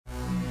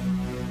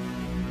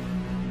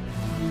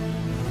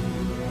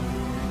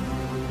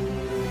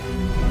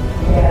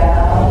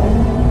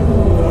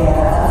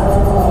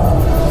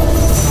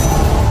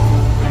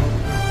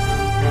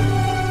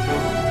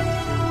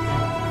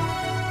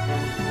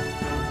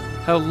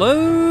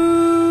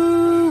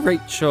Hello,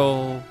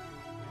 Rachel.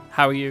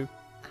 How are you?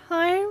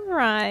 Hi,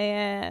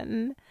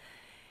 Ryan.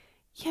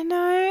 You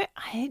know,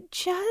 I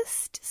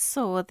just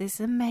saw this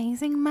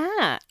amazing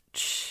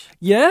match.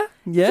 Yeah?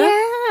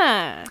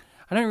 Yeah.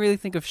 I don't really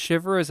think of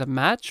Shiver as a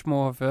match,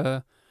 more of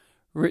a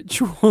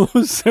ritual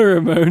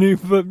ceremony,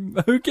 but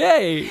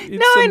okay.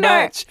 It's a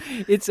match.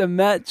 It's a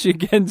match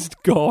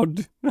against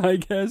God, I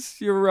guess.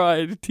 You're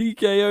right.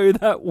 TKO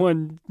that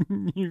one,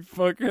 you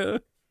fucker.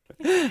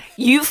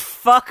 You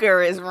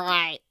fucker is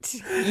right.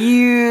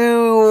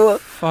 You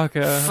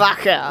Fucker.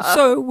 fucker.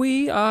 So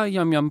we are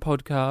Yum Yum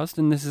Podcast,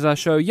 and this is our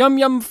show Yum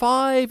Yum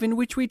 5, in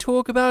which we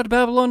talk about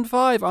Babylon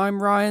 5.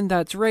 I'm Ryan,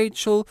 that's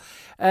Rachel,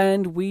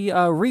 and we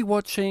are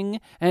rewatching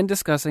and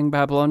discussing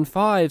Babylon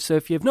 5. So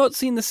if you've not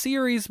seen the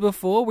series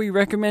before, we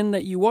recommend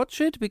that you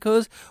watch it,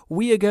 because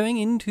we are going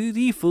into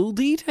the full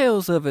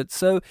details of it.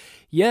 So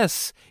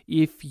yes,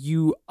 if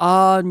you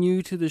are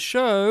new to the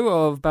show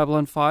of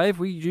Babylon 5,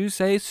 we do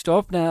say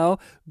stop now,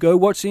 go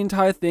watch the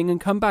entire thing and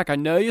come back. I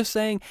know you're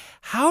saying,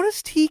 how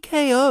does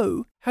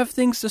TKO have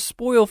things to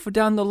spoil for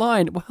down the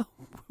line?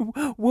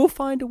 Well, we'll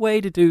find a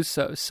way to do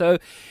so. So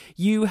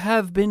you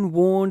have been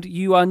warned,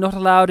 you are not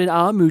allowed in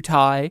our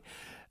Mutai.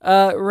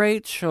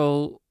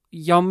 Rachel,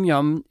 Yum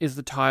Yum is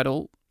the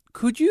title.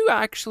 Could you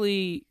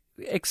actually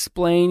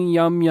explain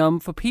Yum Yum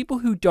for people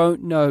who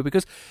don't know?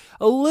 Because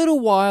a little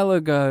while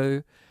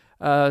ago,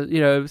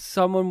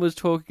 someone was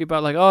talking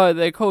about, like, oh,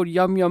 they're called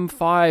Yum Yum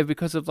 5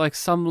 because of, like,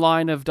 some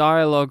line of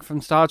dialogue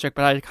from Star Trek,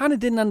 but I kind of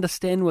didn't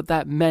understand what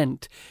that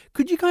meant.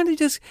 Could you kind of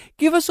just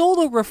give us all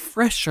a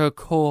refresher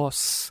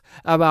course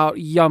about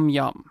Yum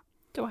Yum?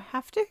 Do I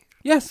have to?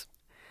 Yes.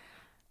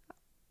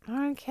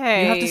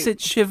 Okay. You have to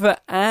sit Shiver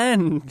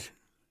and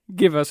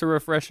give us a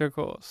refresher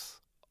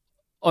course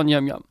on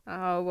Yum Yum.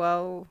 Oh,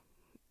 well,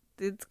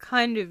 it's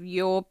kind of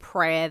your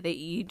prayer that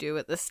you do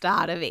at the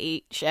start of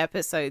each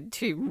episode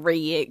to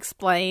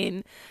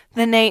re-explain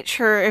the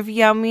nature of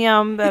Yum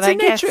Yum, but I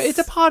guess it's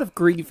a part of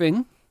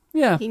grieving.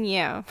 Yeah.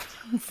 Yeah.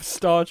 For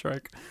Star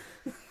Trek.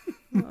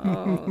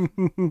 Oh.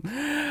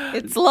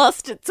 It's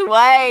lost its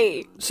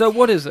way. So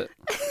what is it?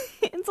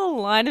 It's a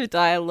line of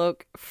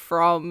dialogue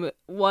from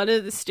one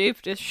of the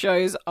stupidest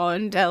shows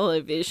on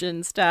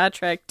television, Star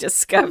Trek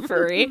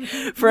Discovery,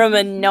 from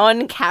a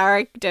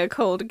non-character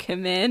called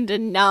Commander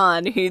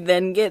Nan, who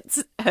then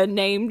gets her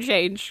name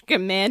changed,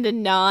 Commander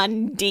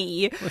Nan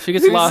D. Well, she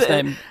gets the last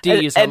name.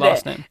 D is her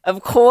last name.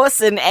 Of course,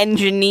 an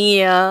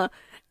engineer,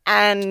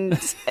 and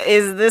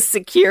is the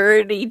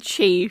security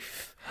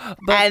chief.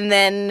 And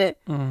then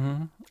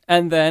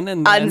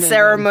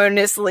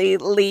unceremoniously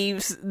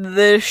leaves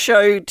the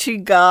show to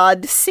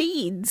guard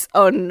seeds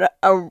on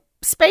a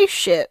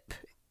spaceship.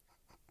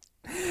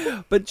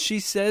 But she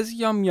says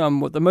Yum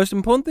Yum. What the most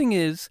important thing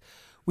is,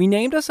 we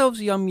named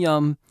ourselves Yum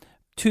Yum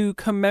to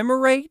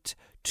commemorate,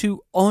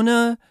 to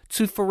honor,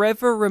 to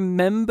forever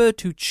remember,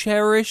 to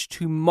cherish,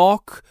 to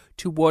mock,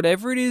 to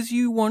whatever it is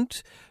you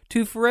want,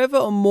 to forever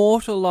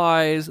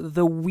immortalize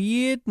the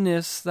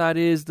weirdness that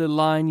is the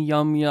line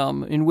Yum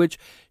Yum, in which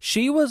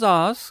she was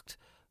asked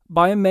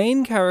by a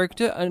main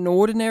character an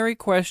ordinary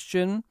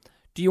question,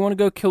 do you want to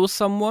go kill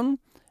someone?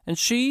 And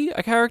she,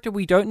 a character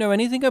we don't know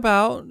anything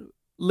about,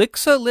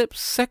 licks her lips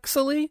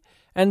sexily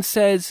and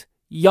says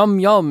Yum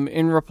Yum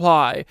in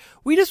reply.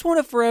 We just want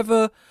to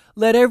forever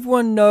let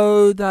everyone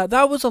know that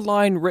that was a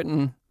line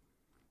written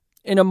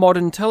in a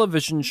modern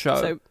television show.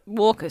 So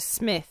Walker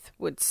Smith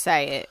would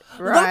say it,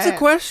 right? Well, that's a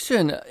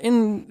question.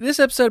 In this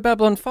episode of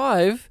Babylon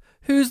 5,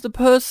 who's the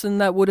person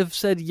that would have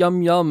said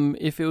Yum Yum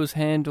if it was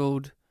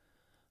handled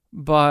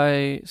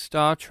by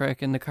Star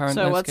Trek in the current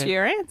So landscape? what's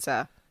your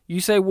answer?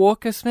 You say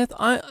Walker Smith?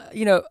 I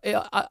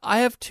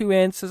have two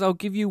answers. I'll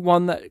give you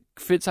one that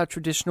fits our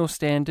traditional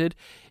standard.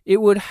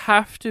 It would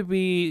have to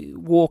be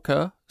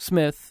Walker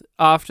Smith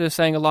after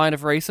saying a line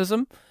of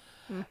racism.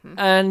 Mm-hmm.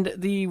 And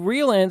the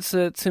real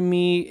answer to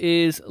me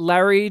is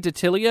Larry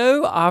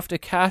DiTillio after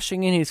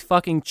cashing in his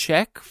fucking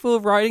check for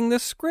writing the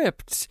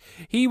script.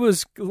 He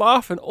was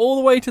laughing all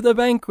the way to the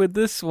bank with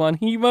this one.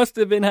 He must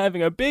have been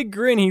having a big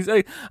grin. He's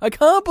like, I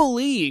can't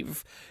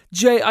believe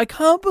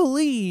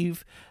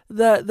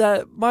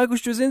that Michael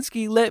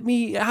Straczynski let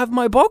me have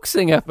my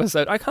boxing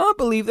episode. I can't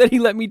believe that he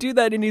let me do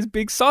that in his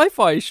big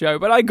sci-fi show,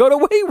 but I got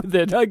away with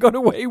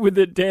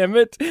it, damn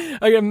it.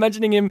 I'm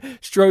imagining him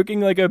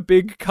stroking like a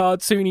big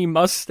cartoony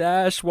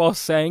mustache while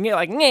saying it,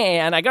 like, nah,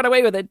 and I got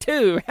away with it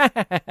too.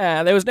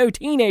 There was no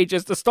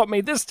teenagers to stop me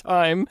this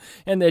time,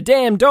 and their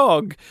damn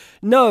dog.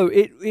 No,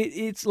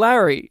 it's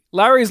Larry.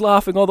 Larry's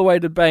laughing all the way to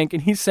the bank,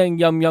 and he's saying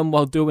Yum Yum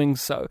while doing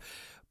so.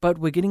 But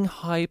we're getting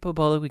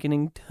hyperbolic, we're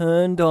getting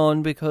turned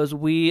on because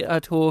we are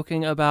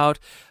talking about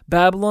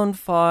Babylon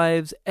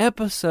 5's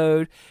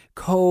episode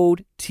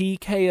called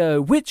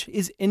TKO, which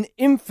is an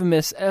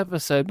infamous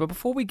episode. But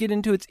before we get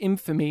into its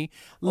infamy,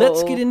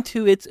 let's get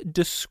into its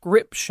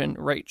description,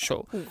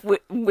 Rachel.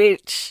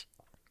 Which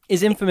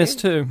is infamous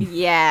too.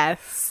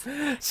 Yes.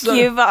 So,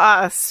 give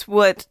us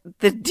what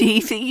the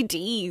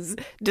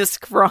DVDs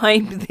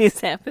describe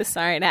this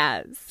episode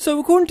as.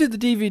 So according to the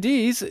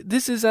DVDs,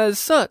 this is as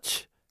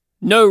such.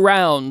 No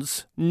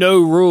rounds,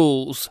 no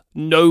rules,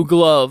 no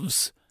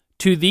gloves.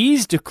 To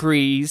these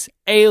decrees,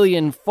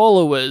 alien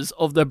followers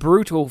of the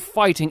brutal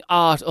fighting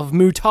art of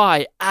Muay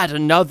Thai add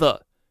another.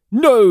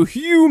 No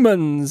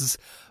humans!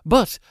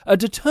 But a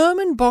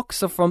determined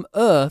boxer from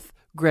Earth,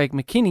 Greg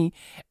McKinney,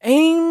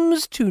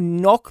 aims to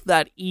knock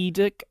that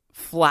edict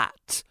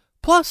flat.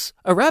 Plus,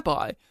 a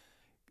rabbi,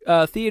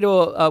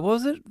 Theodore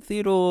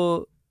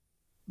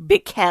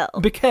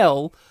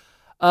Bickel.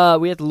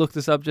 We had to look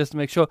this up just to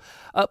make sure.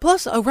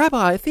 Plus, a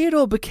rabbi,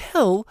 Theodore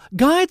Bickel,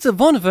 guides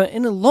Ivanova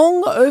in a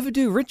long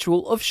overdue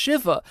ritual of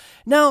Shiva.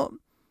 Now,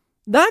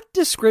 that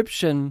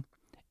description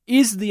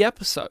is the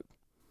episode.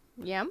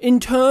 Yeah. In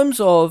terms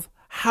of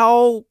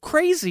how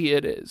crazy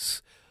it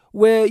is,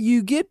 where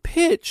you get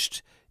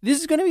pitched, this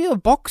is going to be a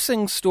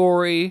boxing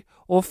story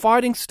or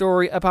fighting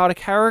story about a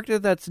character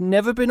that's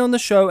never been on the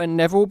show and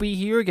never will be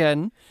here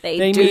again.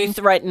 They do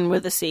threaten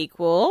with a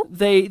sequel.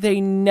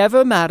 They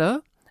never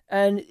matter,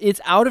 and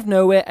it's out of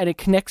nowhere, and it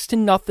connects to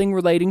nothing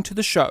relating to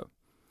the show.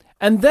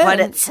 And then, but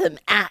it's some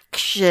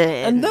action.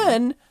 And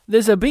then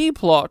there's a B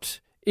plot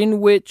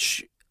in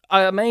which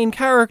a main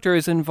character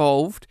is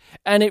involved,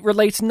 and it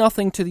relates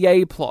nothing to the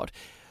A plot.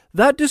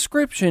 That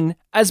description,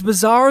 as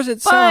bizarre as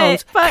it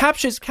sounds,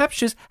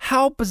 captures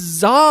how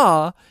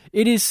bizarre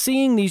it is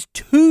seeing these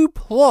two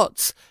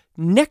plots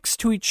next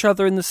to each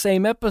other in the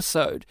same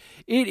episode.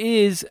 It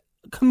is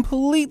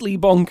completely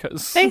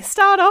bonkers. They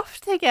start off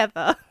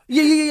together.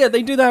 Yeah.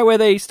 They do that where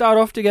they start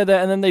off together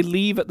and then they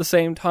leave at the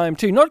same time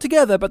too. Not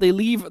together, but they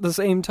leave at the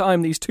same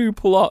time, these two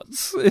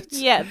plots.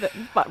 Yeah,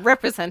 but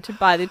represented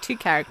by the two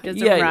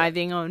characters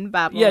arriving on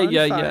Babylon 5.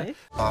 Yeah.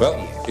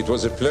 Well, it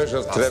was a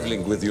pleasure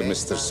traveling with you,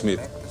 Mr. Smith.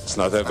 It's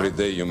not every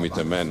day you meet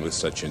a man with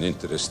such an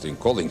interesting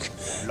calling.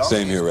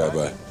 Same here,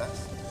 Rabbi.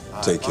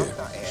 Take care.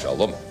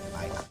 Shalom.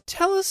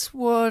 Tell us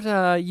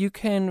what you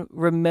can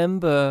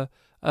remember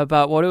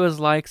about what it was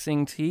like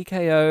seeing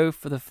TKO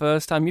for the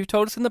first time. You've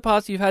told us in the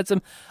past you've had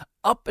some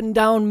up and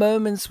down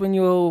moments when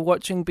you were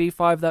watching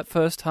B5 that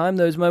first time.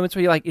 Those moments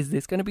where you're like, is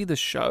this going to be the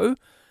show?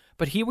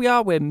 But here we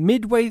are, we're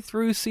midway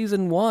through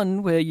season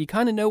 1 where you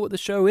kind of know what the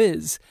show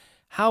is.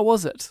 How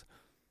was it?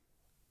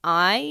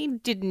 I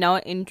did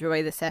not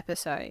enjoy this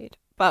episode,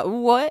 but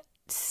what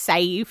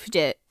saved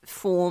it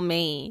for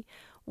me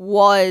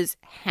was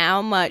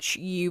how much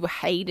you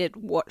hated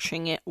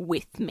watching it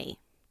with me.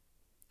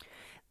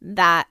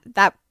 That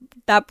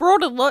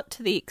brought a lot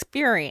to the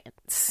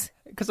experience.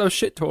 Because I was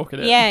shit-talking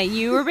it. Yeah,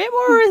 you were a bit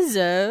more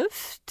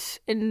reserved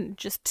and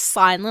just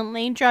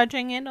silently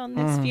judging it on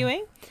this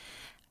viewing.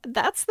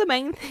 That's the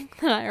main thing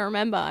that I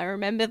remember. I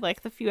remember,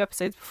 like, the few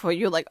episodes before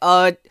you were like,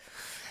 oh,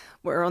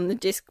 we're on the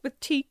disc with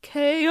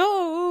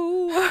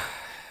TKO.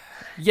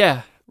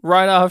 Yeah,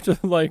 right after,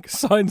 like,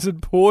 Signs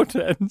and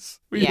Portents.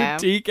 We had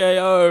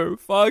TKO.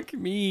 Fuck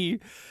me.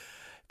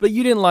 But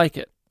you didn't like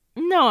it.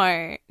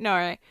 No.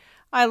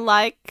 I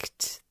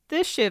liked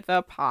the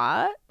Shiva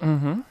part,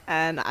 and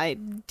I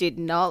did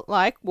not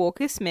like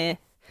Walker Smith.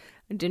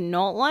 I did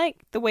not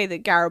like the way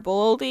that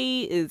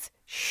Garibaldi is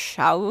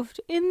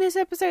shoved in this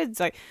episode. It's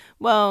like,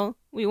 well,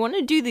 we want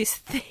to do this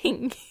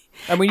thing.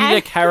 And we need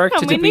a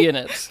character to be in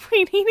it.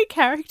 We need a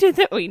character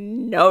that we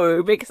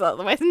know, because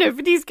otherwise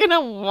nobody's going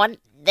to want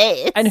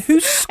this. And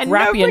who's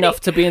scrappy enough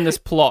to be in this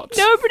plot?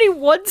 Nobody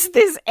wants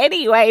this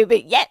anyway,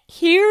 but yet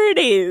here it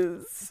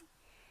is.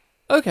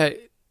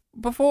 Okay.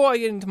 Before I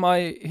get into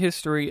my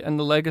history and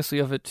the legacy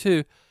of it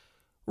too,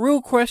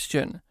 real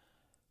question.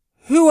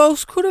 Who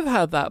else could have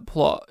had that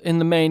plot in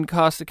the main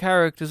cast of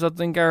characters other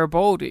than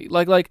Garibaldi?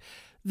 Like,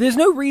 there's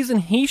no reason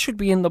he should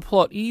be in the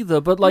plot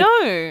either, but like,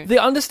 no. The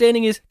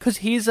understanding is, because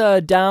he's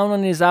a down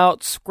on his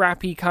out,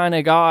 scrappy kind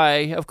of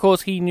guy, of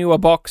course he knew a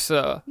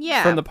boxer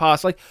from the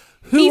past. Like,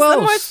 who else? He's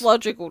the most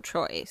logical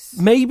choice.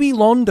 Maybe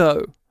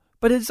Londo.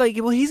 But it's like,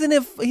 well, he's an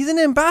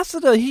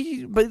ambassador.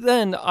 But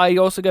then I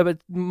also go, but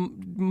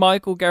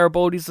Michael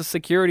Garibaldi's the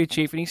security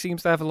chief, and he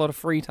seems to have a lot of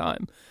free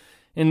time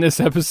in this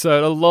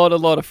episode. A lot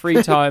of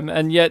free time,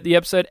 and yet the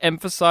episode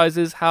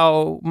emphasizes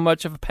how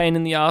much of a pain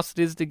in the ass it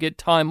is to get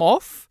time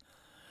off.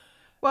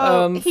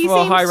 Well, he for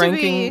seems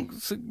high-ranking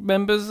to be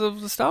members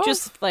of the staff,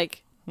 just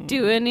like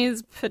doing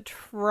his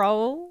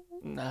patrol.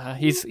 Nah,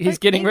 he's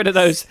getting rid of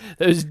those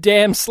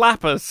damn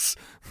slappers.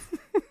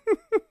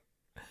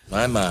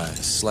 My,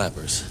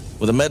 slappers.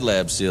 With a med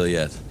lab seal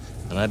yet.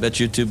 And I bet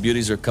you two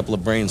beauties are a couple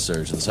of brain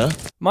surgeons, huh?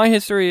 My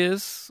history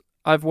is,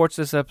 I've watched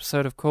this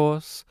episode, of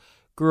course.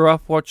 Grew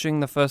up watching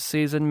the first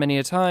season many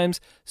a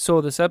times.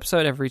 Saw this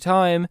episode every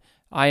time.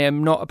 I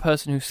am not a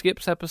person who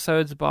skips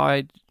episodes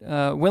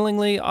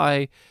willingly.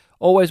 I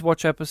always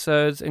watch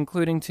episodes,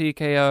 including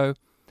TKO.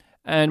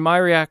 And my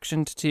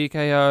reaction to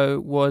TKO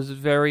was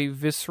very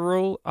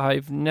visceral.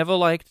 I've never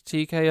liked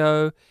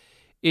TKO.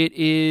 It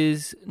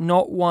is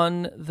not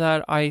one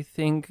that I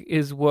think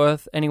is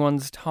worth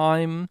anyone's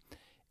time,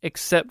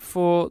 except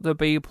for the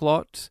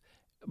B-plot.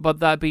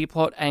 But that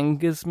B-plot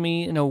angers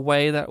me in a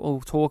way that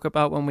we'll talk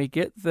about when we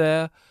get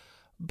there.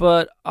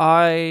 But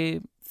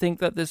I think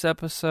that this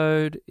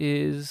episode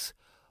is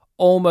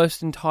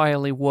almost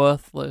entirely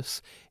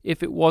worthless.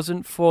 If it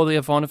wasn't for the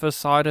Ivanova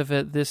side of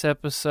it, this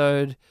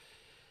episode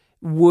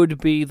would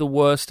be the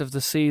worst of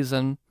the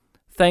season.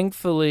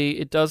 Thankfully,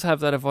 it does have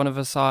that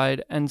Ivanova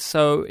side, and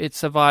so it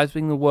survives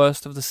being the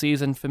worst of the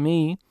season for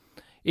me.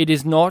 It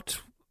is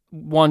not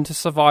one to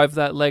survive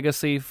that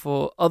legacy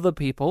for other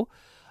people.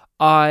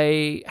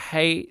 I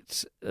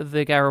hate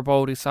the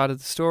Garibaldi side of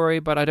the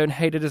story, but I don't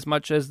hate it as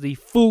much as the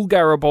full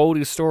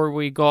Garibaldi story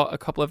we got a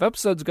couple of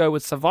episodes ago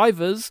with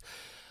Survivors.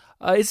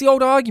 It's the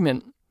old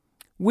argument.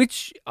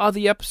 Which are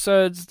the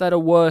episodes that are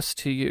worse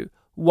to you?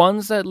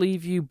 Ones that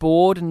leave you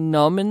bored and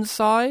numb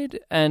inside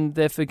and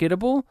they're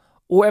forgettable?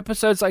 Or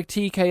episodes like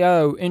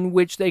TKO in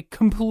which they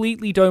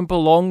completely don't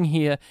belong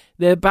here?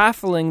 They're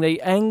baffling, they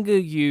anger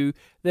you.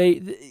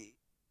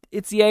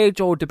 It's the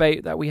age-old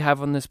debate that we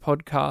have on this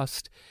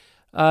podcast.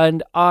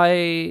 And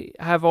I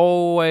have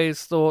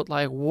always thought,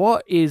 like,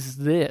 what is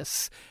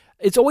this?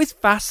 It's always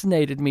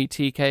fascinated me,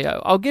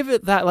 TKO. I'll give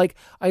it that. Like,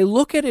 I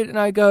look at it and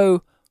I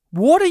go,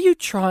 what are you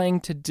trying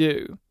to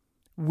do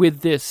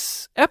with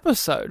this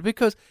episode?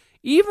 Because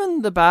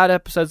even the bad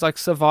episodes like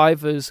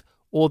Survivors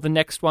or the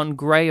next one,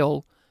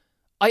 Grail,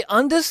 I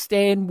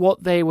understand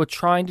what they were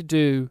trying to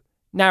do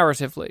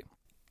narratively.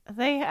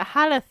 They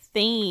had a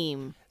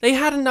theme. They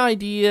had an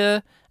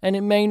idea, and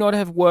it may not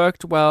have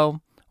worked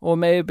well, or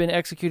may have been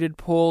executed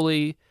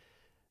poorly,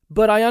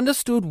 but I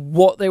understood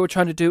what they were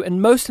trying to do,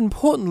 and most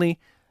importantly,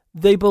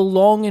 they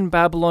belong in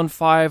Babylon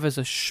 5 as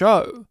a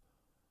show.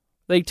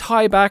 They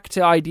tie back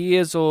to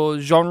ideas or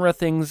genre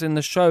things in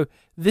the show.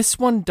 This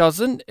one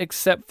doesn't,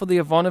 except for the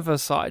Ivanova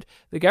side.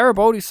 The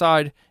Garibaldi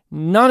side,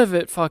 none of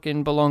it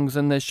fucking belongs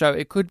in this show.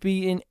 It could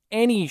be in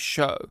any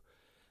show.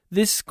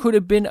 This could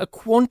have been a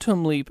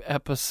Quantum Leap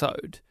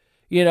episode.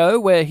 You know,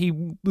 where he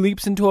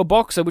leaps into a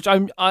boxer, which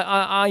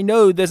I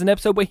know there's an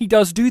episode where he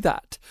does do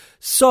that.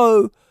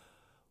 So,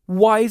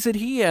 why is it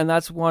here? And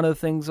that's one of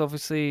the things,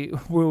 obviously,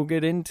 we'll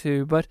get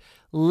into. But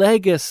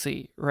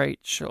legacy,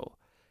 Rachel.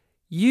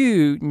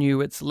 You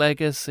knew its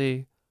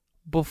legacy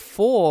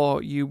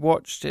before you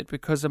watched it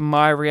because of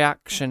my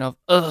reaction of,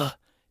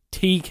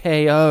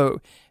 TKO.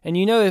 And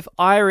you know, if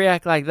I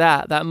react like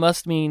that, that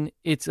must mean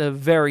it's a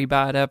very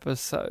bad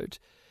episode.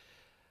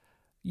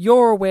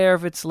 You're aware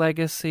of its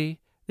legacy.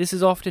 This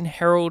is often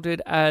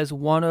heralded as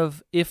one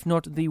of, if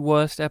not the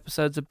worst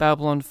episodes of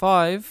Babylon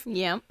 5.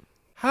 Yeah.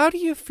 How do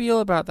you feel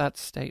about that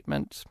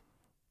statement?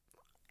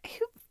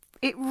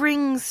 It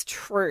rings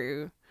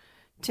true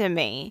to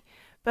me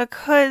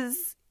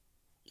because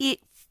it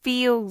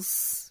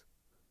feels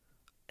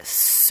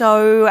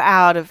so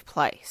out of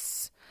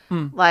place.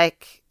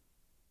 Like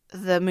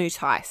the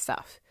Mutai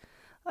stuff.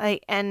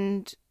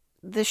 And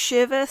the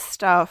Shiva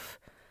stuff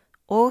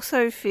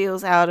also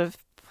feels out of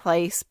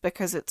place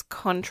because it's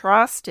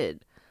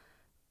contrasted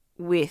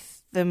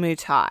with the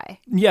Mutai.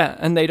 Yeah,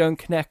 and they don't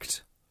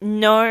connect.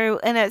 No,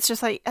 and it's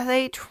just like, are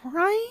they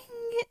trying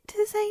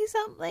to say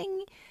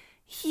something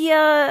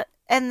here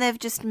and they've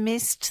just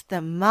missed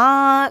the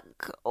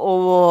mark?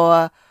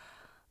 Or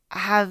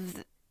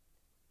have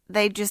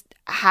they just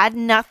had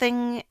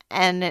nothing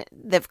and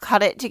they've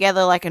cut it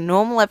together like a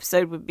normal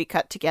episode would be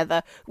cut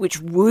together, which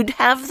would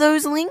have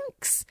those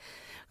links,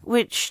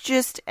 which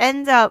just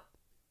ends up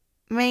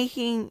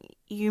making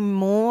you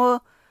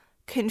more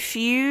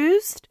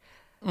confused,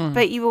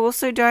 but you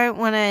also don't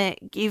want to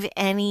give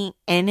any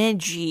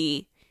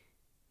energy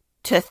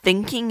to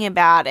thinking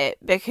about it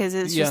because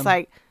it's just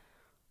like,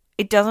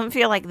 it doesn't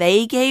feel like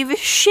they gave a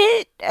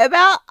shit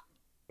about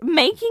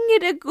making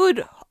it a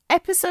good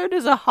episode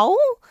as a whole.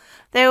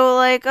 They were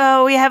like,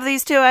 oh, we have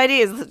these two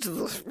ideas.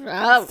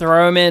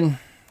 Throw them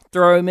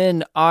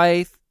in.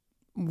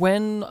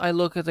 When I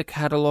look at the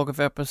catalogue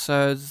of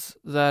episodes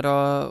that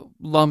are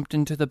lumped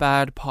into the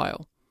bad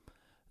pile,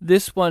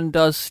 this one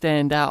does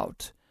stand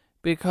out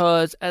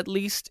because at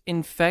least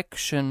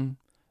Infection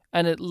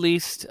and at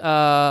least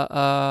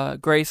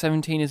Grey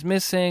 17 is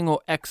Missing or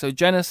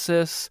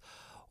Exogenesis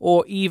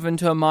or even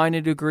to a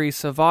minor degree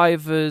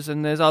Survivors,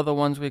 and there's other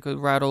ones we could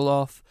rattle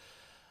off.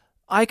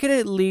 I could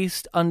at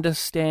least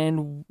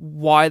understand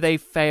why they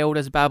failed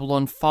as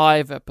Babylon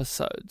 5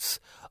 episodes.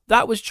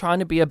 That was trying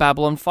to be a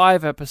Babylon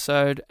 5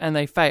 episode and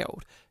they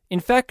failed.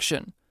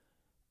 Infection,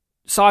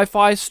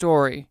 sci-fi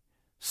story,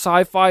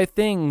 sci-fi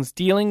things,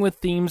 dealing with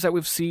themes that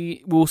we'll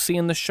see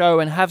in the show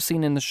and have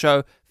seen in the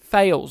show,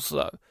 fails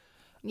though.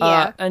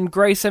 Yeah. And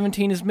Grey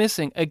 17 is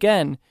Missing.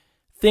 Again,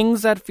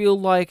 things that feel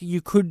like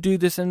you could do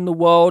this in the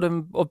world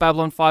of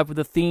Babylon 5 with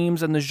the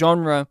themes and the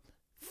genre,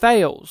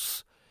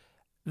 fails.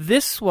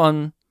 This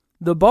one,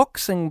 the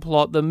boxing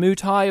plot, the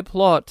Mutai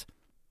plot,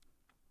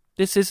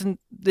 this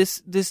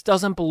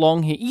doesn't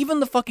belong here. Even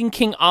the fucking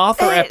King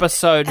Arthur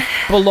episode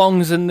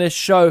belongs in this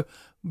show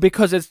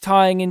because it's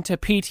tying into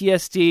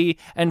PTSD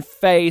and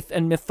faith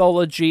and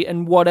mythology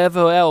and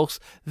whatever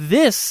else.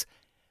 This,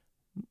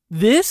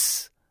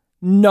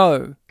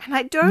 no. And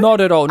I don't...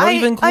 Not at all. Not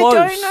even close.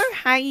 I don't know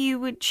how you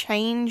would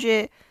change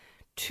it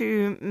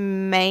to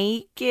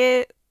make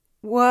it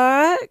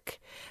work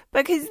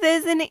because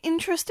there's an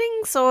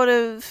interesting sort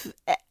of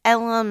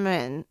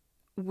element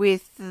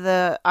with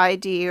the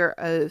idea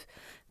of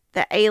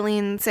the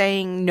alien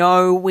saying,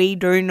 no, we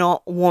do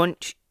not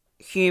want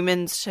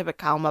humans to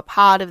become a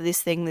part of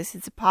this thing. This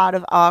is a part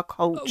of our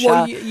culture.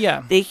 Well,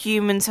 yeah. The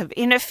humans have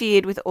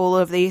interfered with all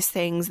of these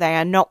things. They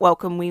are not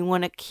welcome. We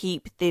want to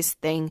keep this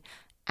thing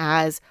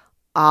as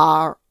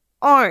our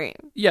own.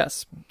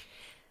 Yes.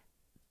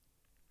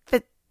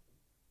 But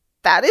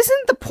that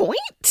isn't the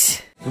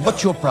point.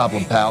 What's your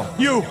problem, pal?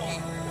 You!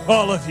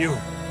 All of you!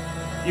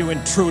 You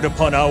intrude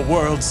upon our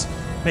worlds,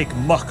 make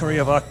mockery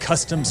of our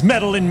customs,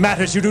 meddle in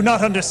matters you do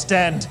not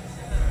understand.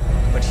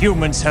 But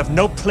humans have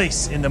no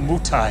place in the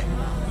Mutai.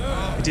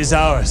 It is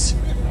ours,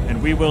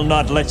 and we will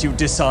not let you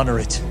dishonor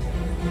it.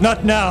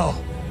 Not now.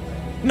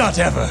 Not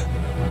ever.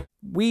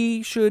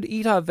 We should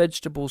eat our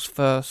vegetables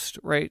first,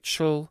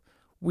 Rachel.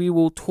 We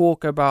will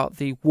talk about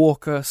the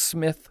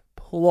Walker-Smith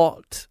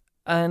plot.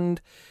 And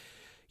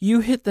you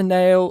hit the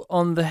nail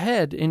on the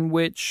head, in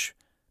which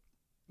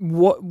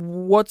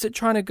what's it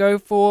trying to go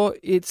for?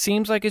 It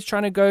seems like it's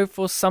trying to go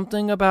for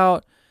something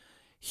about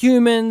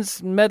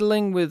humans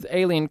meddling with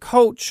alien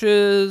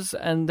cultures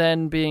and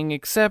then being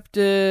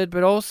accepted,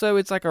 but also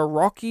it's like a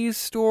Rocky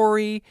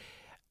story,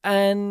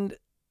 and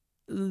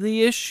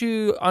the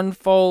issue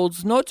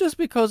unfolds not just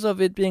because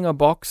of it being a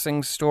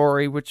boxing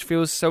story, which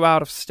feels so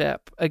out of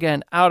step.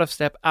 Again, out of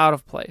step, out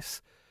of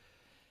place.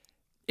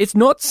 It's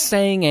not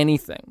saying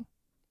anything.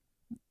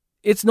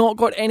 It's not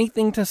got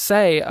anything to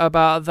say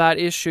about that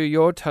issue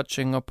you're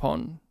touching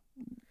upon.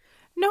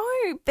 No,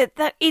 but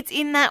that it's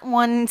in that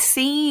one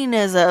scene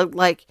as a,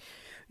 like,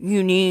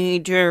 you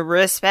need to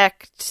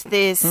respect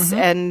this,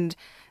 and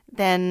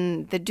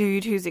then the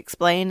dude who's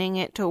explaining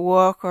it to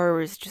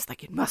Walker is just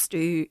like, you must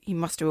do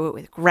it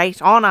with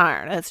great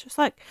honor. And it's just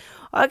like,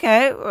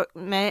 okay,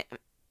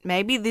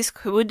 maybe this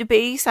could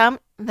be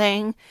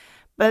something,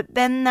 but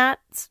then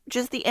that's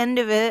just the end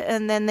of it,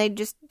 and then they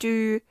just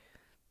do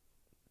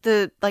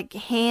the, like,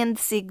 hand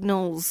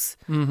signals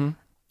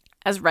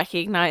as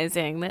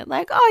recognizing that,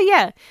 like, oh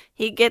yeah,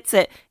 he gets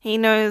it. He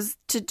knows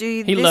to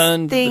do He this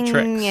learned the thing,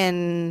 tricks.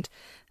 and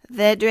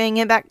they're doing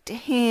it back to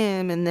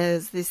him, and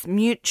there's this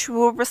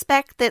mutual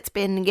respect that's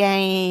been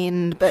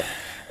gained. But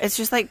it's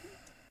just like,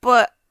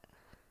 but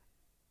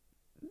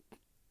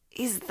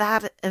is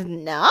that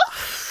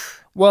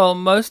enough? Well,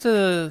 most of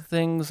the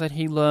things that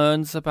he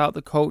learns about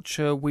the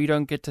culture we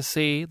don't get to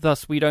see,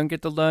 thus we don't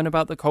get to learn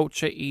about the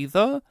culture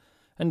either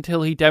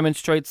until he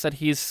demonstrates that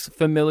he's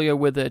familiar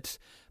with it.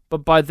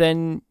 But by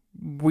then,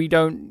 we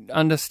don't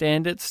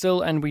understand it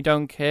still, and we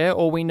don't care.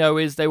 All we know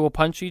is they will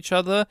punch each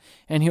other,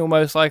 and he'll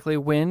most likely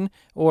win,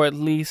 or at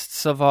least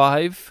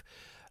survive,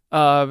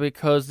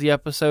 because the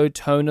episode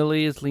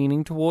tonally is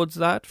leaning towards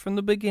that from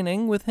the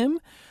beginning with him.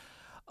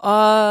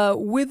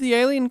 With the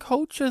alien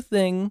culture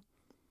thing,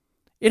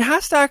 it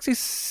has to actually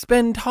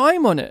spend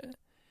time on it.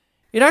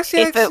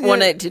 If it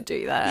wanted to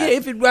do that. Yeah,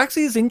 if it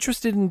actually is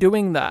interested in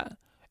doing that,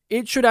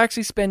 it should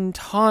actually spend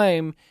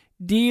time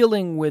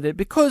dealing with it,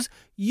 because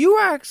you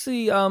are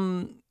actually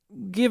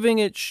giving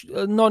it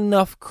not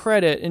enough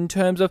credit in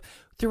terms of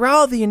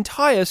throughout the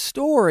entire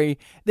story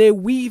they're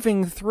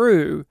weaving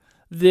through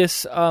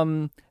this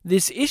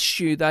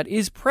issue that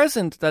is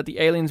present, that the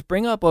aliens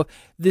bring up, of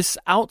this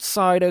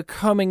outsider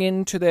coming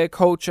into their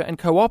culture and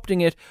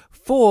co-opting it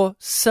for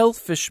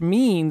selfish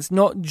means,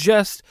 not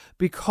just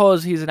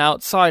because he's an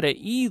outsider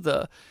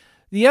either.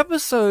 The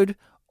episode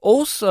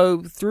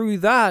also, through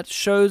that,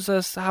 shows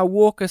us how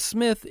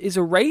Walker-Smith is a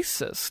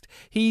racist.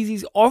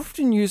 He's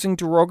often using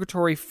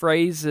derogatory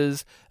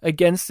phrases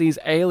against these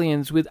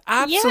aliens with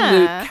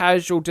absolute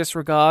casual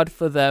disregard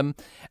for them.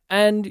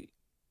 And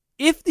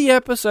if the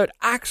episode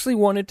actually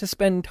wanted to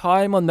spend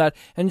time on that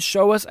and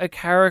show us a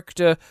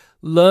character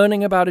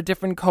learning about a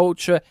different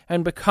culture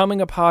and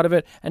becoming a part of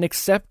it and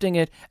accepting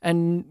it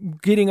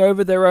and getting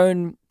over their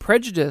own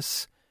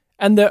prejudice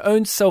and their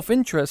own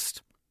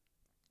self-interest,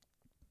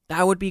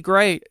 that would be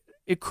great.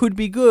 It could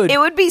be good. It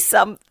would be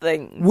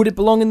something. Would it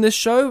belong in this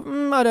show?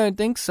 I don't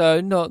think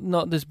so.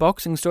 Not this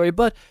boxing story.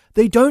 But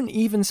they don't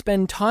even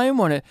spend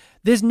time on it.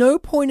 There's no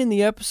point in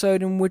the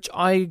episode in which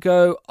I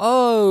go,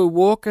 oh,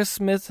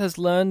 Walker-Smith has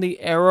learned the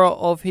error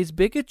of his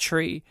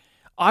bigotry.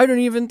 I don't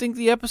even think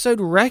the episode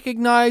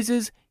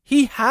recognizes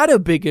he had a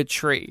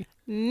bigotry.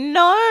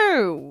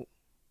 No,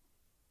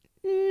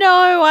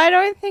 I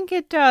don't think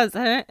it does.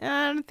 I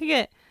don't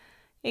think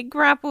it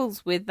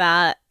grapples with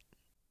that.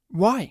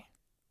 Why?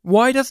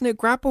 Why doesn't it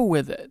grapple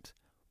with it?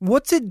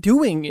 What's it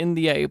doing in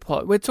the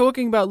A-plot? We're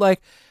talking about,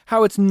 like,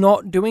 how it's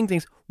not doing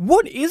things.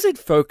 What is it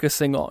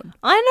focusing on?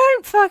 I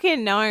don't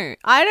fucking know.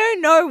 I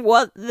don't know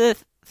what the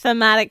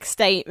thematic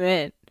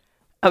statement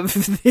of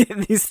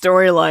this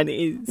storyline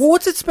is. Well,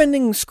 what's it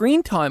spending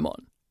screen time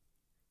on?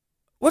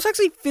 What's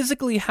actually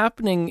physically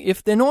happening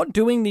if they're not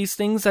doing these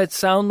things that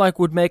sound like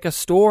would make a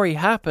story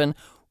happen?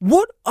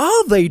 What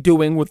are they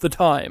doing with the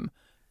time?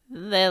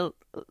 They're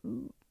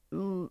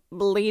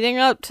leading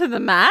up to the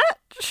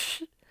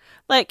match?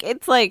 Like,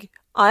 it's like,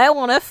 I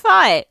want to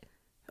fight.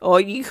 Or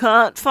you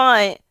can't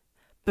fight,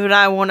 but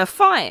I want to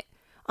fight.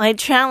 I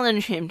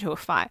challenge him to a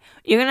fight.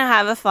 You're going to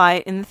have a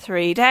fight in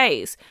 3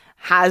 days.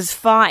 has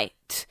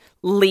fight,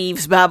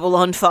 leaves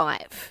Babylon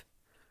 5.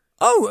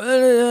 Oh,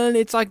 and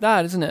it's like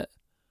that, isn't it?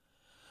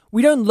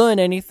 We don't learn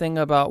anything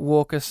about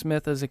Walker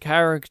Smith as a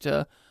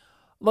character.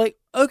 Like,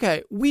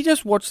 okay, we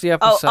just watched the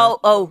episode.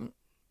 Oh.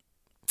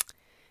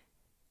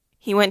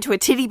 He went to a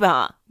titty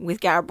bar with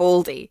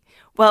Garibaldi.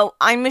 Well,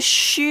 I'm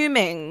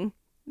assuming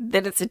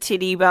that it's a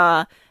titty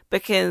bar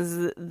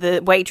because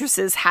the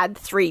waitresses had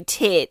 3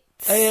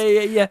 tits.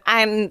 Yeah.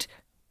 And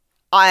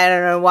I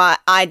don't know why.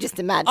 I just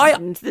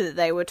imagined that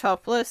they were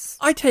topless.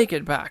 I take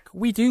it back.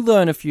 We do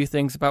learn a few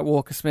things about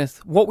Walker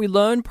Smith. What we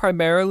learn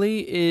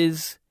primarily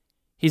is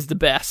he's the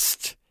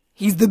best.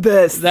 He's the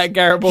best. That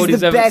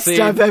Garibaldi's ever seen. He's the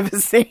best I've ever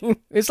seen.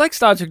 It's like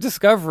Star Trek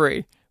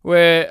Discovery,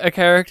 where a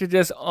character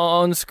just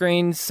on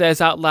screen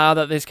says out loud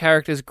that this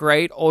character's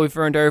great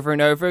over and over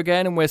and over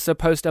again, and we're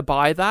supposed to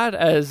buy that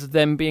as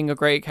them being a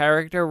great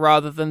character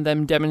rather than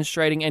them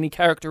demonstrating any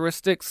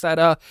characteristics that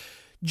are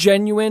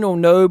genuine or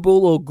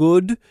noble or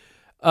good,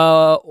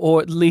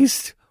 or at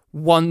least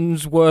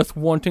one's worth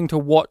wanting to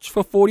watch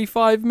for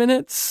 45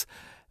 minutes.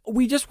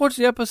 We just watched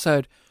the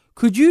episode.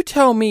 Could you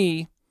tell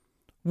me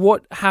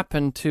what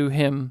happened to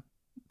him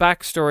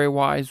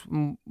backstory-wise?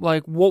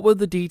 Like, what were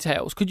the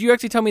details? Could you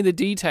actually tell me the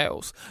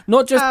details?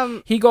 Not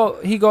just he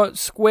got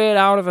squared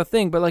out of a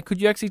thing, but like,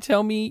 could you actually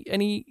tell me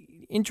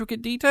any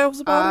intricate details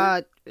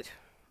about it?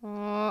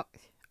 I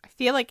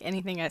feel like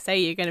anything I say,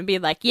 you're going to be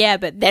like, yeah,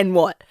 but then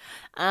what?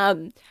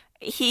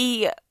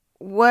 He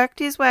worked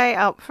his way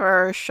up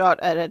for a shot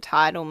at a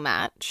title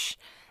match,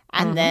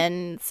 and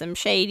then some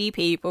shady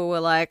people were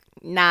like,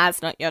 nah,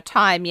 it's not your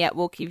time yet.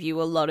 We'll give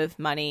you a lot of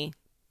money,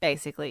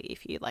 basically,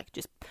 if you like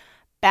just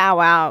bow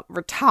out,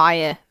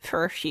 retire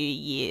for a few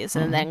years,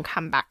 and then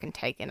come back and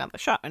take another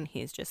shot. And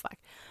he's just like,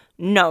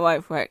 no,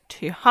 I've worked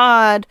too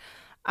hard.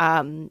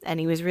 And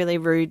he was really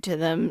rude to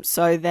them.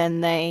 So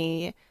then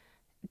they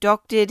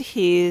doctored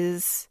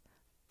his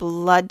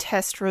blood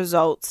test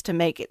results to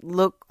make it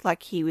look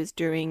like he was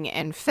doing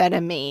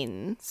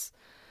amphetamines,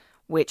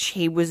 which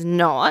he was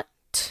not.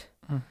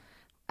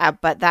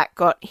 But that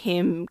got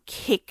him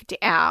kicked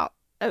out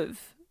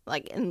of,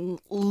 like,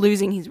 and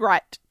losing his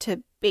right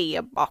to be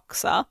a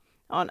boxer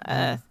on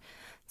Earth.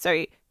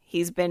 So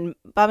he's been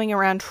bumming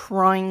around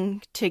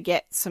trying to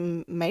get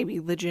some maybe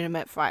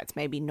legitimate fights,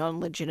 maybe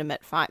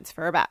non-legitimate fights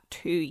for about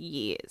 2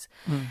 years.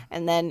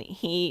 And then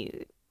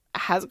he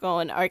has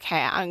gone,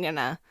 okay, I'm going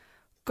to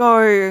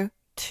go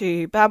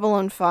to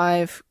Babylon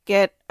 5,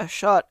 get a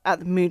shot at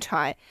the Muay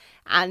Thai,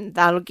 and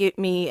that'll give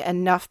me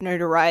enough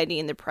notoriety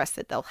in the press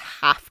that they'll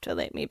have to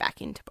let me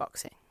back into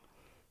boxing.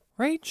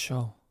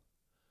 Rachel,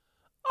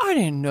 I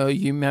didn't know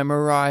you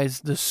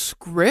memorized the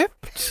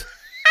script.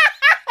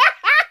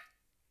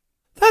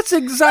 That's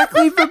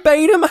exactly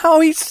verbatim how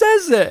he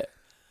says it.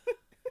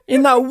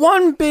 In that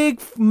one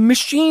big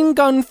machine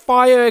gun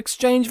fire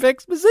exchange of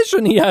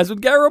exposition he has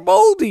with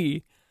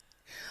Garibaldi.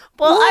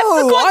 Well,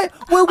 I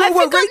forgot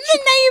Rachel, the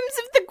names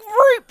of the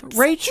groups.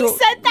 Rachel, he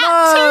said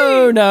that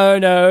too.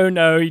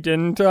 No, he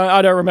didn't.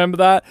 I don't remember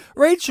that.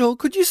 Rachel,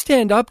 could you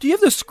stand up? Do you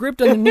have the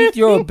script underneath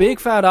your big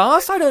fat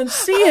ass? I don't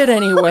see it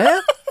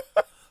anywhere.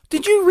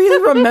 Did you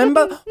really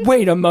remember?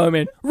 Wait a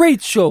moment.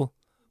 Rachel,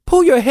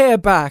 pull your hair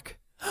back.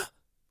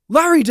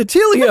 Larry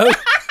DiTilio,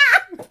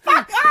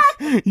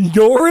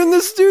 you're in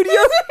the studio?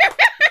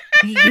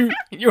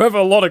 You have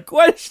a lot of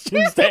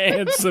questions to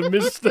answer,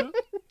 mister.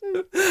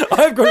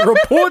 I've got a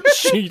report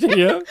sheet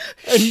here,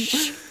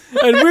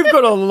 and we've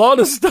got a lot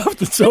of stuff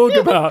to talk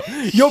about.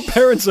 Your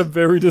parents are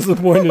very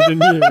disappointed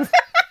in you.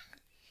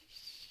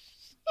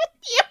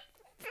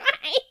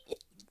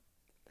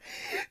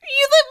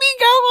 You let me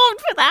go on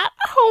for that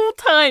whole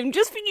time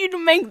just for you to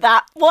make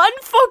that one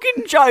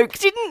fucking joke,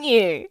 didn't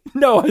you?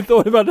 No, I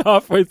thought about it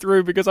halfway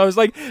through because I was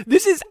like,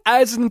 this is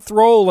as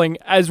enthralling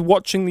as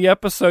watching the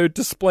episode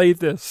display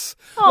this.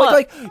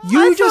 I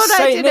thought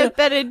I did a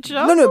better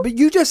job. No, but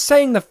you just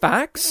saying the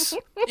facts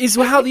is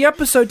how the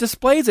episode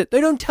displays it.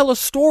 They don't tell a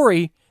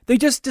story. They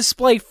just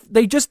display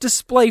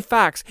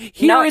facts.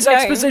 Here is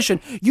exposition.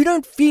 You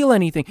don't feel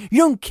anything. You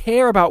don't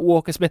care about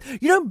Walker Smith.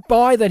 You don't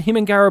buy that him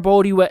and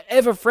Garibaldi were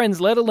ever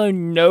friends, let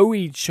alone know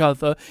each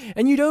other.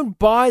 And you don't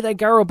buy that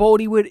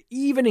Garibaldi would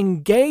even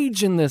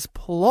engage in this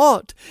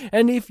plot.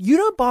 And if you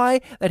don't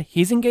buy that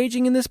he's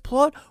engaging in this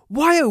plot,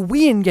 why are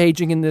we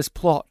engaging in this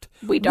plot?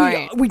 We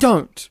don't. We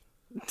don't.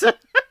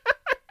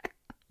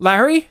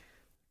 Larry,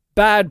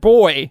 bad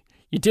boy.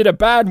 You did a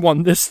bad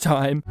one this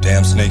time.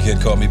 Damn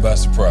snakehead caught me by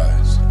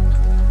surprise.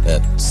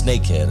 That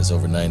snakehead is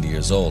over 90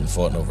 years old and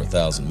fought in over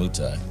 1,000 Muay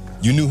Thai.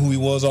 You knew who he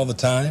was all the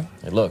time?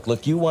 Hey,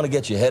 look, you want to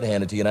get your head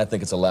handed to you, and I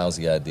think it's a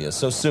lousy idea,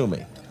 so sue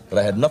me. But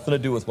I had nothing to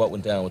do with what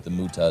went down with the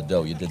Muay Thai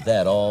Do. You did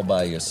that all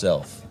by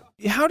yourself.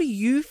 How do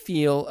you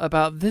feel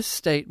about this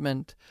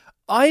statement?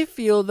 I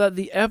feel that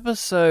the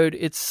episode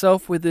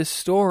itself with this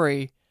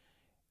story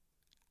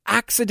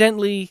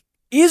accidentally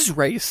is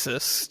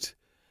racist.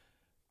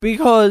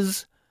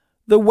 Because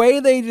the way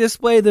they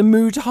display the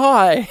Muay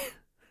Thai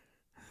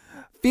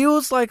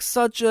feels like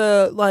such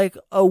a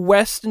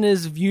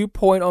Westerner's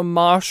viewpoint on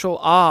martial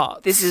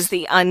arts. This is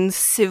the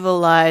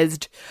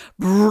uncivilized,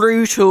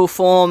 brutal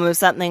form of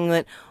something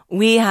that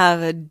we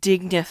have a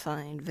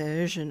dignified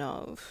version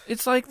of.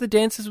 It's like the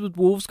Dances with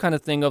Wolves kind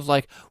of thing of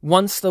like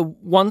once the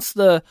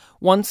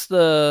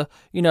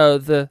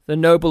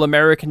noble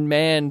American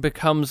man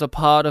becomes a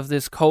part of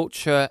this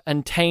culture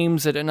and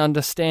tames it and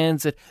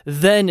understands it,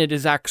 then it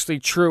is actually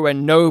true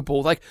and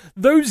noble. Like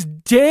those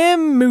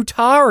damn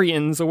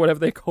Mutarians or whatever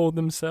they call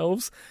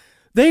themselves,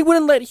 they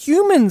wouldn't let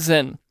humans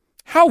in.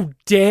 How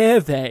dare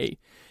they?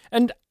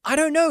 And I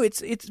don't know,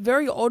 it's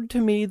very odd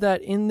to me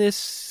that in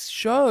this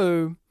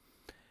show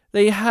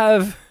they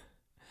have,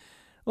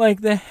 like,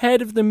 the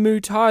head of the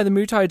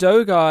Mutai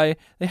Do guy,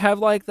 they have,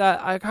 like,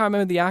 that, I can't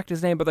remember the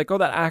actor's name, but they got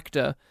that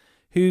actor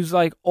who's,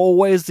 like,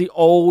 always the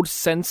old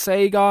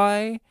sensei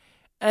guy.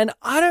 And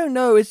I don't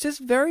know, it's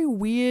just very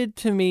weird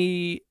to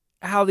me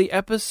how the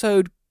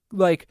episode,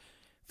 like,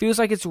 feels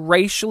like it's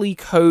racially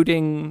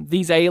coding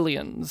these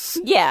aliens.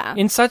 Yeah.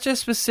 In such a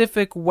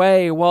specific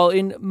way, while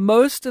in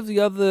most of the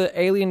other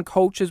alien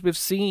cultures we've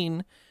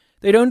seen,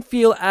 they don't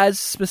feel as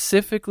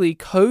specifically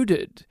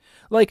coded.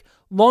 Like,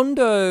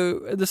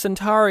 Londo, the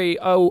Centauri,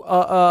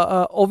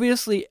 are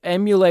obviously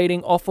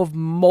emulating off of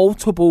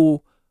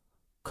multiple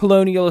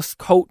colonialist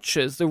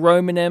cultures. The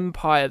Roman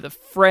Empire, the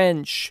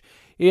French,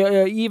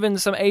 even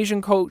some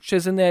Asian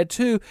cultures in there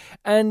too.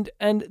 And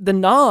the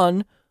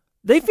Narn,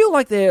 they feel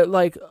like they're,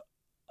 like,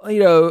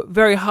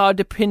 very hard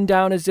to pin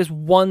down as just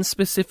one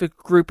specific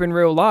group in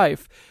real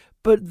life.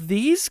 But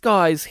these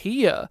guys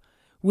here,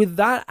 with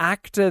that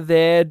actor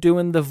there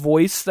doing the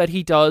voice that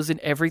he does in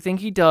everything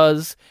he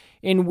does,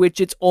 in which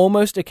it's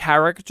almost a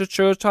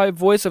caricature type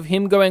voice of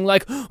him going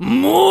like,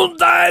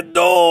 Mutado!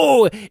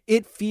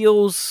 It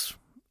feels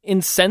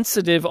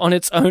insensitive on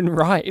its own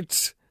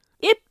right.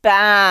 It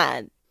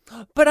bad.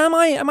 But am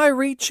I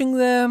reaching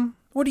them?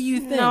 What do you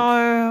think?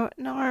 No,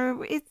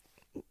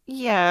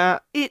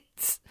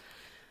 it's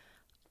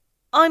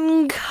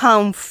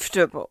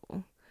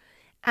uncomfortable.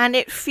 And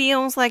it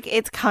feels like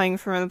it's coming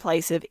from a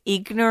place of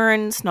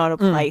ignorance, not a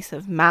place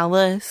of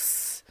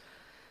malice.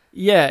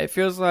 Yeah, it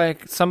feels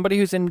like somebody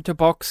who's into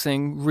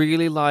boxing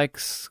really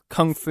likes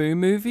kung fu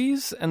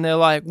movies, and they're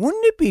like,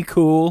 wouldn't it be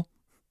cool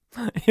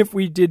if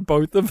we did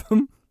both of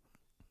them?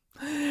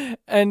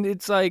 And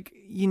it's like,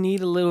 you need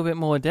a little bit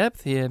more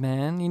depth here,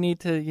 man. You need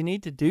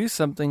to do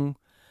something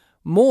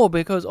more,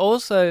 because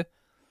also,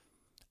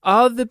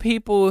 are the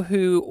people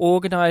who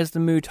organize the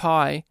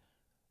Mutai,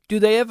 do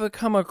they ever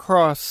come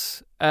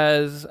across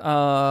as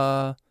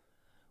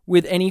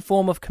with any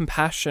form of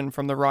compassion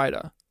from the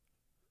writer?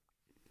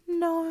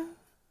 No,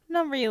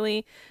 not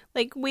really.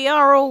 Like, we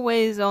are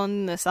always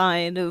on the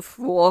side of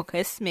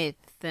Walker Smith,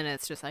 and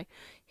it's just like,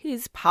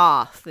 his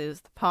path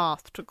is the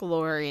path to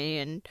glory,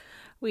 and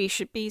we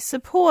should be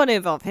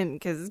supportive of him,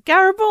 because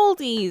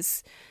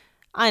Garibaldi's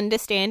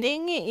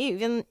understanding,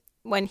 even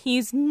when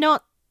he's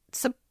not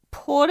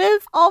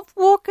supportive of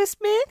Walker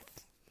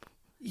Smith.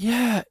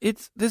 Yeah,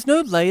 there's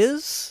no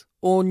layers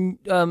or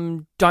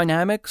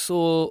dynamics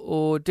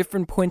or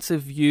different points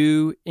of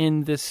view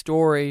in this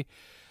story.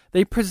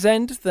 They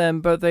present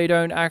them, but they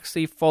don't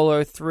actually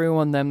follow through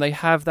on them. They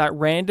have that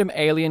random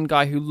alien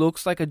guy who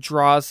looks like a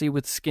Drazi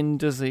with skin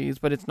disease,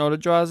 but it's not a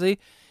Drazi.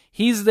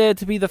 He's there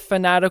to be the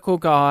fanatical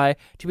guy,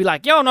 to be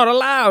like, you're not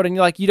allowed. And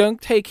you're like, you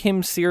don't take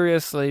him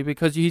seriously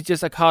because he's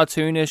just a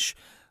cartoonish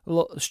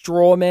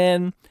straw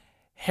man,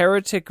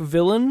 heretic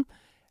villain.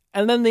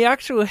 And then the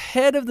actual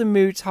head of the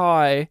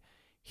Mutai,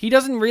 he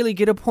doesn't really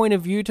get a point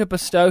of view to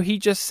bestow. He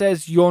just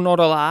says, you're not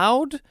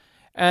allowed.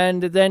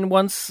 And then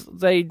once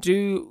they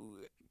do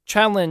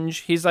challenge,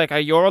 he's like,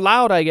 you're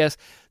allowed, I guess.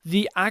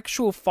 The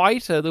actual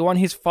fighter, the one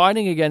he's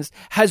fighting against,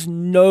 has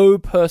no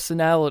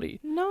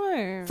personality.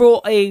 No.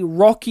 For a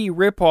Rocky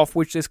ripoff,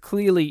 which this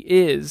clearly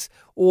is,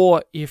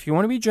 or if you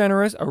want to be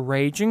generous, a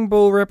Raging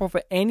Bull ripoff,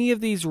 or any of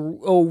these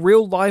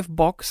real-life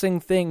boxing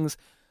things,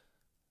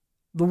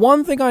 the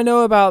one thing I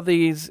know about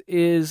these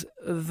is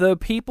the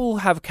people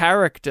have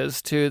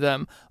characters to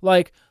them.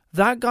 Like,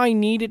 that guy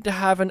needed to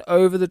have an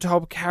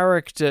over-the-top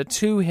character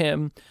to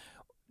him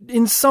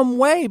in some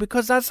way,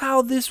 because that's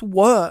how this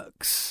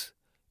works.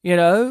 You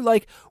know,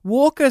 like,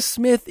 Walker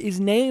Smith is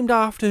named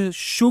after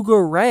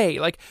Sugar Ray.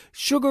 Like,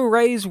 Sugar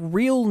Ray's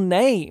real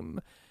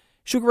name,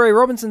 Sugar Ray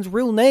Robinson's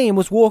real name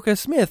was Walker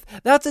Smith.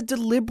 That's a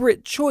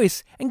deliberate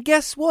choice. And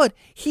guess what?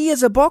 He,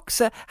 as a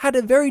boxer, had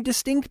a very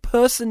distinct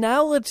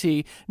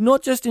personality,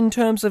 not just in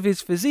terms of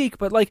his physique,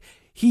 but, like,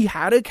 he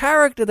had a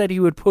character that he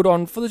would put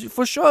on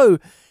for show.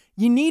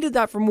 You needed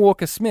that from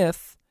Walker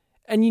Smith,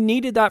 and you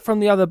needed that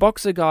from the other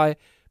boxer guy,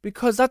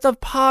 because that's a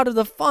part of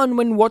the fun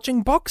when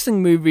watching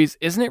boxing movies,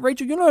 isn't it,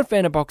 Rachel? You're not a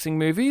fan of boxing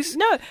movies.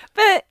 No,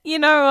 but you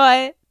know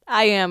what?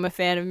 I am a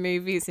fan of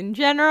movies in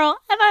general,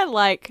 and I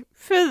like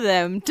for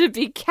them to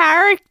be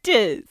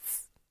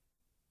characters.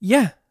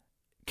 Yeah,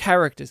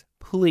 characters.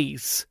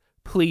 Please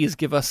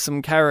give us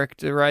some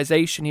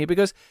characterization here,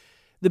 because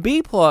The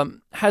B plot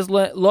has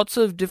lots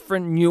of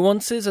different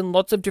nuances and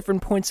lots of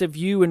different points of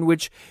view in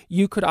which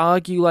you could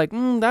argue like,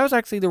 that was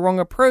actually the wrong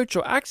approach,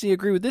 or I actually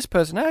agree with this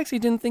person. I actually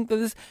didn't think that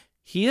this...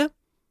 Here,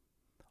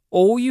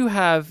 all you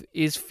have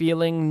is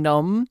feeling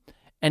numb,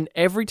 and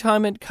every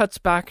time it cuts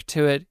back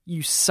to it,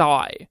 you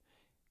sigh.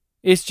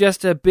 It's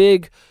just a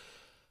big...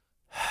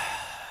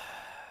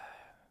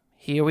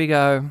 Here we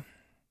go.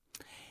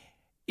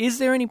 Is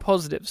there any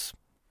positives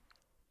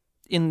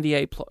in the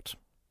A plot?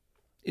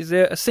 Is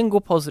there a single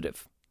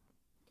positive?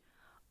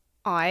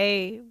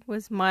 I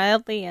was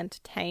mildly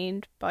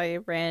entertained by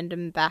a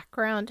random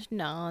background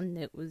nun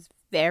that was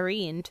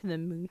very into the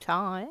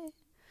Mutai.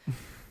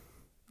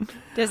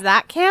 Does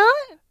that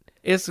count?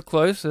 It's the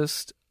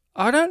closest.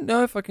 I don't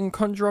know if I can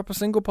conjure up a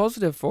single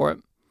positive for it.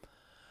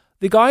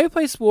 The guy who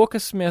plays Walker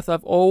Smith,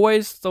 I've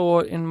always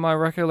thought in my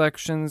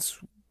recollections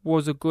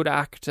was a good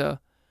actor.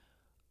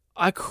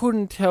 I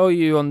couldn't tell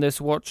you on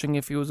this watching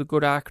if he was a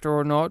good actor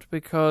or not,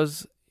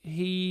 because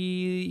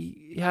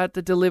he had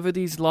to deliver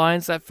these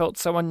lines that felt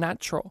so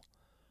unnatural.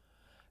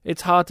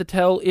 It's hard to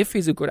tell if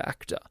he's a good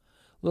actor.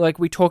 Like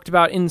we talked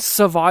about in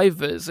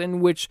Survivors, in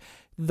which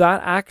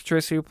that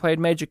actress who played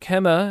Major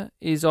Kemmer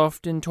is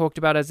often talked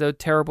about as a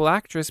terrible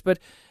actress. But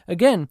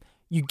again,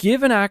 you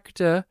give an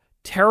actor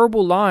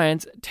terrible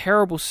lines,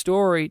 terrible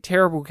story,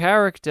 terrible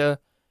character,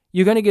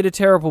 you're going to get a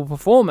terrible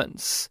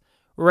performance.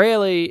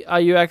 Rarely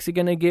are you actually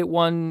going to get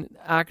one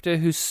actor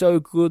who's so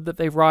good that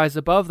they rise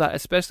above that,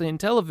 especially in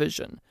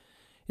television.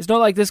 It's not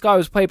like this guy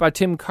was played by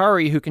Tim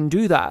Curry who can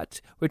do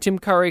that, where Tim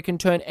Curry can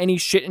turn any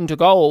shit into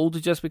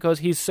gold just because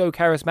he's so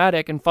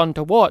charismatic and fun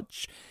to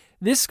watch.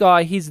 This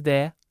guy, he's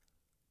there.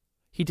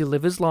 He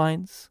delivers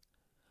lines.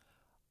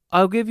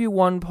 I'll give you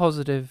one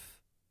positive,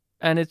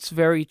 and it's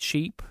very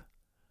cheap.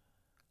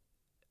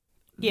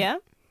 Yeah?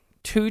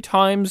 2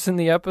 times in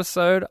the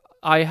episode,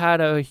 I had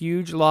a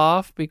huge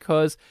laugh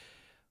because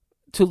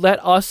to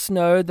let us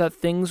know that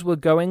things were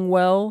going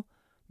well,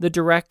 the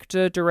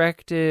director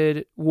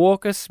directed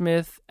Walker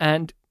Smith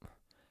and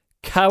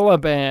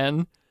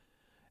Caliban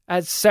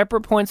at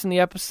separate points in the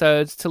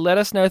episodes to let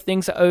us know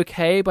things are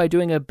okay by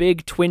doing a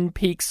big Twin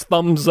Peaks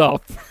thumbs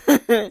up.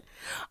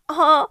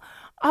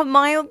 A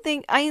mild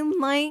thing. I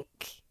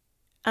like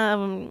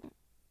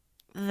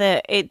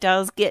that it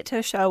does get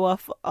to show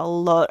off a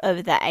lot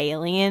of the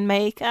alien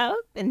makeup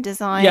and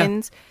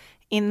designs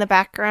in the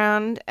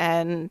background,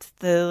 and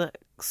the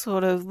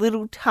sort of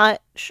little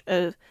touch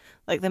of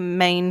like the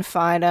main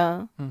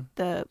fighter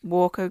that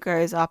Walker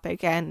goes up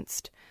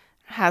against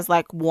has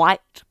like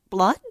white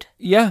blood.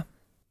 Yeah,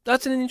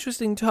 that's an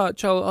interesting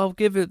touch. I'll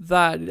give it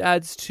that. It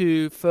adds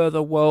to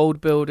further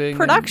world building.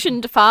 Production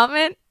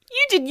department,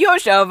 you did your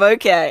job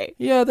okay.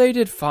 Yeah, they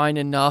did fine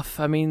enough.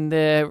 I mean,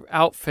 their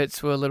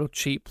outfits were a little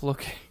cheap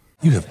looking.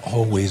 You have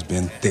always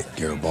been thick,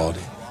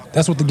 Garibaldi.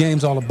 That's what the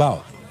game's all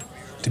about.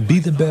 To be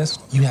the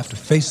best, you have to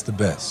face the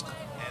best.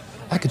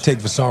 I could take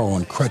Vasaro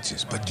on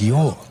crutches, but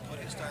Georg,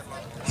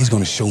 he's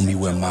going to show me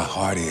where my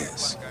heart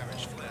is.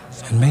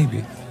 And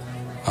maybe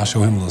I'll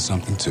show him a little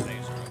something too.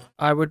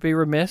 I would be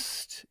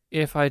remiss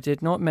if I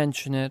did not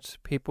mention it.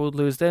 People would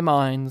lose their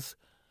minds.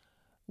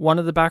 One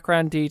of the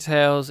background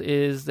details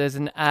is there's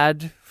an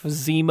ad for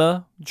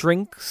Zima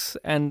drinks,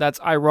 and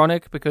that's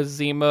ironic because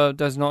Zima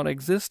does not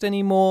exist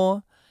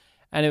anymore.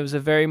 And it was a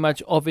very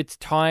much of its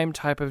time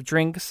type of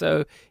drink,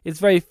 so it's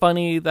very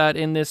funny that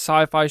in this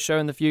sci-fi show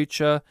in the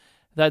future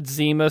that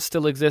Zima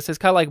still exists. It's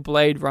kind of like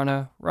Blade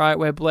Runner, right?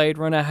 Where Blade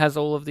Runner has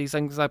all of these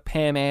things like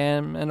Pan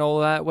Am and all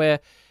that, where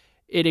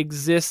it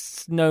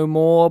exists no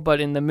more, but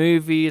in the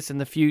movie it's in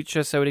the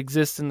future, so it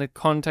exists in the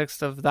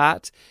context of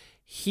that.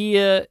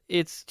 Here,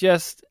 it's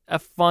just a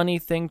funny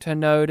thing to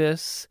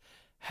notice.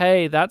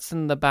 Hey, that's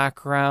in the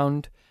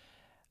background.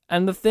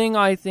 And the thing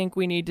I think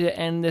we need to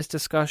end this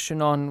discussion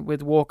on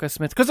with Walker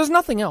Smith, because there's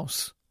nothing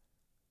else.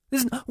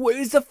 Is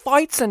the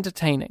fights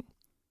entertaining?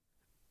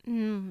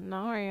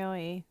 Not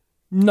really.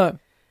 No.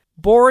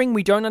 Boring.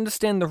 We don't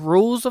understand the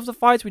rules of the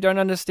fights. We don't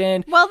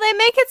understand. Well, they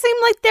make it seem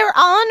like there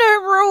are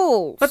no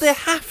rules. But there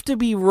have to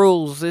be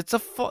rules. It's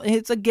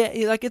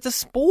a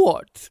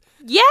sport.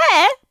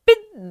 Yeah, but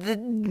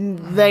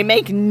they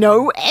make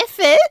no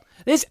effort.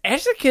 There's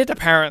etiquette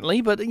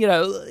apparently, but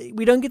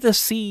we don't get to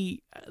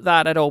see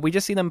that at all. We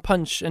just see them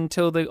punch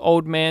until the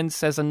old man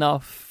says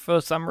enough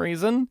for some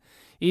reason,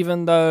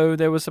 even though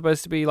there was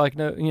supposed to be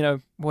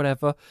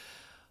whatever.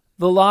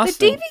 The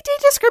DVD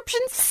description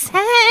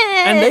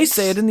said, and they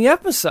say it in the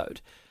episode.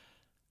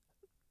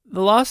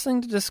 The last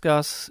thing to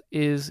discuss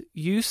is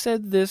you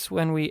said this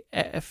when we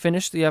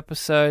finished the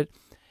episode,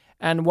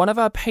 and one of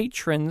our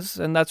patrons,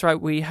 and that's right,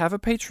 we have a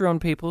Patreon,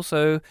 people,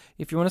 so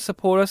if you want to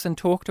support us and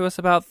talk to us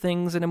about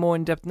things in a more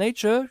in-depth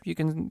nature, you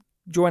can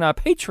join our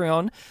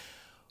Patreon,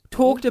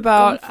 talked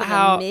about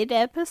how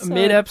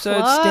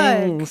mid-episode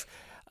stings.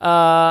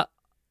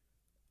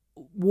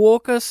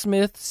 Walker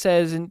Smith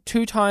says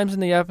 2 times in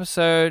the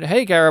episode,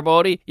 hey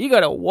Garibaldi, you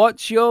gotta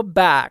watch your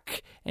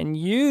back. And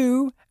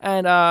you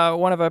and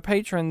one of our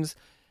patrons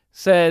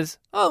says,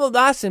 oh, well,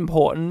 that's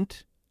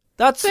important.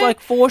 That's like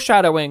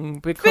foreshadowing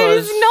because... But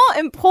it's not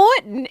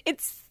important.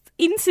 It's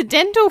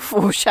incidental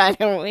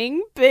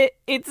foreshadowing, but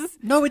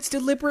No, it's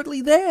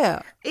deliberately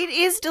there. it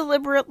is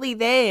deliberately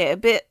there,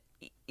 but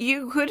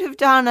you could have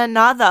done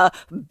another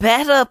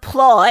better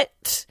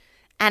plot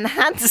and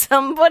had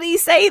somebody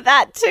say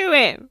that to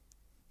him.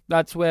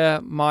 That's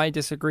where my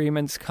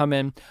disagreements come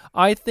in.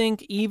 I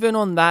think even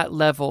on that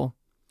level,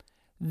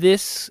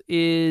 this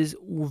is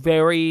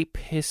very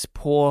piss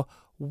poor,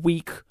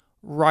 weak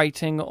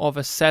writing of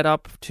a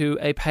setup to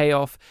a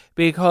payoff,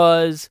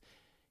 because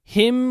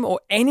him or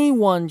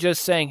anyone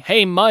just saying,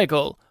 "Hey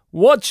Michael,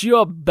 watch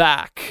your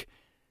back,"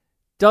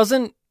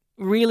 doesn't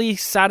really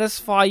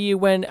satisfy you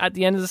when at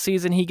the end of the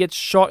season he gets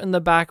shot in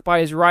the back by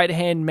his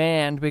right-hand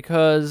man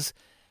because,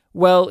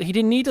 well, he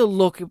didn't need to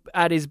look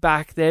at his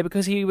back there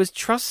because he was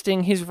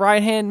trusting his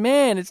right-hand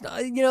man. It's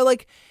not,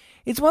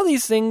 it's one of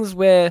these things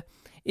where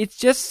it's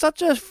just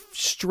such a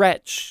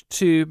stretch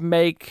to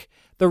make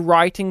the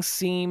writing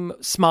seem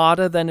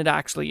smarter than it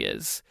actually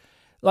is.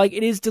 Like,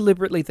 it is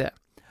deliberately there.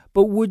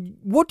 But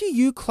what do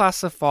you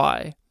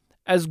classify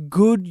as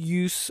good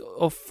use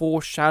of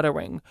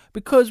foreshadowing?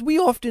 Because we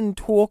often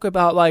talk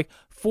about, like,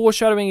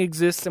 foreshadowing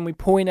exists and we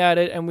point at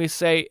it and we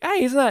say,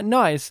 hey, isn't that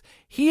nice?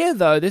 Here,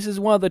 though, this is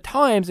one of the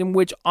times in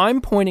which I'm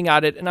pointing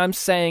at it and I'm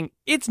saying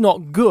it's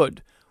not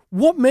good.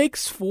 What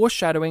makes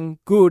foreshadowing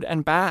good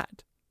and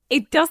bad?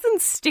 It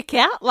doesn't stick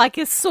out like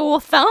a sore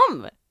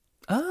thumb.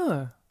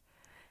 Oh.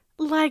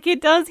 Like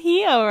it does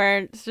here, where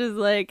it's just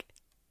like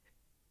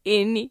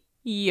in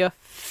your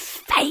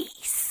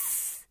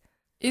face.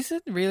 Is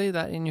it really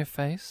that in your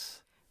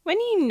face? When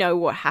you know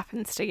what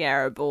happens to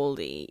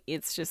Garibaldi,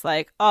 it's just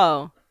like,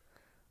 oh,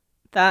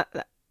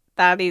 that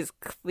is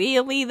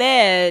clearly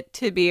there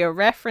to be a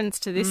reference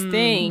to this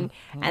thing.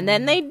 And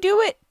then they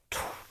do it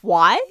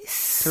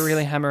twice. To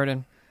really hammer it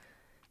in.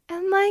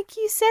 And like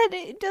you said,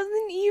 it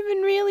doesn't even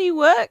really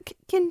work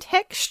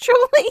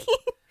contextually.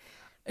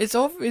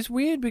 It's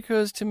weird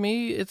because to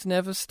me it's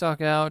never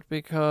stuck out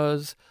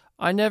because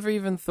I never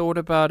even thought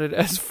about it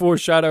as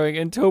foreshadowing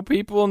until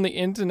people on the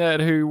internet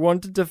who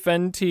want to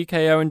defend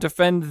TKO and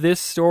defend this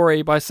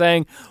story by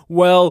saying,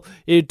 well,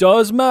 it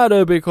does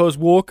matter because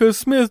Walker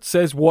Smith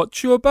says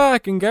watch your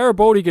back and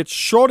Garibaldi gets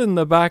shot in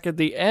the back at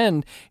the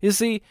end. You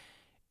see,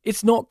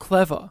 it's not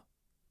clever.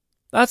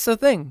 That's the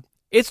thing.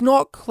 It's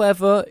not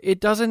clever. It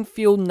doesn't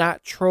feel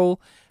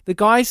natural. The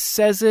guy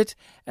says it,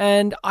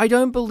 and I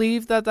don't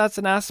believe that that's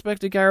an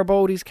aspect of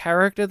Garibaldi's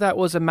character that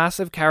was a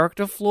massive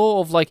character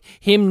flaw of, like,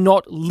 him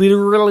not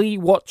literally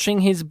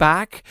watching his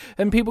back.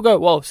 And people go,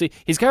 well, see,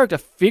 his character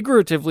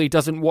figuratively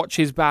doesn't watch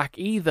his back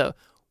either.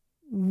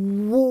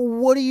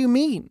 What do you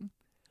mean?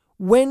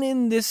 When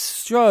in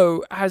this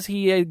show has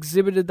he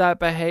exhibited that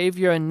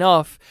behavior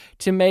enough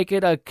to make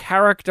it a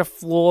character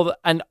flaw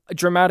and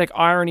dramatic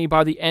irony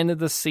by the end of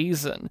the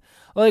season?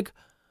 Like,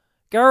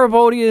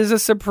 Garibaldi is a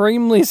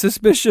supremely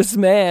suspicious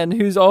man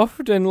who's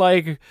often,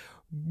 like,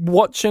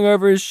 watching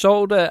over his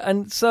shoulder.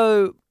 And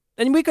so,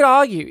 and we could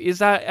argue,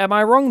 am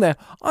I wrong there?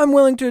 I'm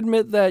willing to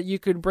admit that you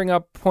could bring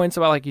up points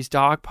about, like, his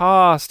dark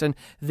past and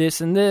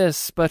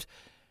this, but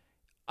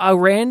a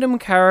random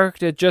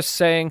character just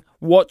saying,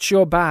 watch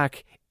your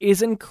back,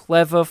 isn't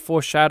clever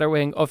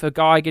foreshadowing of a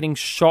guy getting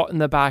shot in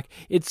the back.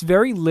 It's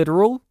very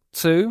literal,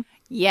 too.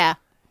 Yeah.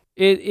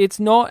 It's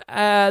not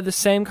the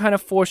same kind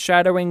of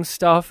foreshadowing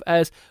stuff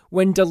as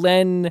when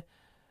Delenn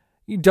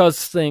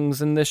does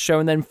things in this show,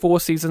 and then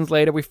 4 seasons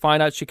later we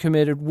find out she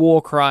committed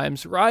war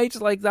crimes, right?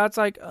 Like, that's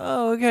like,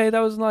 oh, okay, that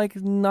was, like,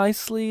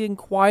 nicely and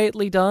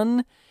quietly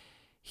done.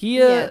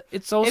 Here,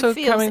 it's also it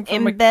feels coming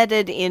from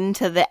embedded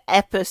into the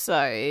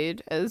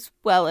episode, as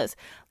well as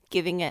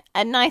giving it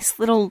a nice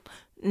little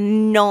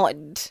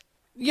nod.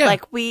 Yeah.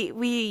 Like,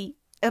 we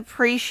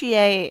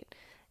appreciate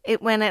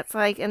it when it's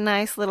like a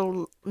nice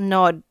little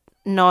nod,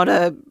 not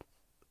a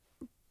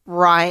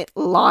bright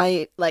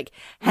light, like,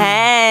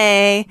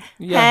 hey,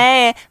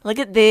 look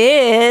at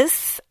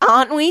this.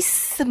 Aren't we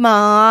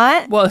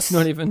smart? Well, it's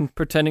not even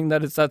pretending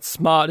that it's that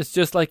smart. It's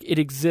just like it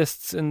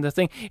exists in the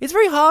thing. It's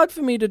very hard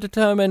for me to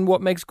determine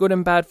what makes good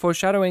and bad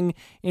foreshadowing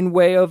in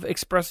way of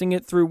expressing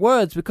it through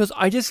words because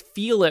I just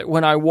feel it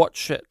when I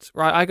watch it,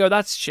 right? I go,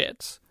 that's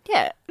shit.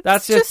 Yeah.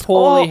 That's just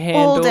poorly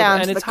handled, all down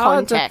and to it's the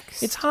hard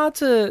context. it's hard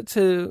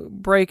to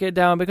break it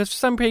down because for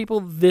some people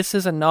this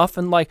is enough,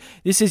 and like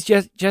this is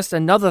just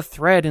another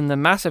thread in the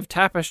massive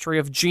tapestry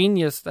of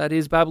genius that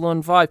is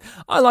Babylon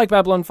 5. I like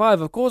Babylon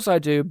 5, of course I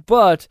do,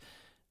 but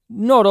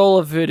not all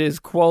of it is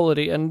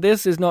quality, and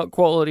this is not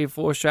quality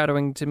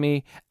foreshadowing to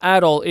me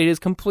at all. It is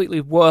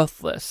completely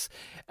worthless,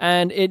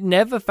 and it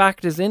never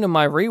factors into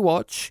my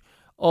rewatch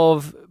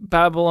of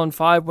Babylon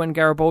 5 when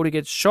Garibaldi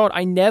gets shot.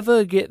 I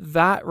never get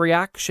that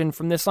reaction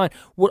from this line.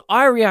 What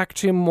I react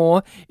to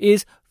more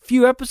is a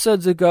few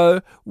episodes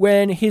ago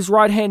when his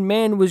right-hand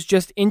man was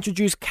just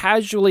introduced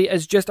casually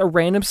as just a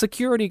random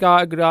security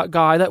guy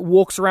that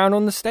walks around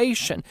on the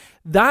station.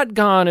 That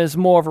garners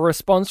more of a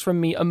response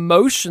from me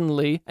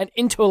emotionally and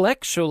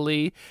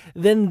intellectually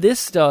than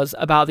this does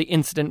about the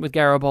incident with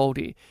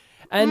Garibaldi.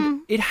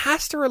 And it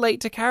has to relate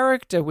to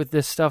character with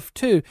this stuff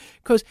too,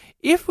 because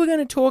if we're going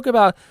to talk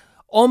about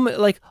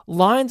like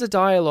lines of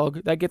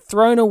dialogue that get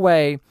thrown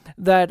away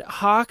that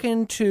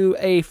hearken to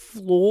a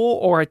flaw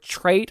or a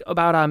trait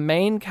about our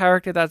main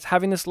character that's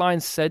having this line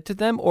said to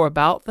them or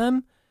about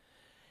them,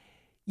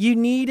 you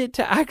need it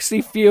to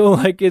actually feel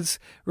like it's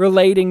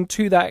relating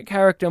to that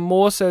character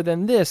more so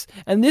than this.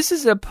 And this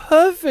is a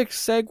perfect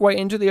segue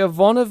into the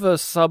Ivanova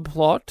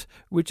subplot,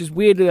 which is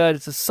weird that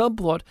it's a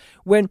subplot,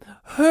 when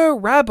her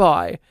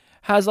rabbi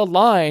has a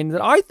line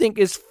that I think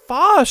is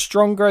far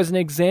stronger as an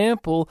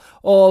example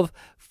of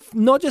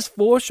not just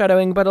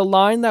foreshadowing, but a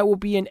line that will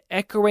be an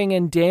echoing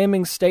and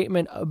damning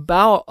statement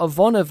about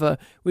Ivanova,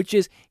 which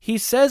is, he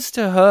says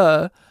to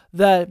her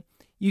that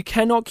you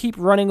cannot keep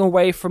running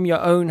away from your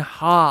own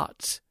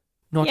heart,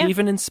 not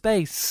even in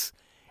space.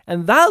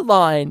 And that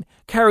line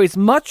carries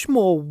much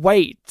more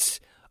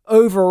weight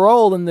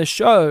overall in the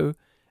show,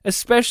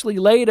 especially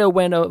later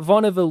when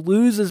Ivanova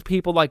loses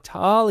people like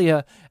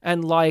Talia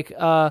and like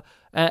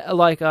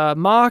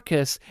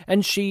Marcus,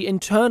 and she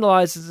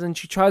internalizes and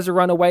she tries to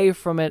run away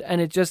from it,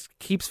 and it just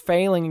keeps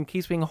failing and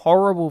keeps being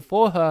horrible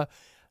for her.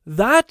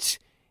 That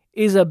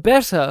is a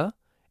better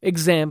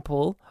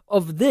example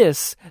of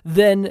this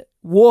than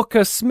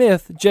Walker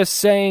Smith just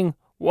saying,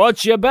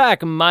 "Watch your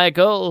back,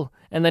 Michael,"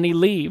 and then he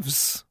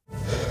leaves.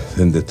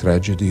 Then the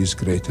tragedy is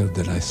greater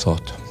than I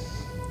thought.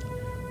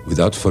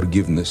 Without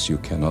forgiveness, you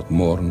cannot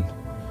mourn,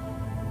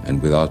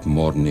 and without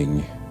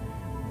mourning,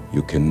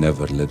 you can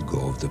never let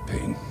go of the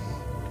pain.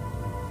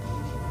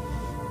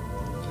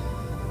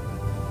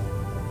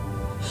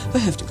 I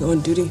have to go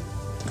on duty.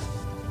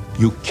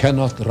 You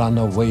cannot run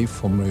away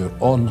from your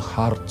own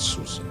heart,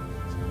 Susan.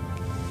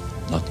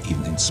 Not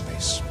even in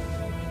space.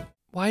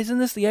 Why isn't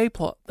this the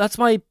A-plot? That's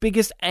my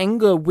biggest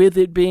anger with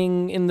it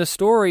being in the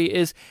story,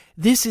 is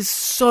this is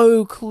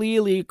so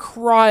clearly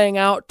crying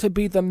out to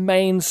be the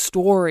main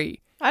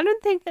story. I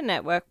don't think the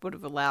network would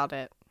have allowed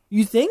it.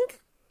 You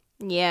think?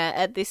 Yeah,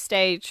 at this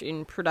stage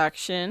in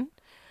production,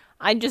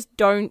 I just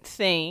don't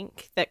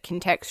think that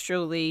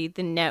contextually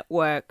the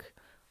network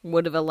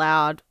would have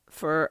allowed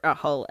for a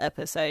whole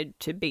episode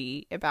to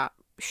be about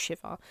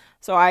Shiva.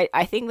 So I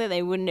think that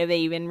they wouldn't have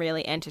even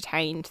really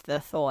entertained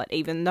the thought,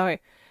 even though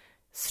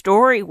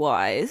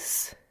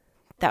story-wise,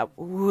 that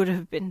would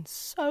have been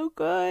so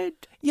good.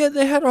 Yeah,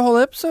 they had a whole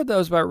episode that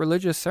was about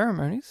religious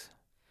ceremonies.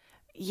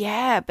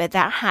 Yeah, but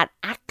that had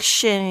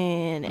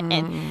action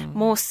and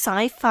more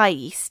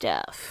sci-fi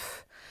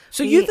stuff.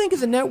 So you think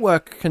it's a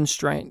network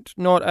constraint,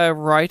 not a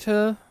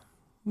writer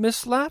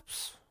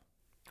mislapse?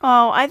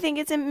 Oh, I think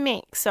it's a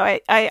mix. So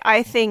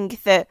I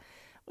think that,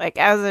 like,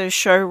 as a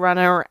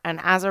showrunner and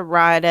as a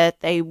writer,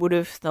 they would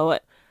have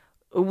thought,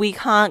 we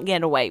can't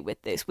get away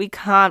with this. We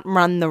can't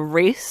run the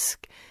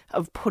risk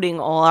of putting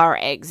all our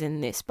eggs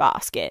in this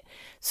basket.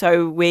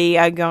 So we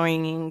are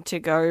going to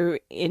go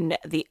in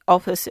the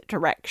opposite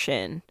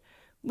direction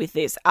with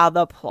this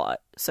other plot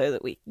so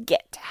that we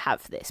get to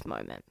have this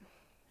moment.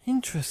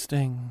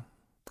 Interesting.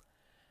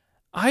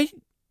 I've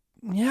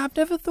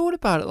never thought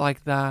about it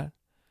like that.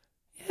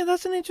 Yeah,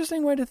 that's an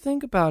interesting way to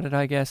think about it,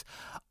 I guess.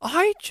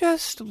 I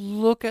just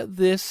look at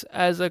this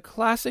as a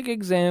classic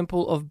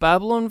example of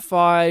Babylon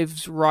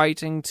 5's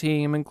writing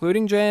team,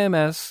 including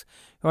JMS,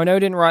 who I know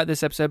didn't write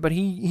this episode, but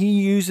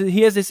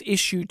he has this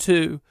issue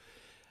too,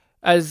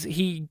 as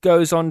he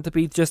goes on to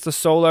be just a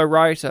solo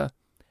writer.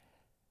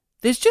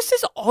 There's just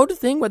this odd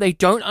thing where they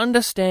don't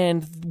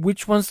understand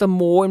which one's the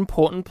more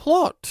important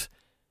plot.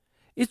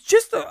 It's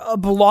just a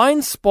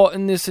blind spot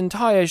in this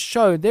entire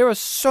show. There are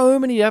so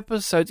many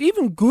episodes,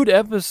 even good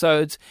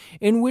episodes,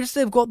 in which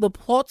they've got the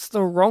plots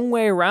the wrong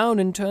way around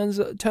in terms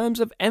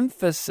of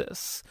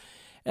emphasis.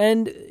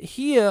 And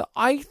here,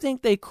 I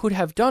think they could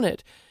have done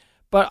it,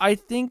 but I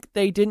think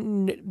they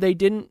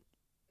didn't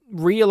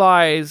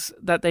realize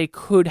that they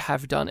could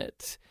have done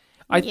it.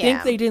 I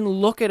think they didn't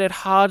look at it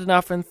hard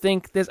enough and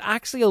think there's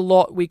actually a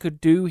lot we could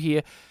do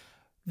here.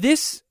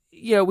 This,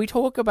 we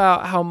talk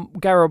about how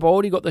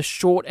Garibaldi got the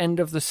short end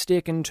of the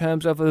stick in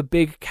terms of a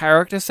big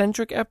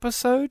character-centric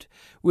episode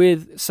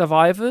with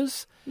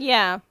Survivors.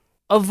 Yeah.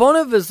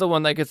 Ivanova's the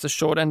one that gets the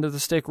short end of the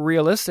stick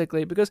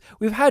realistically, because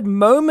we've had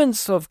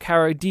moments of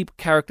deep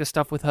character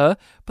stuff with her,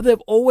 but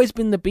they've always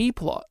been the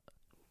B-plot.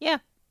 Yeah.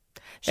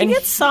 She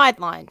gets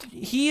sidelined.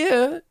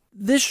 Here,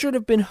 this should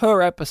have been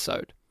her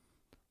episode.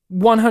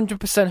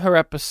 100% her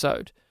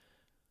episode.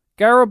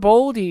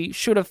 Garibaldi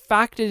should have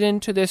factored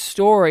into this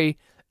story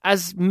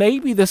as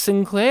maybe the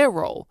Sinclair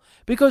role,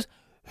 because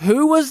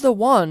who was the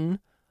one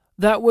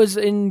that was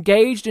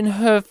engaged in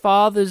her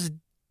father's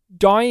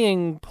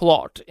dying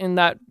plot in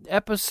that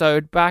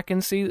episode back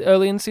in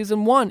early in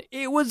season 1?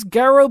 It was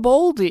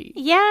Garibaldi.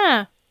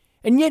 Yeah.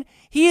 And yet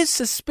he is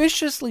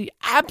suspiciously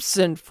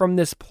absent from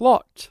this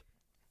plot.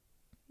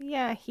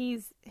 Yeah,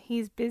 he's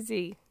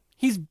busy.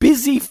 He's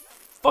busy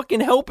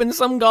fucking helping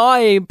some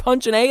guy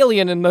punch an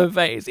alien in the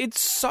face. It's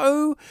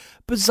so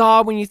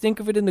bizarre when you think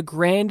of it in the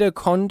grander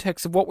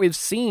context of what we've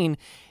seen.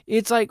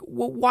 It's like,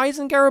 well, why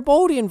isn't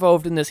Garibaldi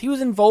involved in this? He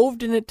was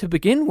involved in it to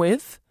begin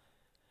with.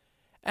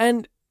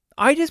 And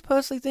I just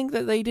personally think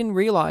that they didn't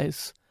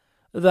realize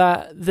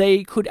that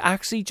they could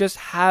actually just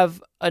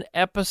have an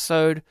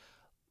episode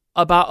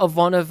about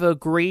Ivanova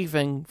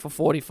grieving for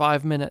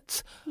 45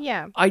 minutes.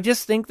 Yeah. I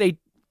just think they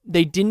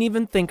didn't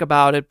even think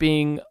about it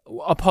being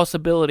a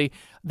possibility.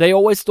 They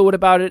always thought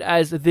about it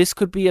as this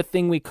could be a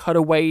thing we cut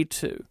away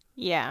to.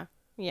 Yeah.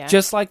 Yeah.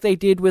 Just like they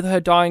did with her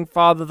dying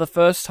father the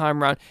first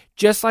time round.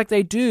 Just like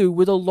they do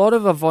with a lot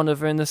of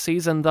Ivanova in the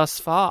season thus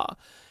far.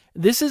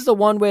 This is the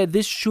one where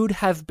this should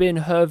have been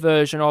her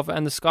version of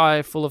And the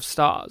Sky Full of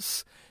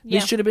Stars. Yeah.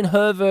 This should have been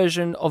her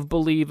version of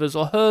Believers,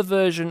 or her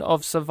version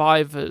of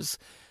Survivors,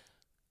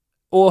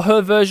 or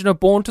her version of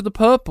Born to the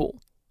Purple.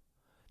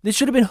 This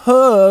should have been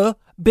her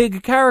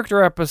big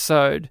character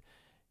episode.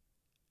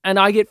 And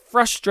I get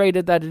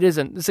frustrated that it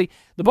isn't. See,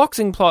 the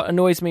boxing plot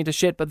annoys me to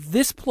shit, but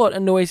this plot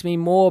annoys me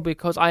more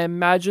because I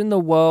imagine the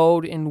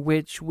world in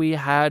which we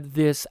had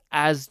this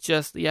as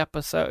just the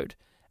episode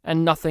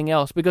and nothing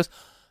else. Because,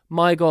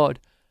 my God,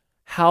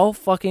 how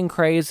fucking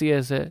crazy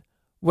is it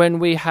when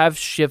we have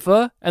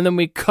Shiva and then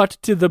we cut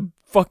to the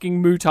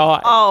fucking Mutai?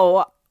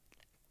 Oh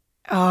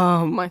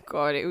my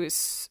God, it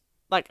was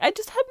like I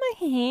just had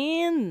my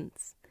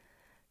hands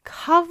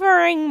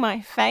covering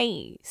my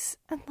face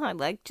and I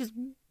like just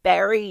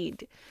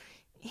buried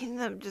in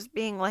them, just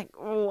being like,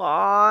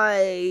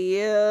 why?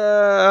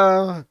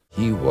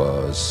 He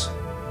was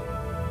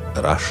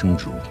a Russian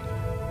Jew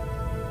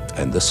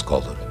and a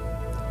scholar,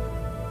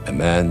 a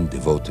man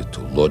devoted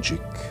to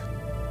logic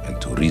and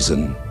to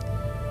reason,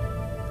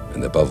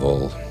 and above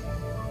all,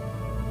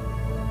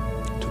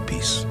 to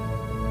peace.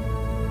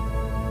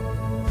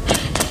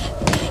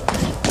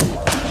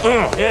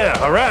 Yeah,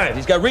 all right.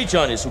 He's got reach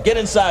on you, so get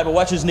inside, but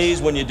watch his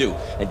knees when you do.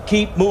 And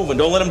keep moving.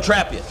 Don't let him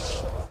trap you.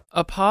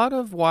 A part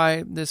of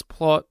why this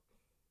plot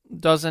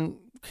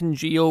doesn't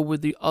congeal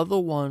with the other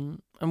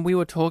one, and we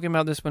were talking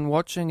about this when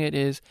watching it,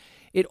 is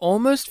it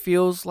almost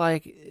feels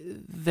like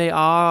they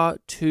are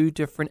two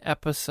different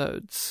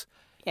episodes.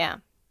 Yeah.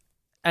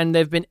 And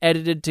they've been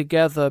edited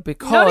together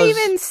because... Not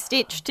even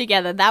stitched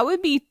together. That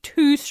would be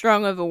too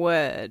strong of a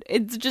word.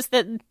 It's just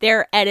that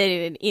they're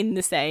edited in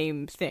the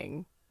same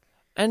thing.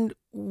 And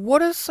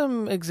what are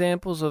some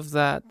examples of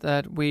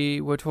that we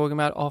were talking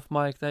about off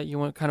mic that you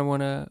want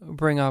to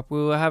bring up?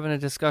 We were having a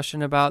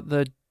discussion about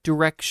the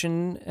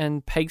direction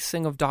and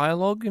pacing of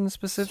dialogue in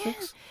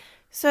specifics. Yeah.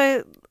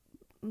 So,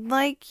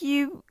 like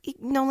you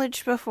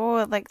acknowledged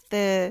before, like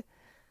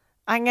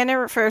I'm going to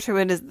refer to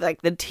it as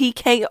like the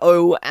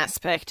TKO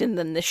aspect and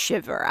then the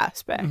Shiver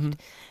aspect. Mm-hmm.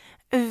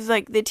 It was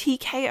like the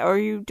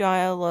TKO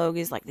dialogue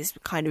is like this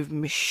kind of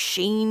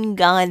machine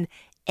gun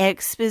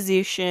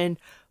exposition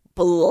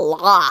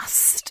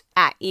blast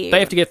at you. They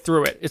have to get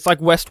through it. It's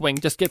like West Wing.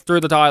 Just get through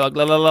the dialogue.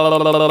 La, la, la, la,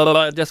 la, la,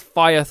 la, just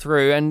fire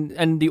through.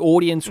 And the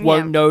audience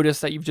won't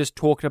notice that you've just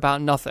talked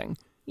about nothing.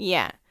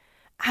 Yeah.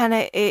 And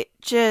it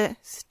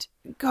just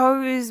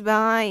goes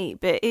by,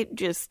 but it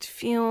just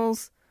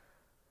feels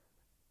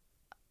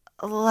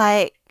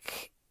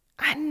like,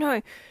 I don't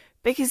know,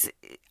 because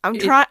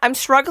I'm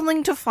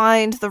struggling to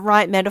find the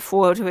right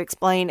metaphor to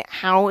explain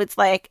how it's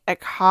like a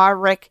car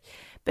wreck,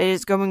 but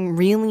it's going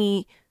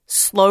really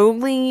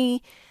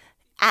slowly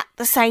at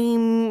the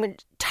same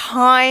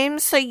time,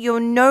 so you're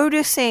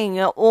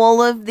noticing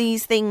all of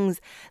these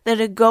things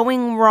that are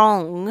going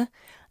wrong,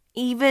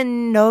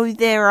 even though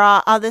there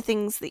are other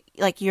things that,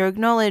 like, you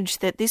acknowledge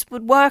that this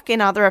would work in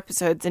other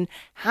episodes and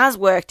has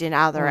worked in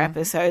other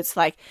episodes.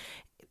 Like,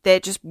 they're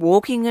just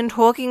walking and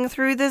talking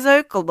through the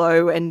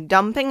Zocalo and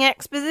dumping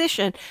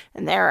exposition,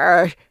 and there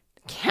are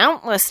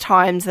countless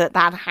times that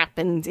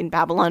happens in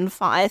Babylon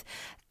 5,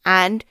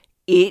 and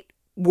it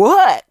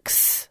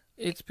works.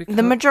 It's because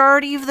the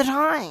majority of the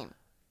time.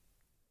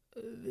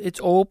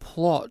 It's all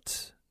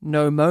plot,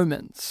 no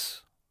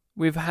moments.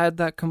 We've had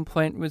that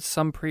complaint with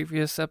some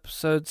previous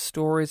episode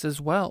stories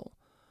as well.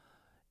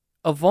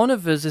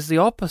 Ivanova's is the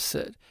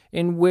opposite,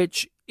 in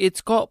which it's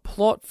got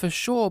plot for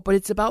sure, but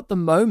it's about the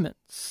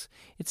moments.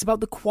 It's about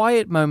the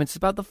quiet moments, it's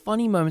about the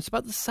funny moments, it's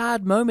about the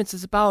sad moments,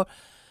 it's about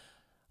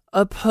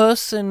a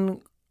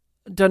person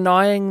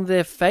denying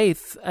their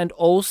faith and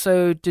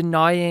also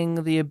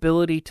denying the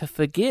ability to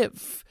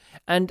forgive.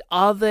 And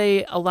are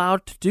they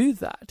allowed to do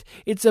that?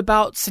 It's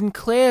about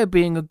Sinclair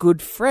being a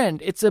good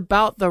friend. It's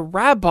about the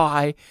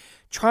rabbi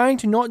trying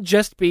to not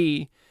just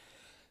be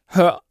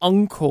her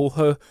uncle,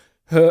 her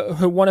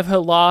one of her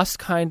last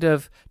kind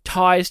of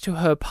ties to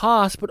her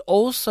past, but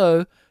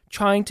also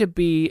trying to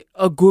be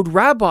a good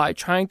rabbi,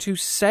 trying to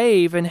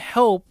save and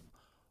help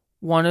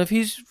one of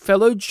his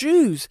fellow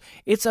Jews.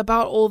 It's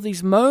about all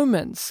these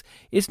moments.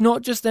 It's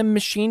not just them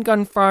machine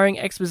gun firing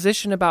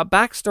exposition about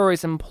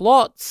backstories and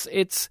plots.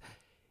 It's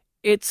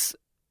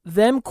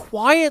them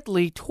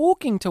quietly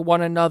talking to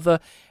one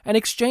another and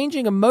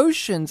exchanging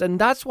emotions, and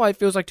that's why it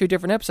feels like two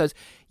different episodes.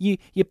 You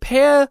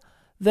pair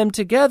them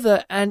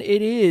together, and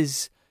it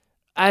is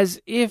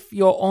as if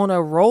you're on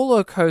a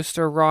roller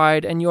coaster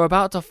ride and you're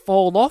about to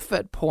fall off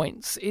at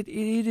points. It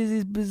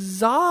is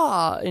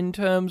bizarre in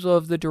terms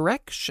of the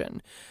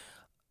direction.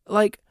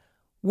 Like,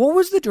 what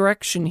was the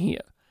direction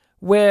here?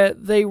 Where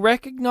they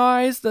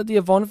recognized that the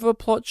Ivanova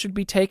plot should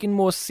be taken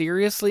more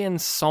seriously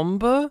and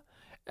somber,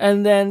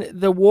 And then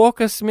the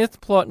Walker Smith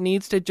plot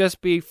needs to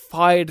just be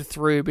fired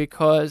through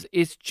because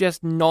it's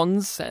just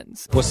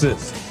nonsense. What's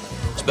this?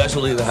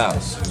 Specialty of the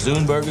house.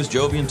 Zune burgers,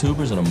 Jovian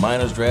tubers, and a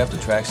miner's draft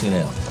of Traxian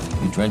ale.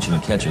 You drench it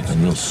in ketchup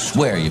and you'll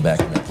swear you're back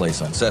in that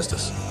place on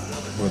Cestus.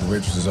 Where the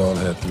waitresses all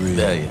had 3.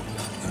 Yeah.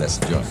 That's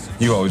the joint.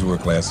 You always were a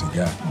classy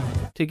guy.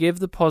 To give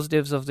the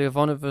positives of the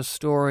Ivanova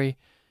story,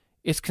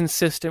 it's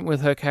consistent with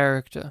her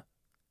character.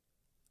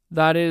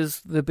 That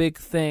is the big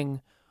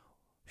thing.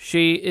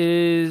 She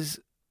is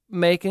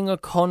making a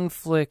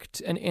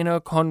conflict, an inner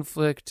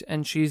conflict,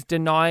 and she's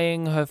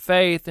denying her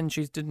faith, and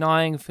she's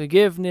denying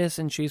forgiveness,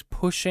 and she's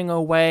pushing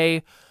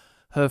away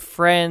her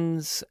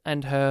friends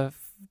and her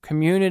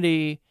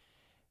community,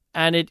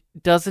 and it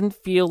doesn't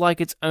feel like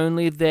it's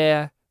only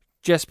there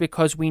just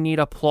because we need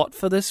a plot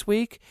for this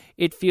week.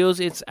 It feels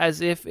it's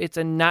as if it's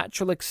a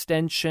natural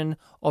extension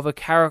of a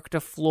character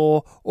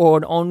flaw or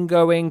an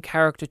ongoing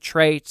character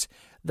trait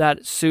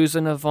that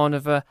Susan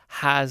Ivanova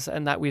has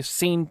and that we've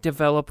seen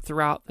develop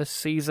throughout the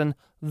season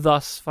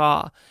thus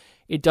far.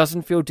 It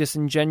doesn't feel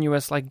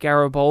disingenuous like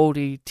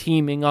Garibaldi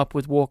teaming up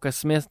with Walker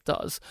Smith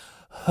does.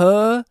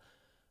 Her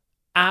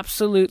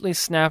absolutely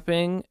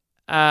snapping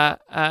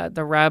at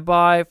the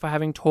rabbi for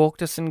having talked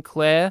to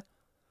Sinclair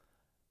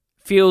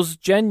feels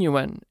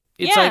genuine.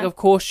 It's like, of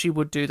course she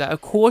would do that.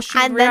 Of course she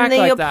would react like that.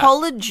 And then the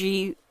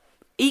apology,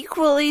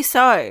 equally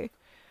so.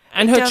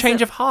 And her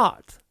change of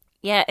heart.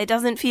 Yeah, it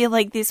doesn't feel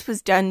like this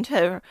was done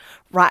to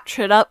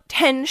ratchet up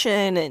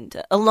tension and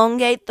to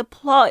elongate the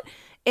plot.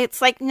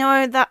 It's like,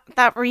 no,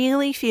 that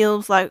really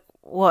feels like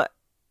what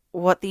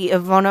the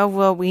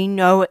Ivanova we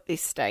know at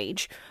this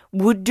stage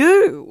would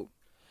do.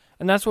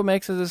 And that's what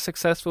makes it a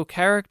successful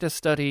character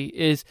study,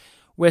 is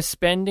we're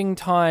spending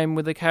time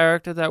with a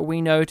character that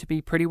we know to be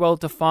pretty well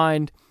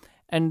defined,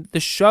 and the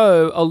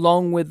show,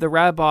 along with the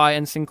rabbi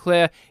and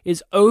Sinclair,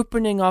 is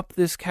opening up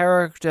this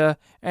character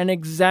and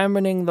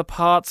examining the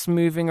parts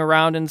moving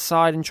around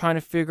inside and trying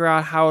to figure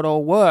out how it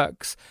all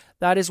works.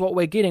 That is what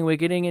we're getting. We're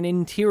getting an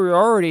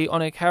interiority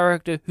on a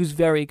character who's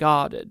very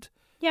guarded.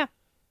 Yeah.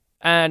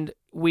 And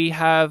we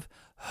have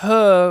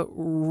her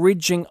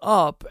ridging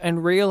up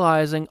and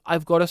realizing,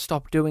 I've got to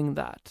stop doing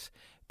that.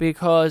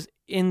 Because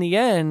in the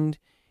end,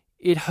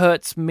 it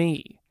hurts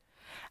me.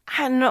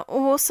 And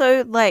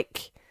also,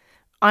 like,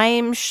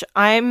 I'm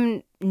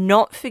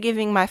not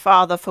forgiving my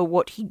father for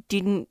what he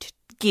didn't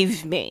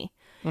give me.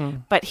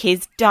 But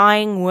his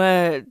dying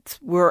words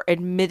were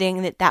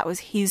admitting that was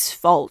his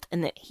fault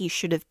and that he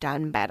should have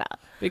done better.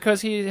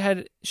 Because she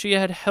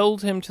had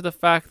held him to the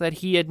fact that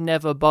he had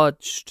never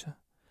budged.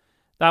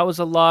 That was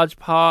a large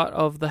part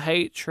of the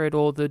hatred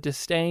or the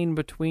disdain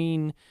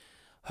between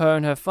her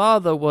and her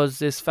father, was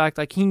this fact,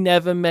 like, he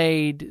never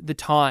made the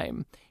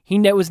time. He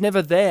was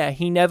never there.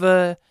 He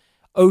never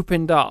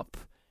opened up.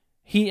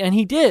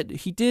 He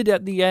did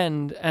at the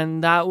end,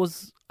 and that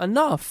was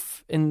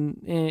enough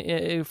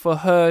for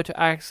her to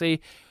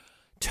actually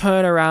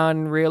turn around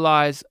and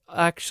realize,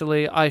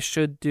 actually, I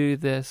should do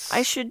this.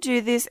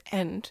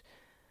 And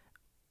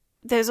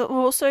there's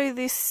also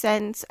this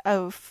sense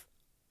of,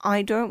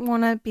 I don't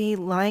want to be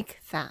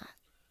like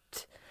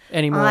that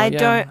anymore.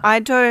 I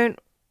don't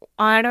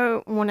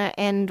want to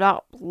end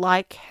up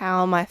like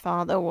how my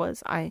father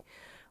was. I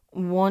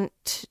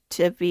want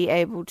to be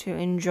able to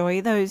enjoy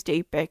those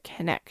deeper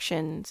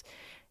connections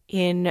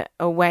in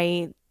a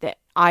way that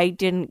I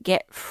didn't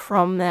get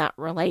from that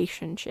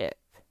relationship.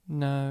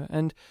 No,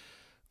 and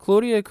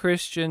Claudia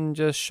Christian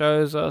just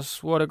shows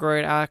us what a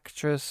great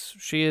actress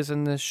she is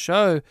in this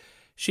show.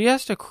 She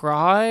has to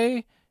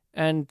cry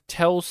and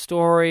tell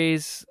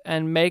stories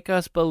and make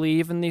us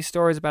believe in these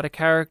stories about a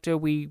character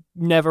we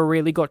never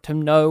really got to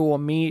know or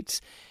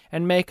meet,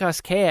 and make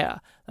us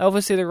care.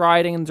 Obviously, the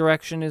writing and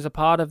direction is a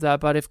part of that,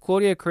 but if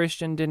Claudia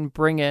Christian didn't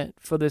bring it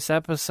for this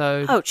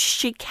episode... Oh,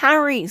 she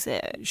carries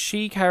it.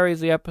 She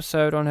carries the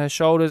episode on her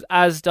shoulders,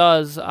 as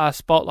does a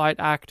spotlight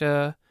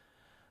actor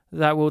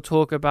that we'll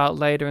talk about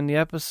later in the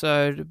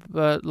episode,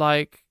 but,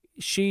 like,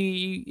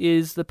 she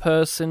is the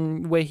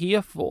person we're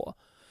here for.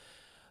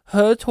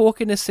 Her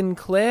talking to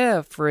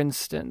Sinclair, for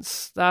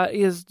instance, that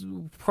is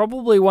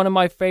probably one of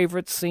my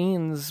favorite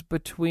scenes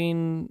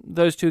between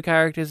those two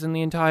characters in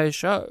the entire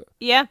show.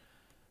 Yeah.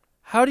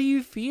 How do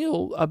you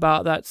feel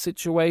about that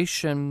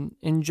situation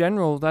in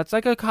general? That's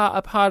like a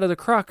part of the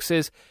crux,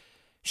 is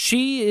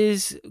she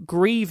is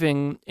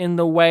grieving in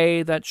the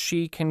way that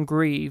she can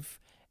grieve,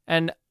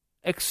 and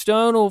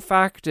external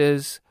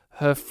factors,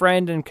 her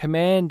friend and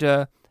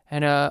commander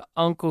and her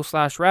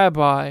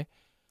uncle/rabbi,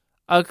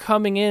 are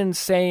coming in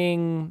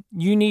saying,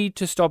 you need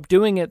to stop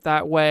doing it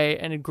that way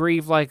and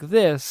grieve like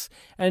this.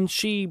 And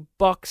she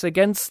bucks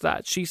against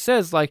that. She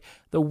says, like,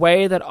 the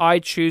way that I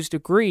choose to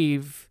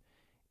grieve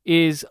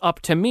is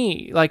up to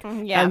me. Like,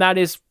 and that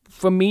is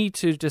for me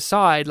to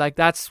decide. Like,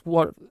 that's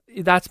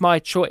my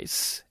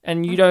choice.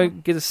 And you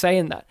don't get a say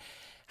in that.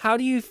 How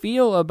do you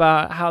feel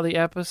about how the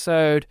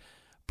episode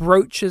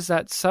broaches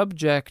that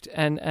subject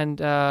and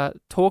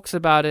talks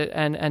about it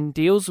and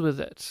deals with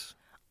it?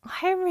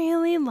 I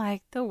really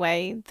like the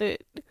way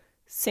that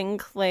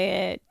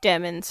Sinclair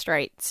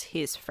demonstrates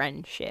his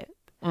friendship.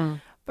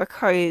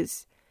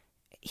 because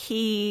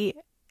he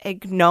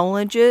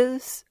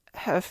acknowledges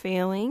her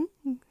feelings.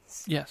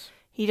 Yes.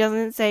 He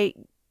doesn't say,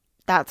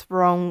 that's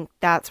wrong,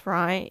 that's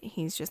right.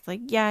 He's just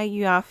like, yeah,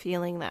 you are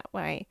feeling that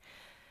way.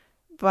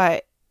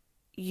 But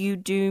you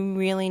do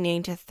really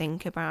need to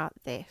think about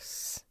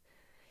this.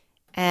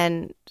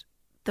 And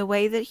the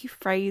way that he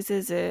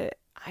phrases it,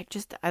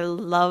 I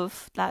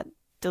love that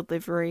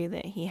delivery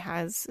that he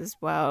has as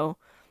well.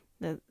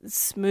 The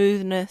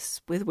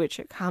smoothness with which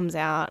it comes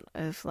out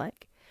of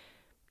like,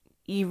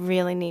 you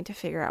really need to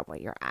figure out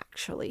what you're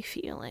actually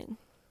feeling.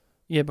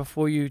 Yeah,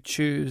 before you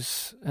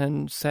choose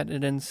and set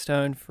it in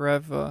stone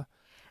forever.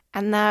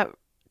 And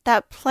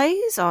that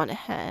plays on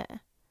her.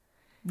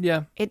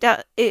 Yeah.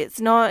 It's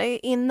not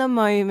in the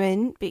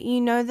moment, but you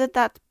know that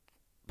that's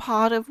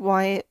part of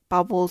why it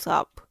bubbles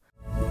up.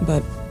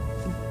 But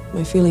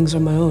my feelings are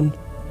my own.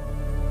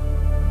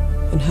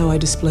 And how I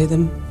display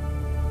them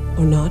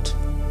or not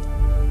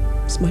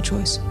is my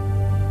choice.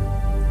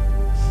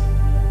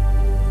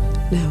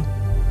 Now,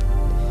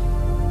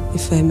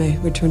 if I may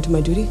return to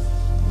my duty.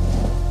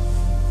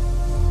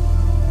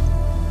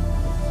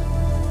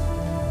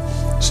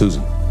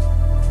 Susan,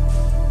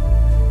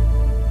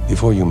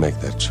 before you make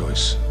that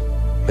choice,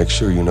 make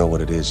sure you know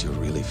what it is you're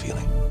really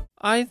feeling.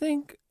 I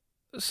think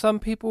some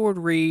people would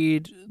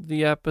read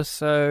the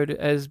episode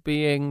as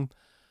being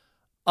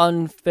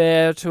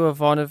unfair to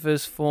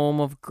Ivanova's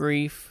form of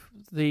grief.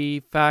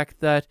 The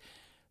fact that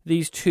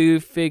these two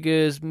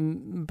figures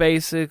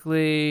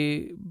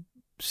basically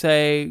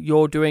say,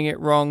 you're doing it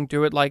wrong,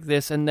 do it like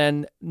this, and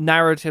then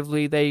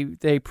narratively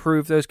they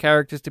prove those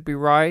characters to be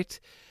right.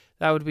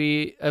 That would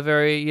be a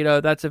very,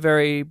 that's a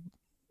very,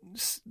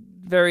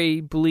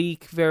 very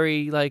bleak,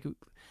 very, like,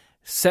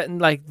 set in,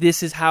 like,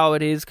 this is how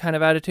it is kind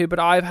of attitude. But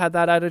I've had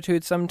that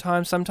attitude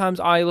sometimes. Sometimes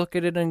I look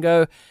at it and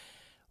go,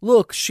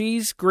 look,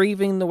 she's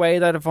grieving the way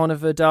that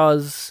Ivanova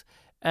does,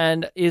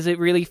 and is it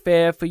really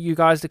fair for you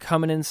guys to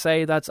come in and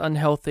say that's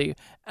unhealthy?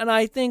 And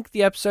I think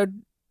the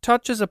episode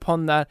touches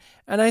upon that,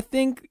 and I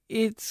think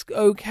it's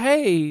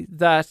okay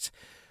that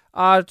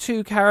our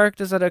two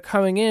characters that are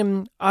coming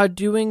in are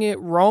doing it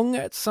wrong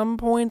at some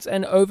points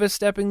and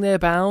overstepping their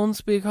bounds,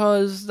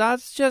 because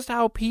that's just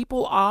how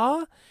people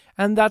are,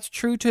 and that's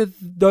true to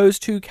those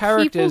two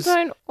characters. People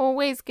don't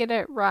always get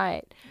it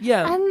right.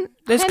 Yeah, and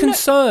there's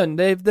concern.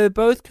 They're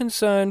both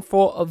concerned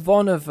for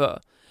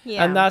Ivanova.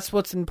 Yeah. And that's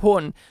what's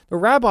important. The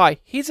rabbi,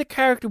 he's a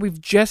character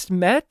we've just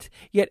met,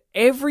 yet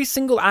every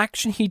single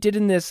action he did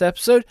in this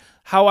episode,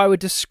 how I would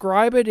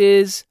describe it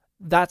is,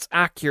 that's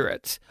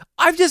accurate.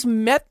 I've just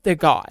met the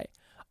guy.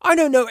 I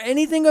don't know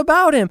anything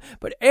about him,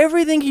 but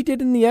everything he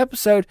did in the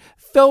episode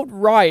felt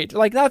right.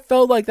 Like, that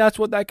felt like that's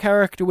what that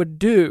character would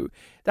do.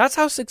 That's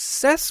how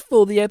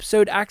successful the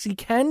episode actually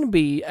can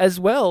be as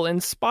well, in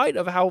spite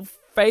of how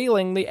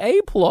failing the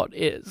A-plot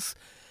is.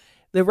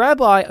 The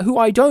rabbi, who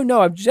I don't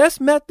know, I've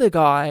just met the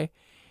guy,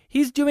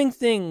 he's doing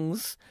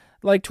things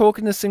like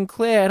talking to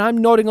Sinclair, and I'm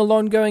nodding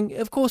along going,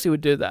 of course he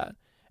would do that.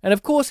 And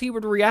of course he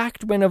would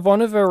react when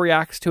Ivanova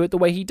reacts to it the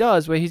way he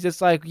does, where he's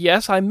just like,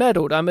 yes, I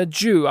meddled, I'm a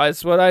Jew,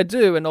 that's what I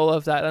do, and all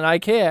of that, and I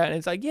care. And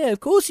it's like, yeah, of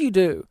course you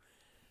do.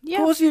 Yeah.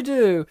 Of course you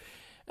do.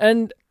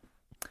 And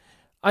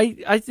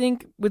I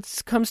think when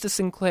it comes to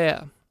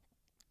Sinclair,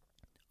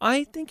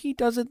 I think he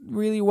does it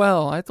really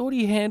well. I thought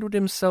he handled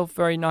himself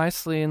very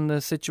nicely in the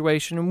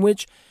situation in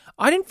which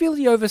I didn't feel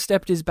he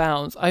overstepped his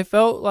bounds. I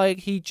felt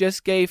like he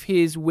just gave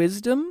his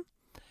wisdom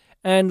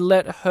and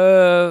let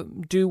her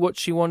do what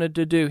she wanted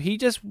to do. He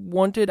just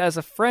wanted, as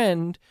a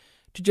friend,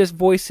 to just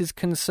voice his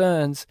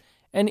concerns.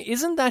 And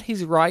isn't that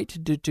his right to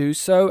do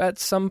so at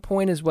some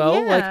point as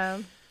well? Yeah.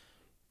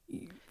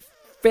 Like,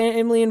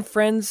 family and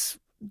friends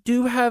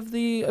do have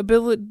the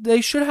ability, they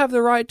should have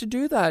the right to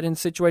do that in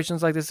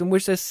situations like this, in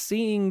which they're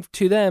seeing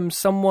to them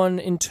someone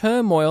in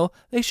turmoil.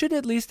 They should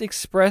at least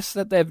express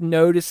that they're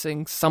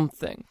noticing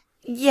something.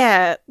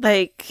 Yeah,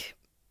 like,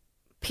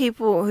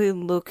 people who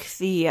look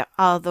the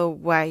other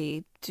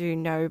way do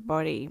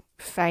nobody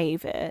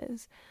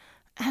favors.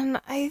 And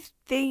I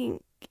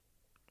think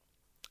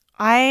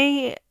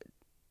I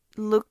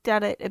looked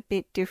at it a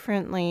bit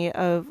differently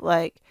of,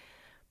 like,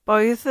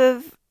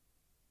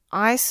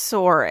 I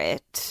saw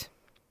it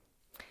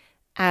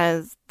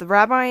as the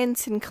rabbi and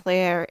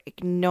Sinclair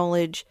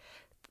acknowledge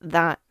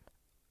that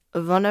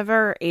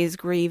Ivanova is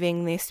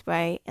grieving this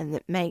way and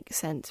that makes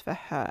sense for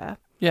her.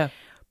 Yeah.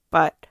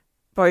 But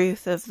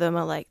both of them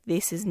are like,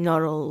 this is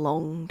not a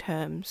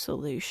long-term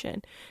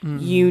solution.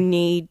 You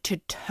need to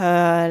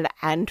turn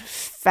and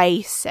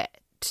face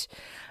it.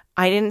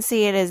 I didn't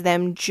see it as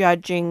them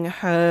judging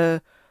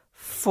her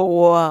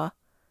for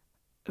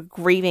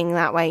grieving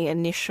that way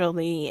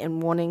initially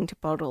and wanting to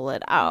bottle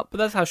it up. But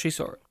that's how she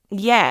saw it.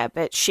 Yeah,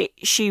 but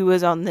she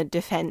was on the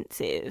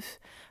defensive.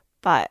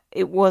 But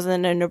it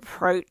wasn't an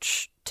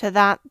approach to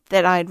that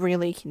I'd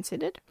really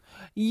considered.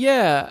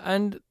 Yeah,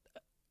 and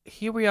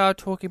here we are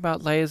talking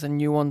about layers and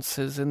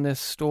nuances in this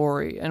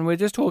story, and we're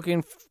just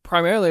talking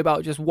primarily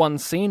about just one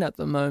scene at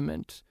the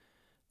moment.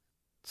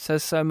 It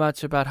says so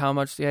much about how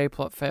much the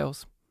A-plot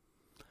fails,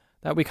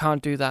 that we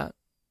can't do that.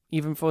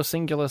 even for a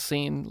singular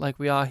scene like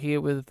we are here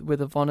with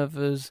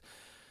Ivanova's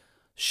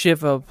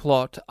Shiva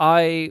plot.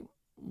 I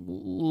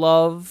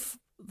love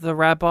the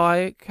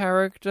rabbi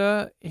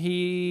character.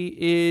 He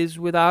is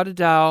without a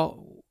doubt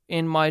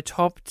in my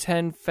top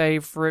 10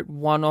 favorite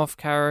one-off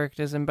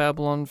characters in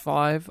Babylon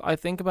 5. I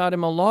think about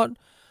him a lot.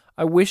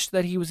 I wish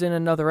that he was in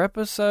another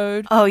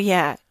episode. Oh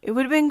yeah, it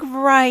would have been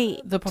great.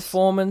 The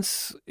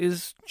performance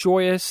is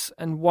joyous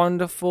and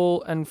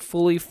wonderful and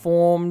fully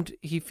formed.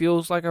 He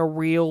feels like a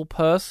real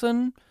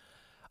person.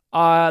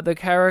 The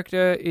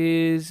character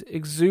is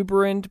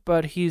exuberant,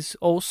 but he's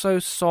also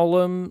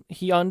solemn.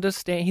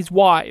 He's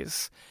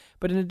wise,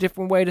 but in a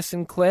different way to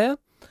Sinclair.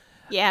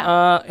 Yeah.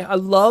 I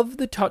love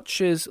the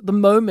touches, the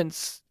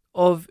moments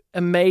of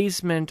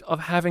amazement of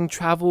having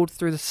traveled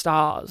through the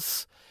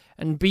stars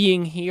and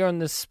being here on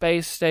the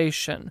space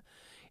station.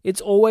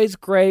 It's always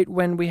great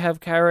when we have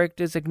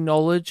characters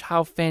acknowledge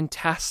how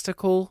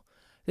fantastical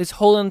this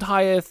whole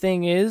entire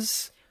thing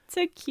is.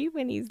 So cute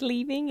when he's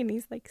leaving and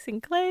he's like,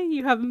 Sinclair,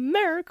 you have a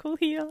miracle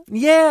here.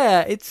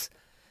 Yeah,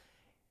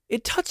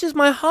 it touches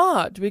my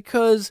heart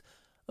because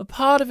a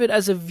part of it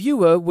as a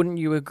viewer, wouldn't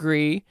you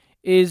agree,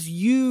 is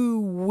you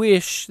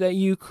wish that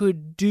you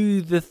could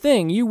do the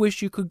thing. You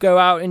wish you could go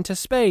out into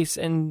space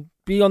and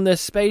be on the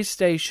space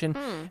station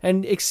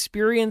and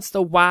experience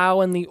the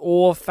wow and the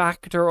awe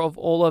factor of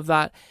all of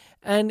that.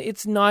 And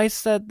it's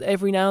nice that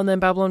every now and then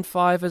Babylon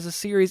 5 as a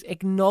series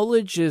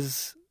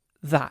acknowledges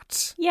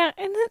that. Yeah,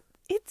 and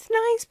it's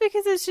nice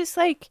because it's just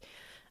like,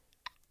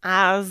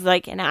 as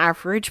like an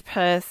average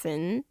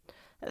person,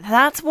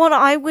 that's what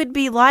I would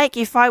be like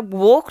if I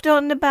walked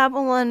onto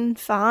Babylon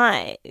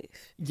 5.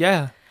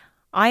 Yeah.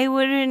 I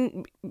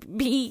wouldn't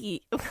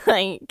be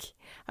like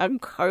a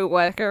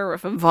co-worker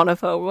of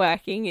Ivanova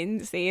working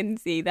in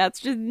CNC. That's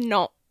just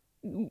not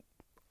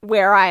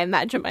where I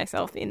imagine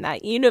myself in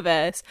that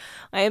universe.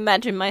 I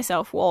imagine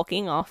myself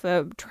walking off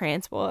a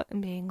transport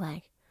and being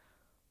like,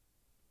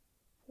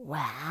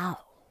 wow.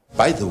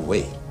 By the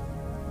way,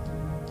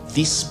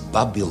 this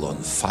Babylon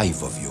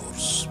 5 of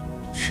yours,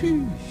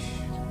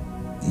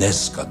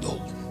 Nesgadol,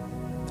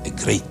 a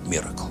great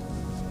miracle.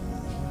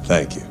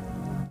 Thank you.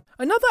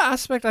 Another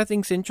aspect I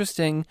think is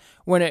interesting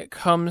when it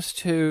comes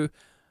to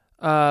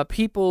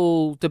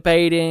people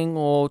debating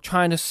or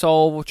trying to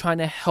solve or trying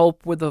to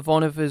help with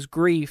Ivanova's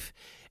grief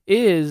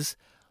is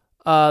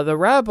the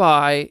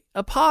rabbi.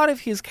 A part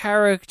of his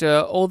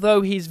character,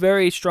 although he's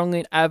very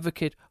strongly an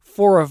advocate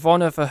for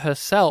Ivanova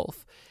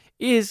herself,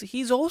 is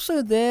he's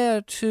also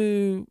there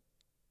to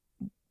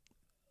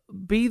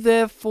be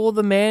there for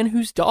the man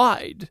who's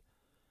died.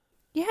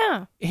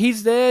 Yeah.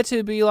 He's there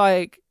to be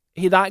like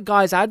that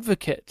guy's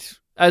advocate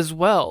as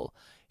well.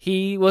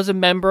 He was a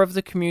member of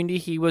the community.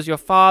 He was your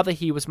father.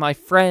 He was my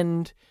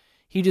friend.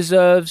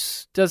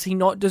 Does he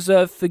not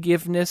deserve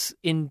forgiveness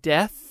in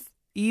death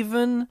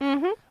even?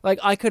 Mm-hmm. Like,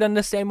 I could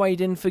understand why you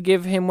didn't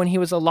forgive him when he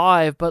was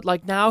alive, but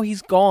like now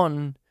he's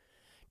gone.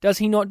 Does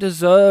he not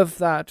deserve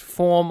that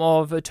form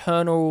of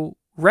eternal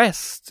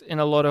rest in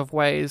a lot of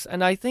ways?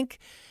 And I think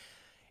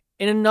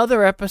in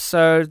another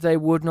episode, they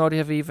would not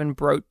have even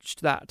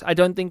broached that. I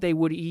don't think they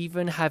would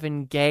even have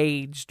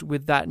engaged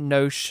with that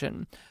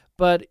notion.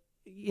 But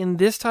in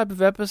this type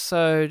of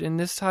episode, in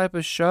this type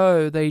of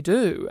show, they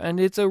do. And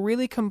it's a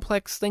really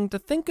complex thing to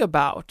think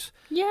about.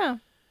 Yeah.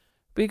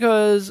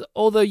 Because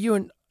although you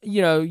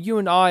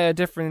and I are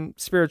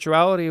different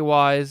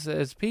spirituality-wise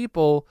as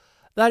people,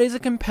 that is a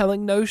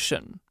compelling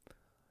notion.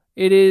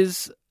 It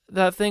is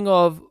that thing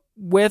of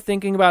we're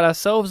thinking about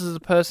ourselves as a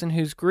person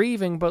who's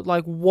grieving, but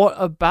like, what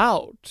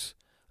about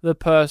the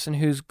person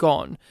who's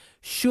gone?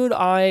 Should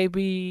I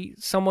be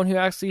someone who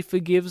actually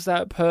forgives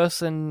that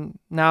person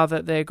now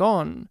that they're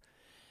gone?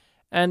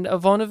 And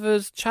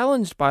Ivanova's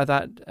challenged by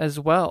that as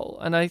well.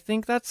 And I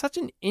think that's such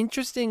an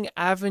interesting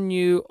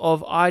avenue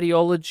of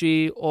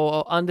ideology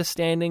or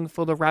understanding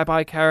for the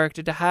rabbi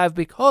character to have,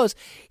 because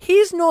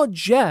he's not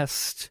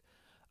just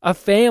a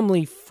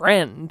family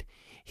friend.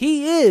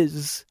 He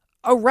is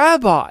a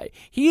rabbi.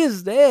 He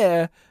is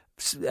there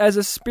as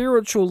a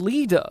spiritual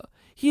leader.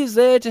 He is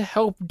there to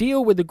help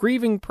deal with the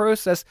grieving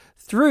process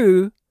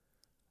through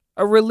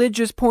a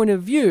religious point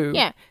of view.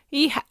 Yeah,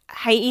 he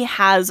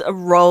has a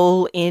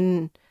role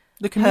in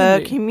the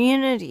community. Her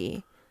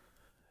community.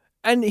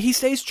 And he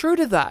stays true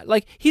to that.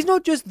 Like, he's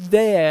not just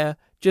there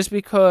just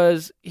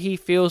because he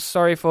feels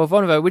sorry for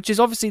Ivanova, which is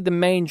obviously the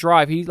main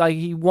drive.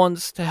 He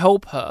wants to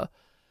help her.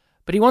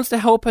 But he wants to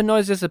help her not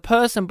just as a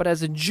person, but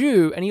as a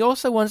Jew. And he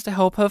also wants to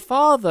help her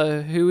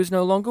father, who is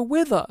no longer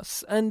with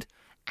us. And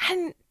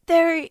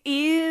there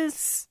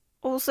is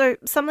also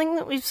something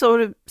that we've sort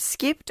of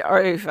skipped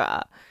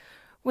over,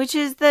 which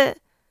is that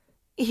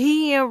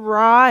he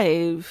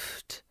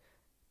arrived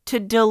to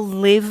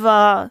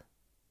deliver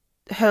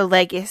her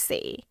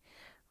legacy,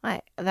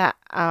 like that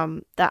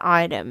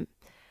item,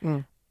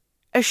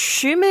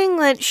 assuming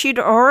that she'd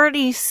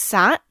already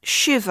sat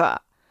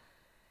Shiva.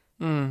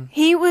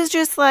 He was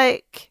just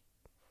like,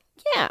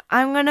 yeah,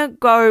 I'm gonna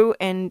go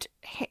and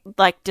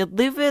like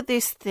deliver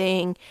this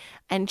thing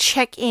and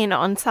check in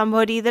on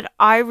somebody that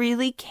I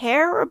really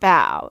care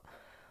about.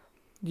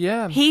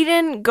 Yeah. He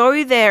didn't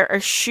go there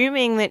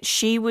assuming that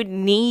she would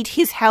need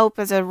his help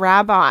as a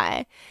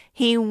rabbi.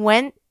 He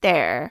went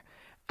there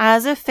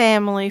as a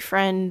family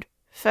friend,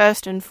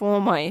 first and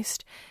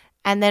foremost,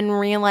 and then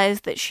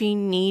realized that she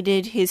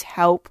needed his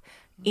help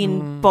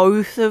in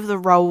both of the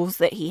roles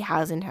that he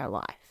has in her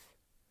life.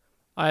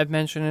 I've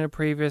mentioned in a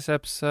previous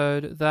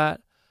episode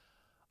that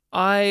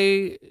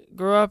I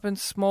grew up in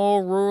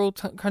small rural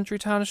country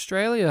town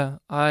Australia.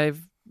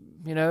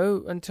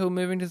 Until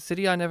moving to the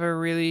city, I never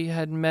really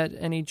had met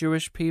any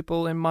Jewish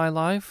people in my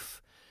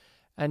life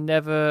and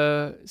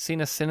never seen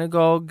a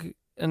synagogue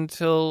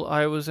until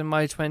I was in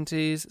my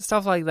 20s.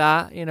 Stuff like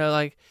that,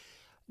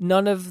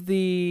 none of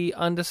the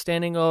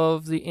understanding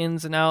of the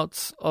ins and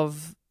outs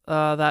of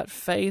that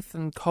faith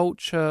and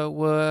culture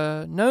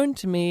were known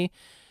to me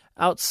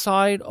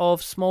outside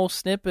of small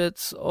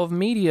snippets of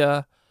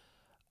media.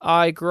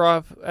 I grew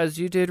up, as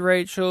you did,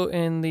 Rachel,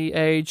 in the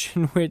age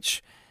in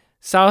which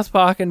South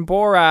Park and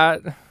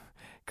Borat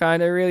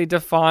kind of really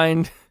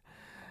defined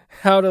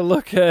how to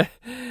look at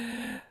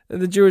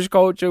the Jewish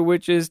culture,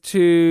 which is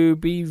to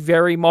be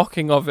very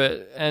mocking of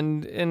it.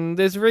 And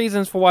there's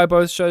reasons for why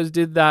both shows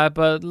did that,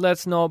 but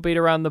let's not beat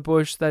around the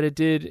bush that it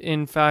did,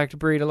 in fact,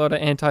 breed a lot of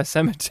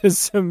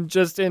anti-Semitism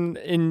just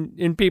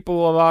in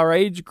people of our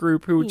age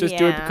group who would just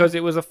do it because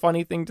it was a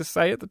funny thing to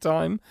say at the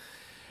time.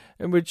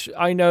 In which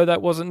I know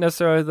that wasn't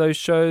necessarily those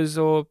shows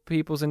or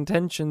people's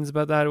intentions,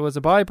 but that it was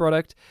a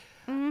byproduct.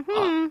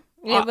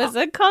 It was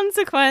a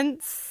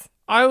consequence.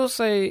 I will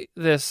say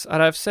this,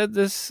 and I've said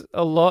this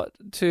a lot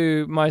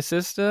to my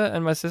sister,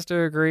 and my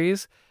sister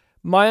agrees.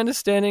 My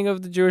understanding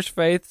of the Jewish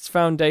faith's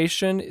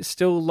foundation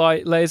still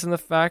lays in the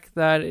fact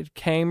that it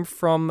came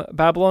from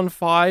Babylon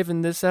 5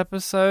 in this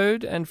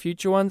episode, and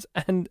future ones,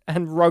 and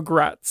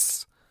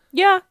Rugrats.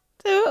 Yeah,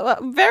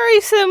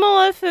 very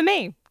similar for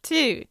me,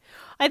 too.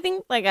 I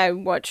think, I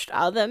watched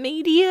other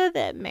media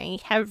that may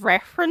have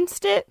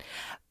referenced it,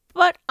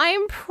 but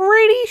I'm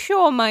pretty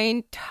sure my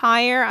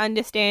entire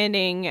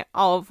understanding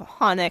of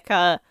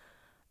Hanukkah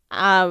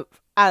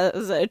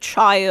as a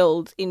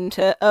child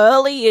into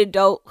early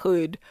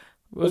adulthood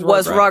was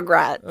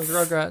Rugrats. It was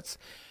Rugrats.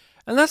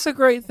 And that's a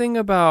great thing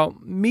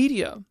about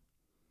media.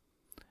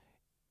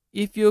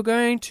 If you're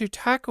going to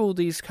tackle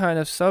these kind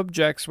of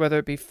subjects, whether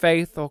it be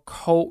faith or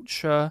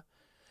culture,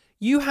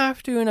 you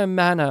have to, in a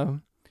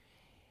manner,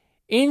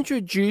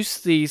 introduce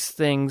these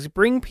things,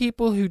 bring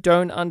people who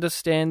don't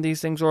understand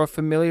these things or are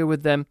familiar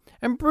with them,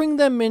 and bring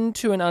them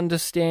into an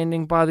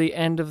understanding by the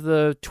end of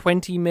the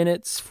 20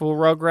 minutes for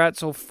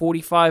Rugrats or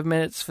 45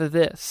 minutes for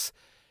this.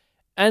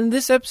 And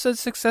this episode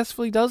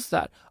successfully does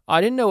that. I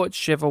didn't know what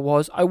Shiva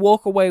was. I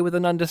walk away with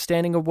an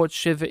understanding of what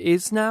Shiva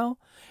is now.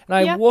 And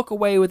I walk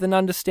away with an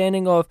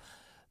understanding of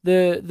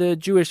the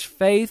Jewish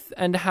faith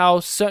and how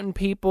certain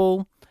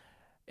people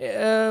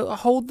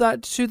hold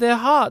that to their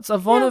hearts.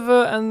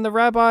 Ivanova and the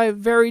rabbi,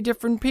 very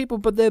different people,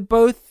 but they're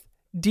both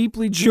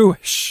deeply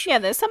Jewish. Yeah,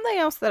 there's something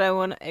else that I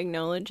want to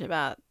acknowledge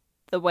about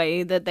the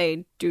way that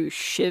they do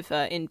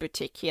Shiva in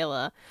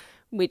particular,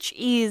 which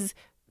is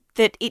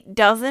that it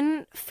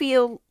doesn't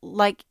feel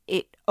like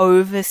it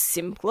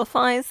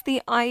oversimplifies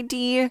the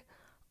idea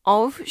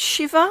of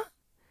Shiva.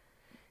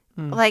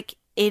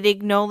 It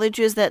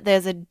acknowledges that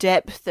there's a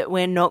depth that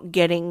we're not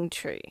getting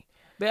to.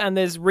 And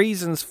there's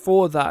reasons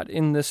for that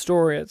in the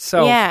story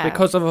itself,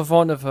 because of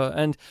Ivanova.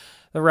 And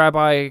the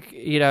rabbi,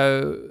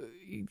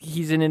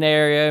 he's in an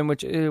area in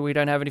which we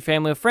don't have any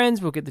family or friends.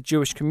 We'll get the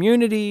Jewish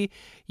community.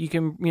 You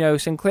can,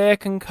 Sinclair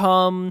can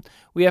come.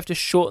 We have to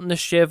shorten the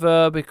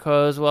Shiva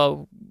because,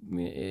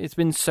 it's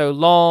been so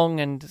long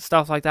and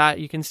stuff like that.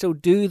 You can still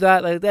do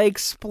that. They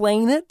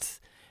explain it.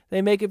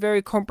 They make it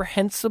very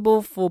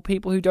comprehensible for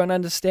people who don't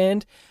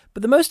understand.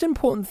 But the most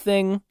important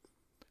thing,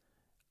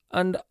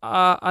 and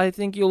I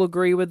think you'll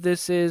agree with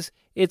this, is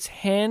it's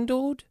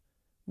handled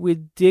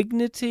with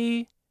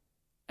dignity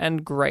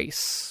and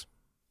grace.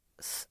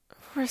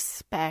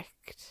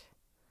 Respect.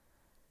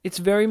 It's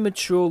very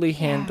maturely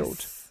handled.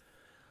 Yes.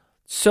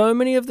 So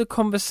many of the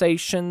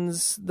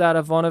conversations that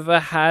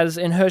Ivanova has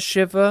in her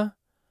Shiva,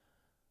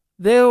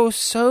 they're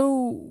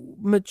so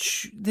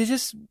mature. They're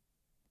just...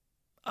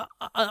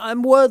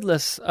 I'm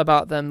wordless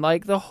about them.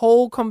 The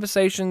whole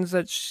conversations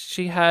that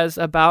she has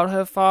about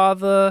her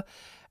father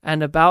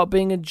and about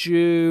being a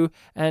Jew,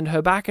 and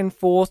her back and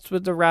forth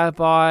with the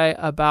rabbi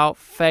about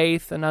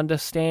faith and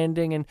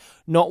understanding and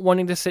not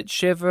wanting to sit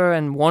Shiva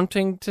and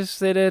wanting to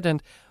sit it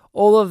and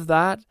all of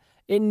that,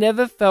 it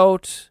never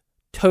felt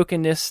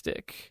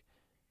tokenistic.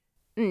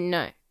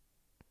 No.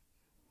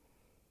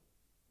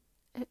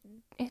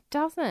 It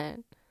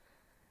doesn't.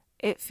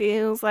 It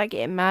feels like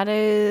it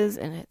matters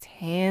and it's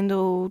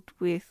handled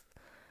with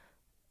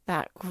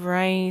that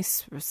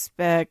grace,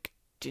 respect,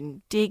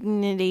 and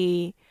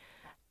dignity.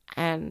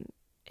 And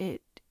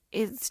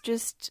it's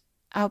just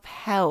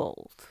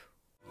upheld.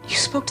 You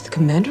spoke to the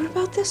commander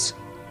about this?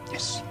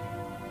 Yes.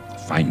 A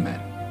fine man.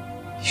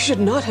 You should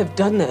not have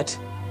done that.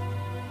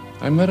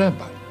 I'm a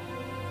rabbi.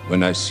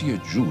 When I see a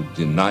Jew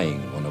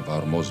denying one of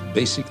our most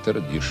basic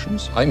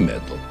traditions, I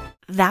meddle.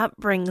 that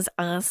brings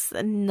us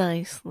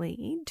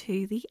nicely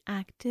to the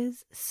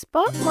actor's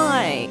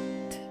spotlight.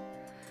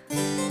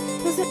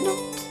 Does it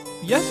not?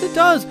 Yes, it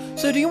does.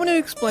 So do you want to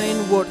explain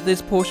what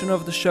this portion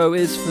of the show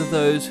is for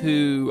those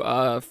who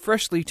are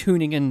freshly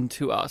tuning in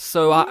to us?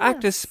 So our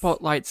actor's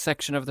spotlight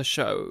section of the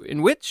show,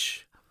 in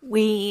which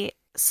we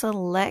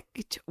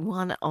select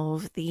one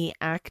of the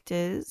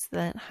actors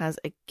that has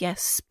a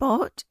guest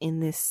spot in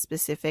this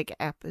specific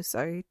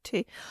episode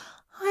to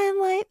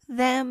highlight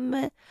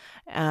them,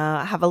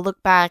 have a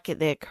look back at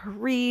their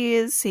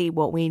careers, see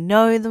what we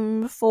know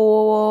them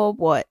for,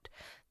 what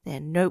their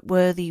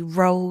noteworthy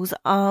roles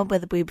are,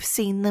 whether we've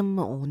seen them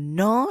or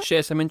not.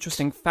 Share some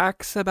interesting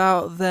facts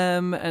about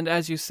them, and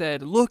as you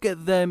said, look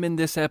at them in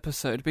this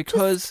episode,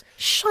 because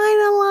just shine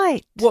a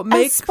light,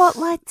 as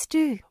spotlights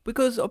do.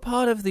 Because a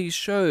part of these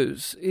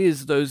shows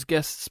is those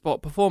guest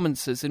spot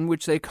performances in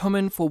which they come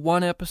in for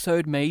one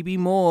episode, maybe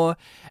more,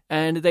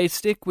 and they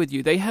stick with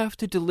you. They have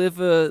to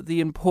deliver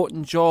the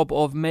important job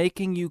of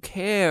making you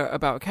care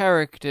about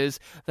characters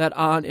that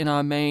aren't in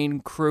our main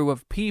crew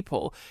of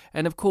people.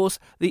 And of course,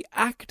 the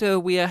actor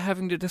we are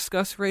having to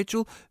discuss,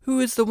 Rachel, who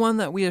is the one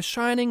that we are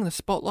shining the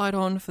spotlight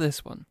on for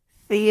this one?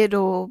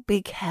 Theodore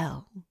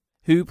Bikel,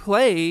 who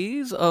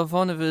plays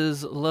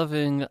Ivanova's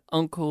loving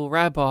Uncle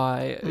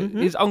Rabbi,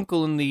 his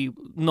uncle in the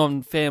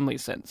non-family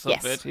sense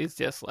of it. He's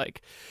just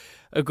like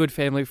a good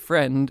family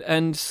friend.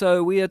 And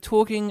so we are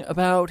talking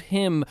about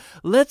him.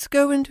 Let's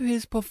go into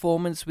his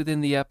performance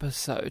within the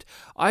episode.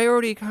 I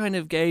already kind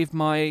of gave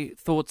my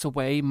thoughts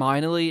away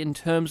minorly in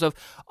terms of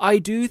I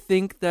do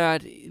think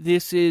that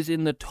this is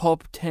in the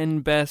top 10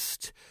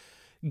 best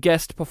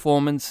guest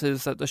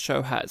performances that the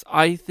show has.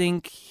 I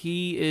think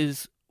he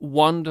is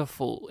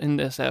wonderful in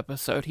this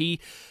episode. He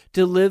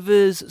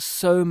delivers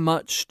so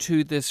much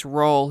to this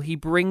role. He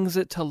brings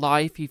it to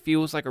life. He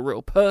feels like a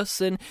real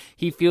person.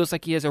 He feels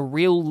like he has a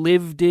real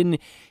lived-in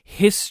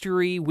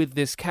history with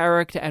this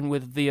character and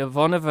with the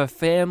Ivanova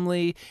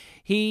family.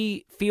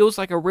 He feels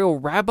like a real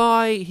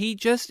rabbi. He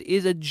just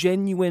is a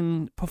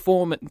genuine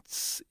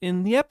performance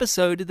in the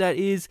episode that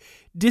is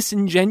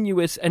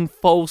disingenuous and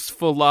false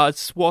for large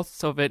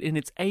swaths of it in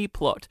its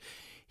A-plot.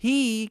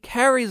 He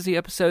carries the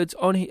episodes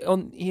on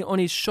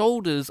his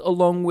shoulders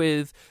along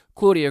with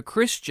Claudia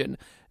Christian.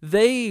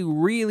 They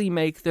really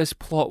make this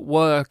plot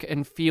work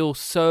and feel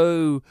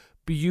so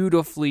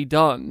beautifully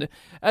done,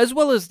 as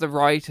well as the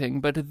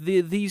writing. But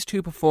these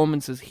two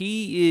performances,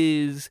 he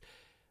is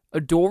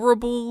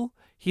adorable,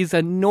 he's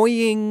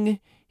annoying,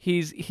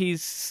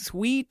 he's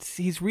sweet,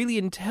 he's really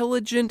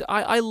intelligent.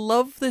 I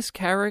love this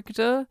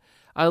character.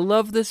 I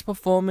love this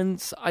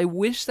performance. I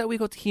wish that we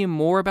got to hear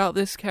more about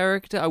this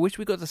character. I wish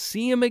we got to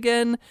see him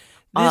again.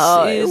 This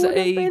is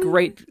a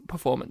great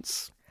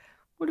performance.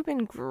 Would have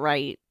been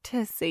great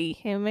to see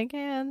him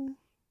again.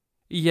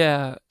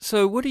 Yeah.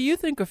 So what do you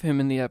think of him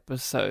in the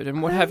episode?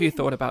 And what have you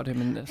thought about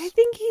him in this? I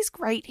think he's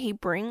great. He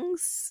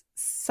brings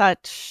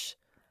such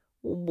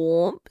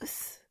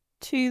warmth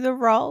to the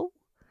role.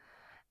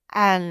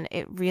 And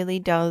it really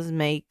does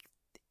make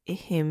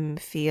him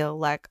feel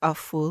like a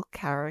full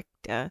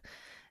character.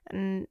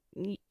 And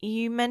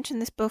you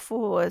mentioned this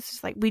before, it's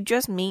just like, we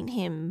just meet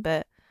him,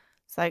 but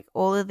it's like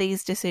all of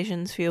these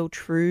decisions feel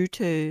true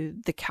to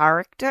the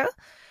character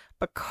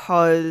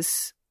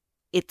because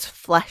it's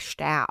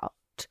fleshed out.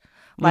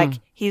 Like,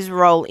 his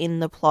role in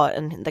the plot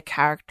and the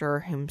character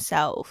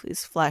himself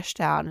is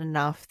fleshed out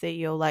enough that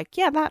you're like,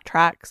 yeah, that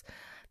tracks.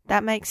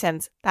 That makes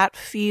sense. That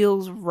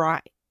feels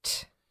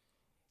right.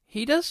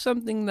 He does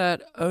something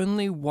that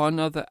only one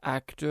other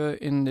actor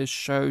in this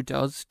show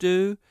does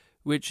do,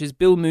 which is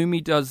Bill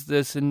Mumy does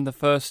this in the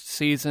first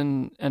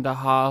season and a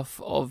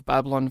half of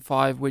Babylon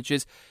 5, which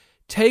is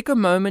take a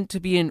moment to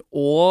be in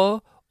awe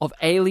of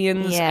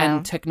aliens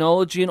and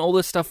technology and all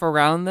this stuff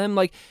around them.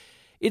 Like,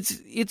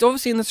 it's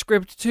obviously in the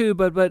script too,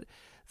 but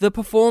the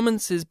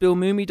performances, Bill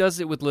Mumy does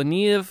it with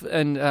Leniev,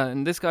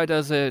 and this guy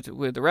does it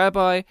with the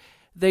Rabbi.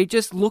 They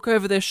just look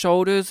over their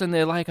shoulders and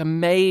they're like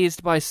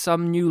amazed by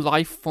some new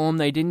life form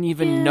they didn't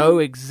even know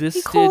existed.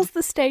 He calls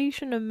the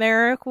station a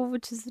miracle,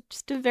 which is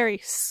just a very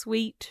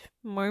sweet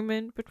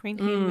moment between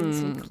him and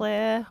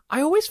Sinclair.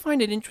 I always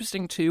find it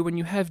interesting too when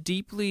you have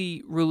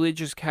deeply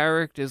religious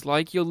characters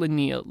like your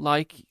Lanier,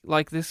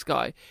 like this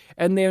guy,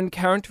 and they're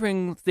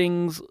encountering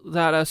things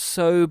that are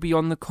so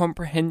beyond the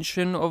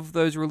comprehension of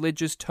those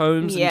religious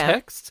tomes and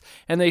texts,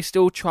 and they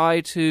still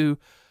try to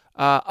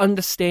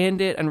understand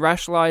it and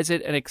rationalize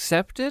it and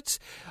accept it.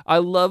 I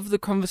love the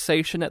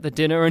conversation at the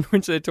dinner in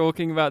which they're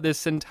talking about this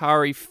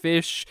Centauri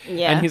fish,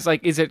 and he's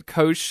like, is it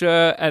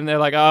kosher? And they're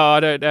like, oh, I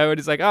don't know. And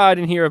he's like, oh, I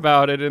didn't hear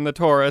about it in the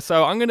Torah,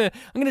 so I'm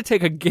gonna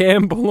take a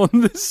gamble on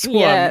this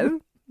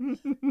one.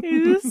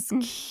 It was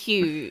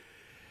cute.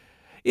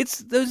 It's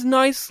those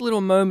nice little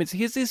moments.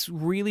 He has this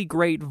really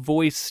great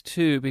voice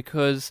too,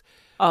 because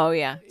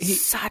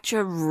such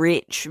a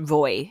rich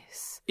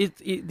voice.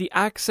 The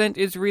accent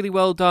is really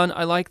well done.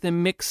 I like the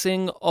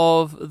mixing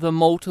of the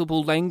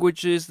multiple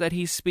languages that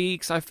he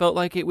speaks. I felt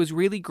like it was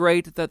really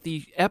great that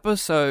the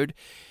episode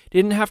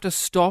didn't have to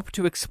stop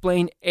to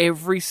explain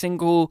every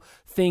single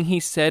thing he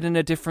said in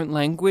a different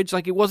language.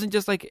 Like, it wasn't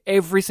just like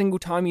every single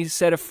time he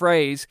said a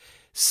phrase,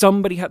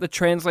 somebody had to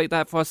translate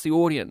that for us, the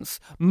audience.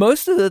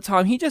 Most of the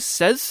time, he just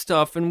says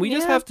stuff, and we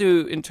just have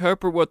to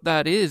interpret what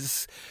that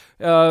is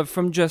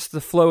from just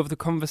the flow of the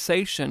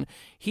conversation.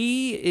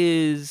 He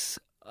is...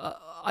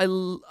 I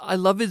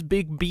love his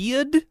big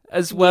beard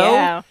as well.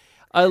 Yeah.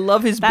 I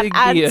love his big beard.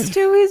 That adds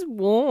to his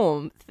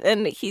warmth,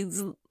 and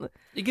his...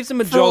 It gives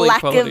him a jolly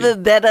quality. For lack of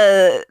a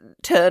better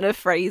turn of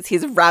phrase,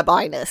 his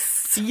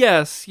rabbiness.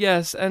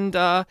 Yes,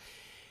 and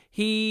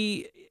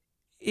he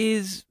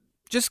is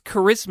just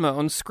charisma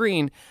on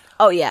screen.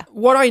 Oh, yeah.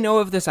 What I know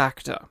of this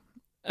actor,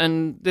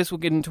 and this will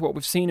get into what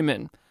we've seen him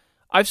in,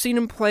 I've seen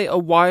him play a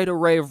wide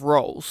array of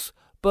roles,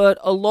 but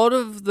a lot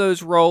of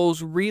those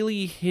roles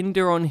really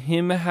hinder on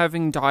him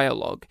having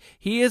dialogue.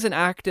 He is an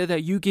actor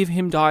that you give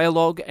him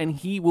dialogue and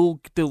he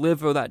will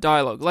deliver that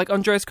dialogue. Like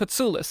Andreas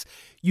Katsoulis.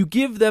 You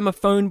give them a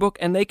phone book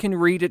and they can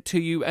read it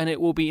to you and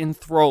it will be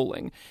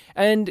enthralling.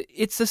 And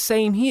it's the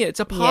same here. It's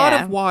a part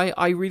of why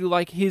I really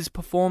like his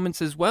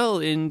performance as well,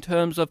 in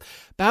terms of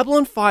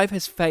Babylon 5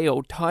 has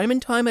failed time and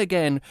time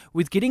again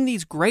with getting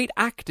these great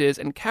actors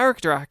and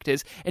character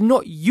actors and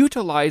not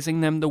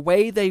utilizing them the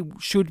way they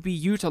should be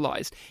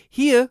utilized.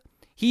 Here,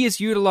 he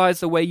is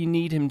utilized the way you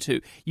need him to.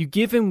 You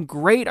give him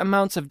great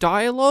amounts of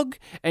dialogue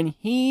and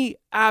he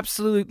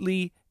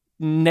absolutely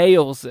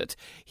nails it.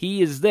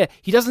 He is there.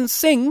 He doesn't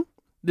sing.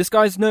 This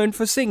guy's known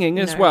for singing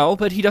as well,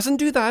 but he doesn't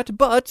do that.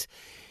 But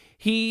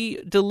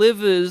he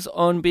delivers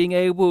on being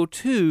able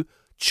to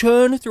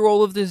churn through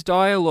all of this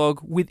dialogue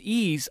with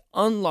ease,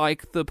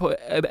 unlike the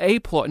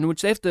A-plot, in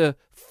which they have to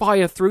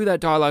fire through that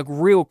dialogue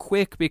real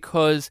quick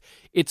because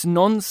it's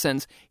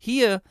nonsense.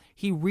 Here,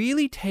 he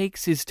really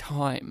takes his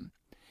time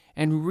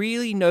and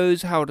really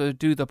knows how to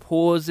do the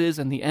pauses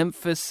and the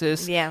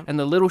emphasis and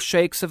the little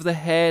shakes of the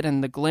head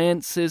and the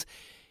glances.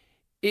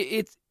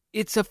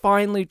 It's a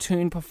finely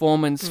tuned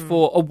performance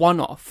for a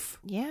one-off.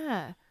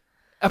 Yeah.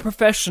 A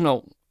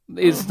professional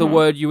is the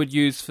word you would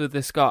use for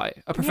this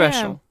guy. A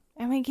professional.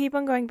 Yeah. And we keep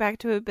on going back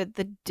to it, but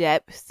the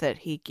depth that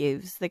he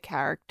gives the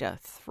character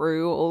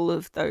through all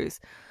of those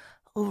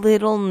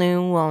little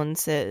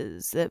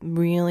nuances that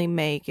really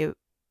make it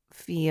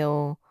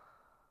feel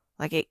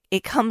like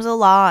it comes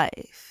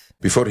alive.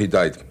 Before he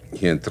died,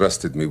 he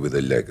entrusted me with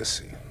a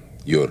legacy.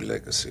 Your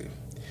legacy.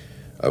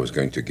 I was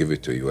going to give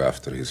it to you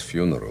after his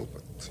funeral,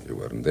 but you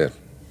weren't there.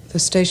 The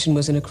station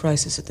was in a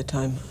crisis at the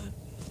time.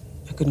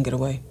 I couldn't get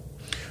away.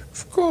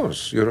 Of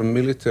course, you're a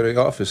military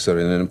officer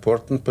in an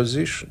important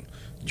position.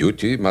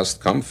 Duty must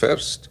come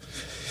first.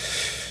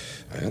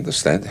 I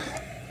understand.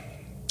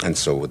 And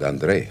so would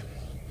Andrei.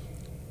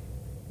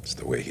 It's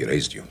the way he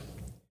raised you.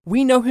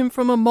 We know him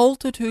from a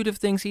multitude of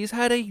things. He's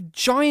had a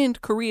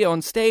giant career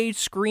on stage,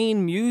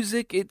 screen,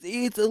 music.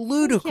 It's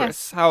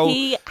ludicrous how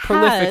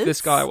prolific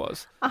this guy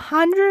was.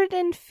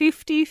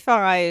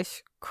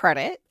 155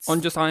 credits.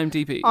 On just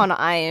IMDb. On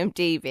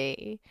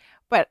IMDb.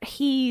 But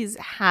he's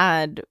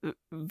had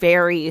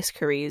various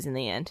careers in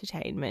the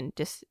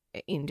entertainment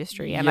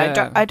industry. And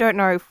I don't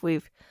know if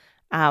we've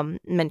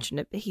mentioned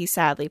it, but he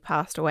sadly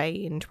passed away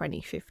in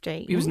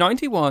 2015. He was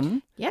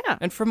 91. Yeah.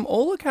 And from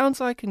all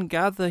accounts I can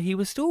gather, he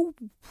was still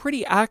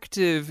pretty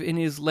active in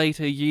his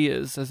later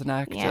years as an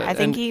actor. Yeah, I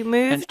think he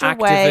moved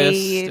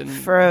away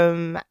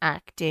from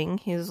acting.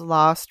 His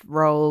last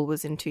role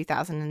was in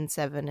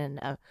 2007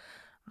 and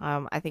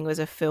I think it was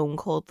a film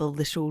called The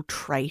Little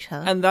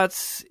Traitor. And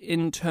that's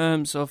in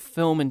terms of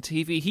film and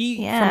TV. He,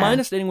 from my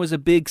understanding, was a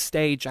big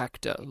stage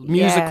actor,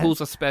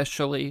 musicals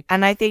especially.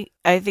 And I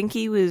think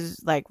he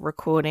was like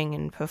recording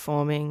and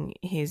performing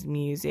his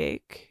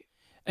music.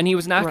 And he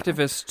was an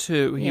activist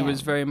too. He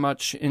was very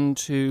much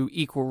into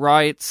equal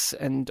rights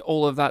and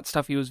all of that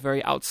stuff. He was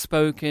very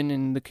outspoken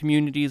in the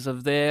communities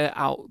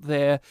out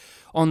there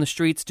on the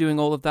streets doing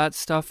all of that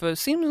stuff.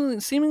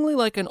 Seemingly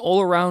like an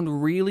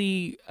all-around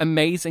really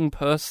amazing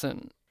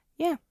person.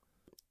 Yeah.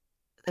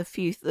 A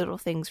few little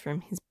things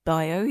from his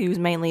bio. He was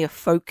mainly a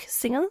folk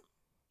singer.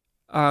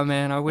 Oh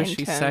man, I wish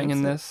he sang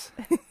in this.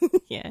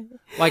 Yeah.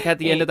 Like at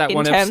the end of that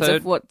one episode. In terms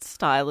of what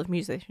style of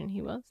musician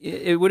he was.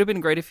 It would have been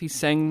great if he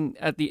sang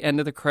at the end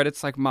of the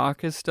credits like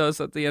Marcus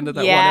does at the end of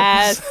that one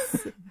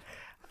episode.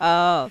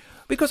 Oh.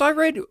 Because I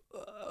read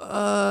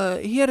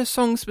he had a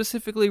song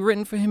specifically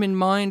written for him in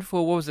mind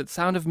for, what was it,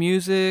 Sound of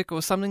Music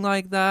or something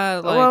like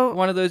that? Like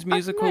one of those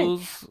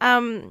musicals.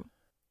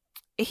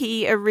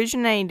 He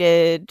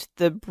originated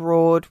the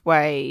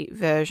Broadway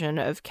version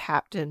of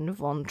Captain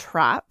Von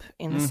Trapp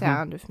in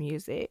Sound of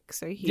Music.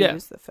 So he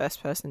was the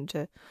first person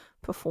to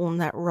perform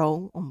that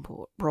role on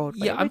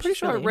Broadway. Yeah, I'm pretty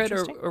sure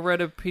really I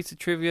read a piece of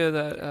trivia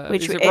that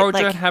is it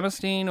Roger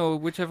Hammerstein or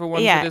whichever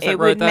one it is that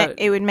wrote that?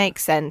 It would make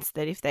sense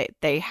that if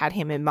they had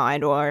him in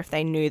mind, or if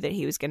they knew that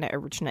he was going to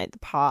originate the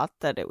part,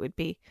 that it would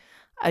be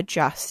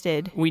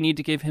adjusted. We need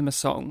to give him a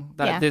song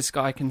that this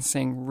guy can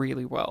sing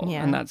really well,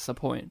 and that's the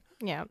point.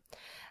 Yeah.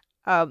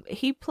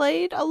 He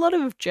played a lot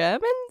of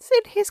Germans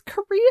in his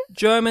career.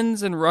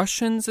 Germans and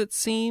Russians, it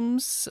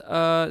seems.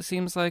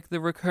 Seems like the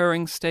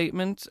recurring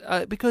statement.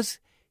 Because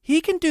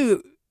he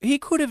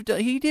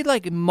did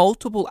like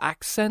multiple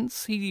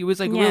accents. He was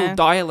like a Yeah. real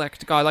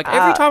dialect guy. Like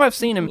every time I've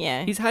seen him,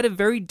 yeah. he's had a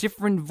very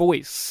different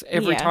voice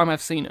every Yeah. time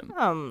I've seen him.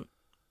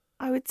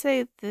 I would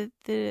say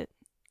that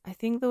I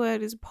think the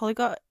word is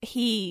polyglot.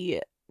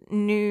 He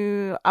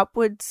knew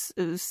upwards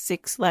of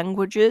 6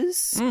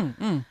 languages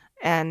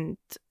and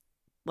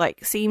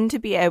like seemed to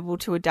be able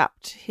to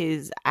adapt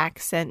his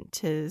accent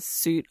to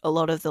suit a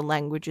lot of the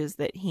languages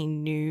that he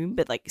knew,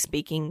 but like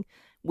speaking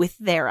with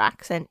their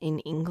accent in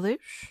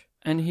English.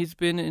 And he's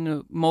been in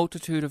a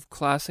multitude of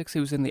classics. He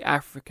was in The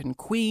African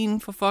Queen,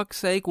 for fuck's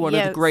sake, one of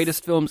the Yes.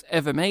 greatest films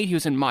ever made. He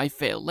was in My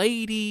Fair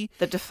Lady.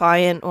 The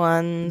Defiant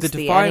Ones, The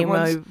Defiant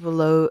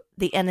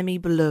The Enemy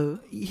Below.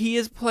 He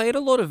has played a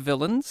lot of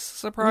villains,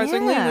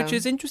 surprisingly, Yeah. which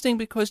is interesting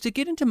because to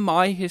get into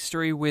my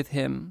history with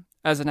him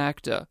as an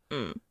actor,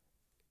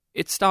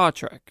 it's Star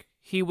Trek.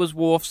 He was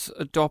Worf's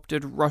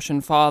adopted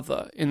Russian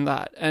father in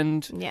that.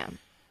 And Yeah.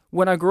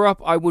 when I grew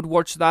up, I would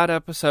watch that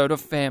episode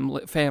of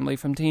Family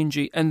from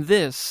TNG, and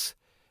this,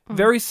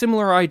 very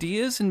similar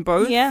ideas in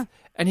both. Yeah.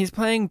 And he's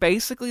playing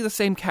basically the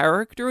same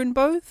character in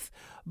both,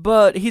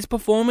 but his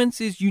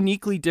performance is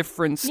uniquely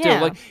different still.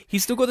 Yeah. Like,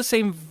 he's still got the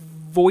same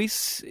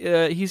voice,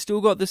 he's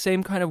still got the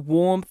same kind of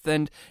warmth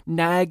and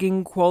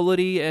nagging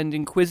quality and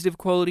inquisitive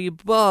quality,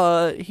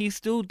 but he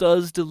still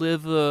does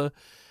deliver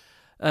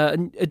a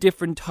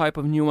different type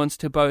of nuance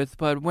to both.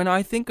 But when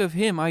I think of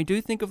him, I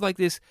do think of like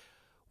this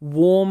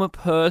warm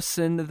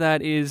person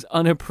that is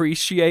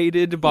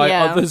unappreciated by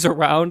Yeah. others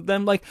around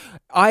them. Like,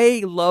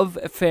 I love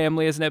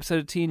Family as an episode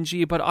of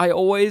TNG, but I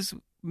always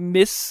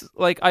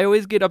I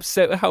always get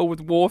upset how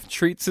Worf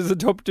treats his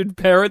adopted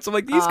parents. I'm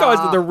like, these guys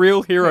are the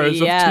real heroes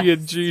yes. of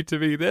TNG to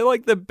me. They're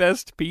like the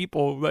best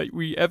people that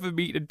we ever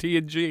meet in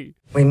TNG.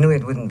 We knew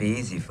it wouldn't be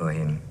easy for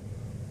him,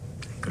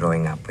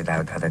 growing up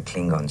without other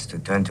Klingons to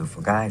turn to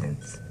for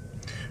guidance.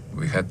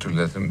 We had to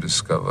let him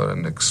discover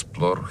and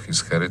explore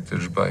his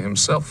heritage by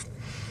himself.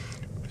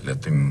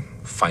 Let him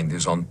find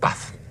his own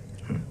path.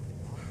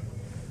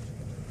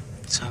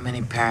 So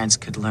many parents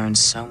could learn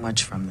so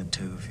much from the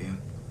two of you.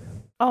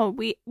 Oh,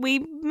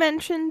 we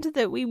mentioned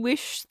that we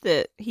wish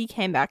that he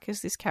came back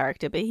as this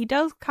character, but he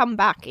does come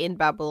back in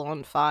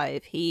Babylon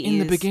 5. In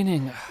the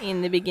beginning.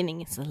 In the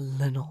beginning, it's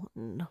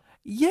Lennon.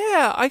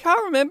 Yeah, I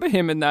can't remember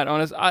him in that,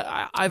 honest.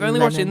 I've only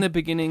watched Lennon. In the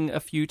Beginning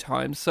a few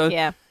times, so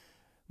Yeah.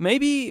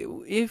 maybe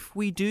if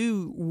we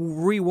do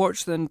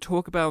rewatch them,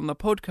 talk about on the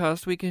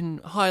podcast, we can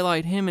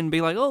highlight him and be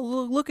like, oh,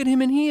 look at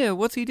him in here.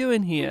 What's he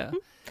doing here?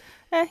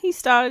 He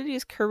started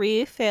his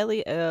career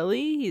fairly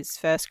early. His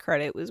first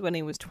credit was when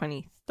he was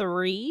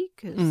 23,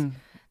 because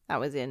that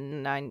was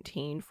in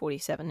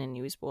 1947, and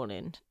he was born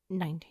in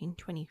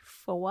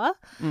 1924.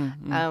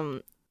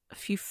 A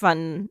few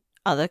fun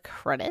other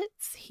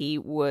credits. He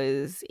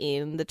was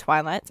in The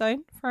Twilight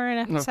Zone for an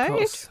Of episode.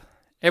 course.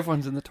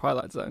 Everyone's in the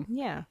Twilight Zone.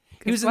 Yeah.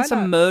 He was 'cause in why some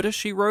not? Murder,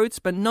 She Wrote,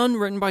 but none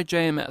written by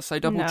JMS. I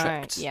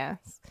double-checked. No,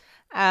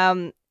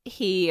 yes.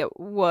 He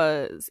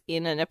was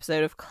in an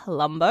episode of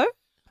Columbo.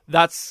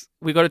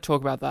 We got to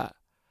talk about that.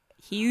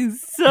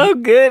 He's so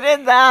good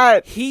at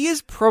that. He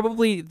is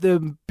probably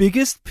the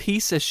biggest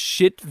piece of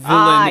shit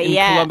villain in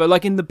yeah. Columbo,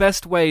 like in the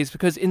best ways,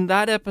 because in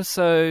that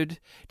episode,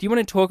 do you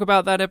want to talk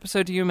about that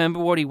episode? Do you remember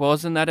what he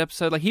was in that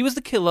episode? Like, he was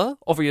the killer,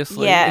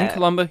 obviously. Yeah. In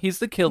Columbo, he's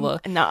the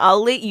killer. No,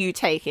 I'll let you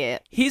take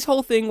it. His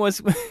whole thing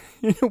was,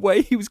 in a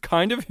way, he was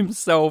kind of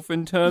himself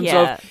in terms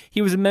Yeah. of,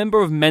 he was a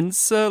member of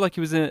Mensa, like he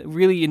was a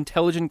really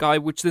intelligent guy,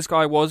 which this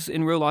guy was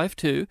in real life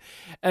too.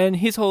 And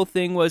his whole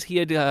thing was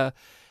he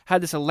had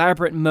this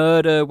elaborate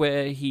murder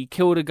where he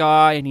killed a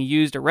guy and he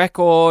used a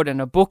record and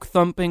a book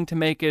thumping to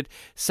make it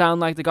sound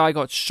like the guy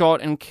got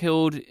shot and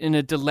killed in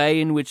a delay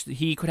in which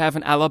he could have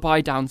an alibi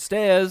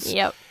downstairs.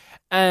 Yep.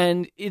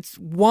 And it's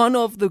one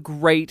of the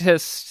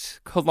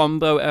greatest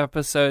Columbo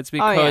episodes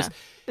because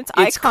It's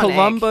it's iconic.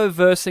 Columbo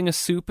versus a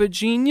super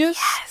genius.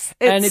 Yes,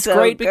 and it's it's so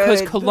great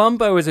because good.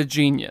 Columbo is a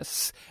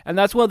genius. And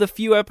that's one of the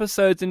few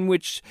episodes in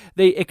which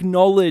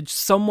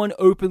someone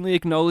openly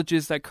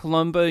acknowledges that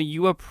Columbo,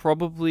 you are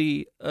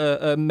probably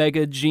a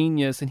mega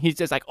genius. And he's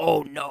just like,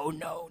 oh, no,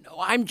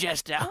 I'm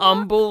just a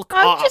humble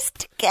cop. I'm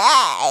just a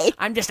guy.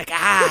 I'm just a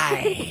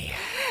guy.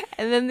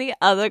 And then the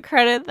other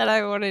credit that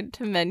I wanted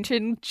to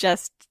mention,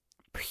 just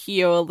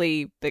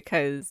purely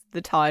because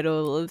the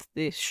title of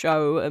this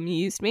show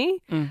amused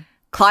me,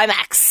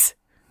 Climax.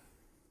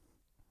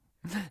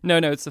 No,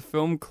 it's a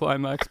film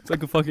Climax. It's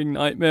like a fucking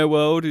nightmare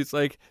world. It's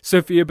like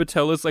Sophia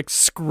Botella's like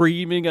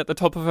screaming at the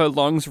top of her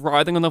lungs,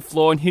 writhing on the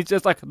floor, and he's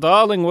just like,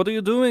 darling, what are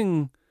you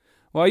doing?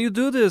 Why you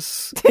do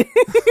this?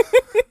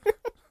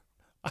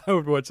 I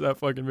would watch that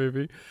fucking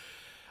movie.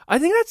 I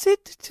think that's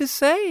it to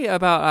say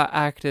about our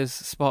Actors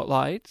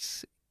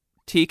Spotlight.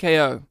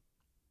 TKO.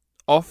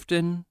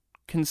 Often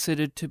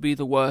considered to be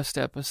the worst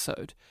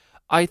episode.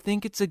 I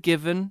think it's a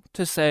given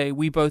to say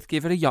we both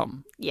give it a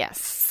yum.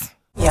 Yes.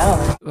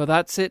 Yeah. Well,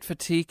 that's it for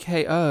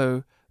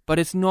TKO, but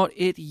it's not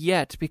it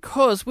yet,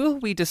 because we'll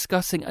be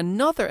discussing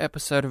another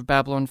episode of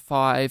Babylon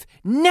 5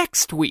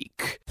 next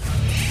week.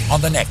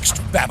 On the next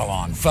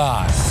Babylon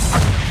 5.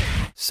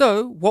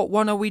 So, what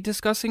one are we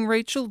discussing,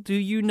 Rachel? Do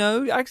you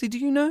know? Actually, do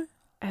you know?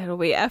 It'll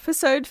be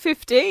episode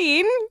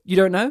 15. You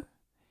don't know?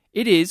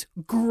 It is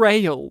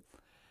Grail.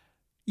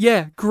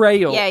 Yeah,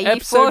 Grail. Yeah, you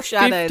episode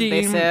foreshadowed 15.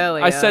 this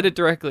earlier. I said it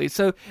directly.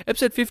 So,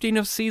 episode 15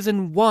 of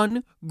season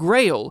 1,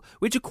 Grail,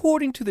 which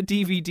according to the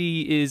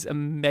DVD is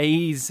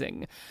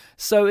amazing.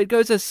 So, it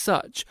goes as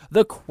such: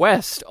 the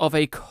quest of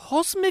a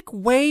cosmic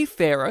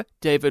wayfarer,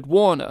 David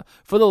Warner,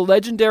 for the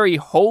legendary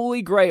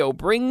Holy Grail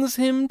brings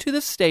him to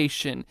the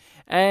station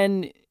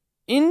and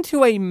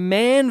into a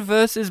man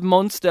versus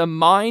monster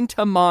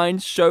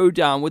mind-to-mind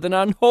showdown with an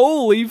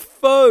unholy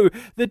foe,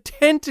 the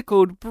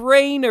tentacled,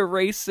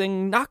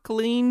 brain-erasing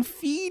Knuckling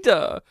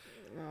Feeder.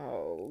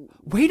 Oh,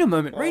 Wait a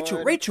moment,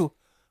 God. Rachel.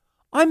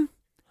 I'm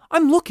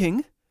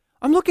looking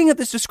at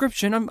this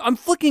description. I'm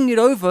flicking it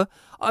over.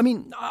 I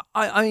mean,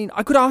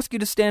 I could ask you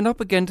to stand up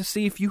again to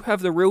see if you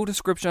have the real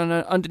description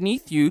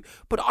underneath you,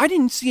 but I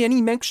didn't see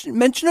any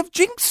mention of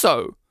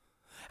Jinxo.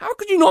 How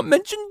could you not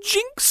mention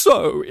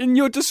Jinxo in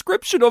your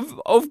description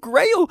of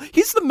Grail?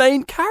 He's the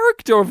main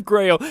character of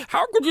Grail.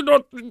 How could you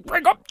not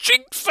bring up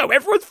Jinxo,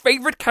 everyone's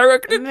favourite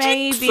character,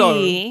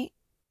 Jinxo?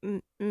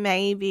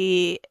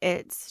 Maybe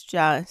it's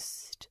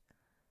just...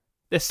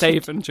 They're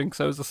saving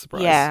Jinxo as a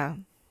surprise. Yeah.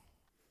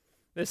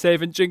 They're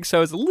saving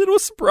Jinxo as a little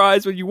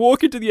surprise when you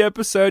walk into the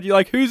episode. You're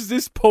like, who's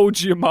this Paul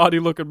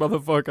Giamatti-looking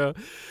motherfucker?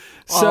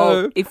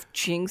 So, if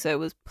Jinxo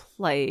was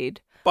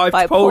played...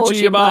 By Paul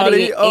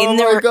Giamatti. Oh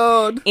my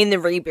god. In the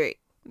reboot.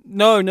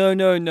 No.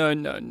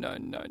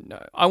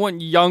 I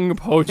want young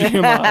Paul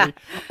Giamatti.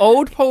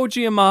 Old Paul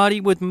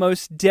Giamatti would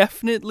most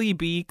definitely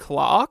be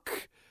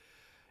Clark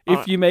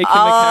if you make him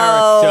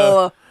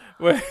a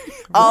character.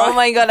 Oh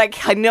my god, I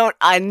cannot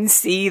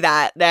unsee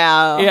that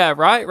now. Yeah,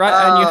 right?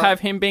 And you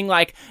have him being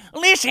like,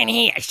 listen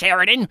here,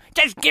 Sheridan,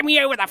 just give me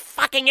over the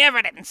fucking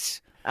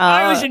evidence.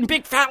 I was in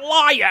Big Fat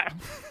Liar.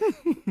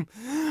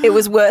 It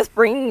was worth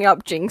bringing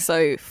up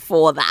Jinxo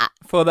for that.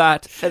 For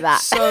that.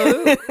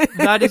 So,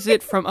 that is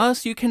it from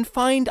us. You can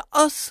find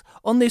us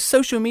on the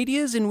social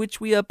medias in which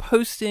we are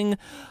posting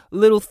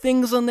little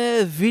things on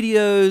there,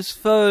 videos,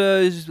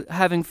 photos,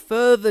 having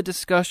further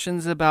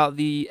discussions about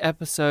the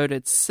episode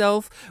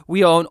itself.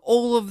 We are on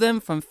all of them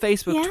from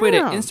Facebook,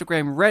 Twitter,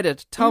 Instagram,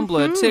 Reddit,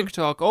 Tumblr,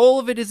 TikTok. All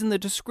of it is in the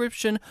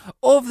description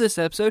of this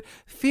episode.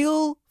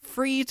 Feel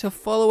free to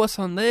follow us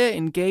on there,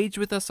 engage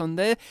with us on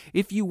there.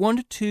 If you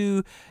want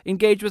to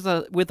engage with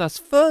us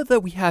further,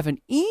 we have an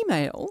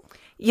email.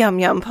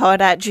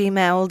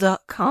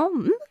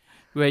 yumyumpod@gmail.com,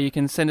 where you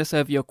can send us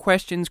over your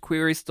questions,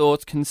 queries,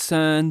 thoughts,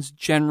 concerns,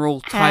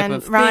 general type and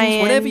of things,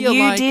 Ryan, whatever you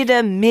like. You did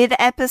a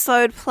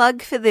mid-episode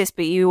plug for this,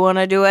 but you want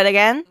to do it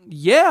again?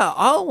 Yeah,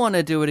 I'll want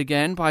to do it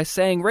again by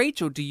saying,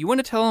 Rachel, do you want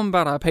to tell them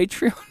about our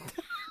Patreon?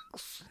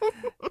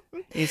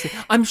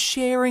 I'm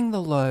sharing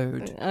the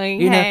load.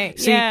 Okay,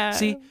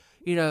 See,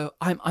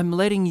 I'm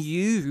letting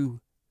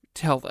you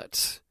tell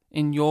it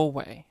in your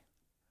way.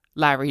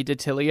 Larry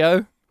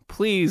DiTilio,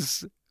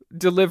 please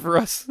deliver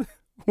us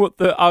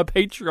our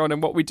Patreon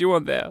and what we do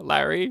on there,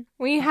 Larry.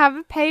 We have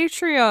a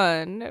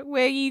Patreon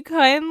where you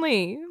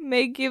kindly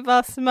may give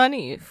us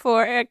money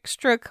for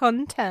extra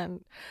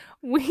content.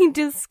 We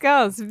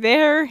discuss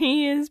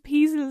various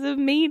pieces of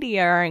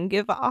media and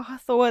give our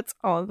thoughts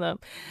on them.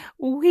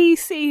 We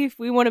see if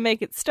we want to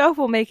make it stop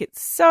or make it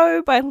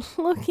so by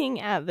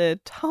looking at the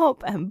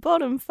top and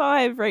bottom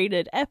 5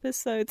 rated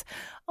episodes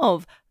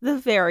of the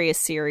various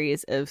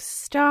series of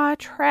Star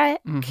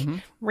Trek.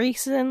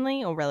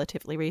 Recently, or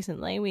relatively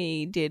recently,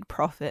 we did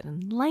Prophet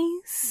and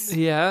Lace.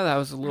 Yeah, that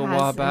was a little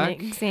while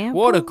back.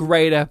 Example. What a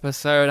great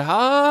episode,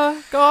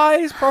 huh,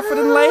 guys? Prophet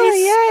and Lace?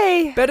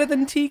 Yay! Better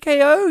than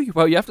TKO?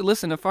 Well, you have to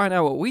listen to find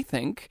out what we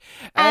think.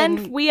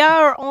 And we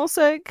are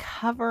also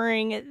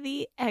covering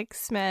the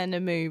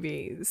X-Men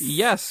movies.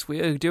 Yes,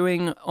 we are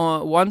doing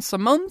once a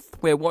month.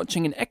 We're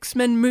watching an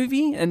X-Men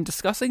movie and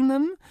discussing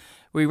them.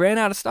 We ran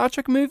out of Star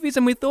Trek movies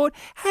and we thought,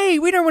 hey,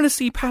 we don't want to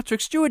see Patrick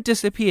Stewart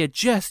disappear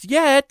just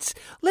yet.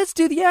 Let's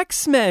do the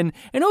X-Men.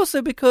 And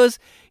also because,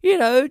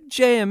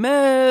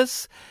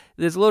 JMS,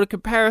 there's a lot of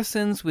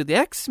comparisons with the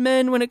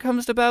X-Men when it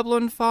comes to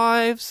Babylon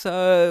 5,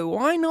 so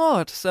why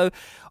not? So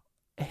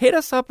hit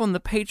us up on the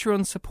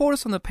Patreon, support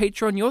us on the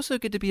Patreon. You also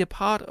get to be a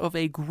part of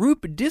a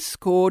group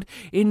Discord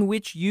in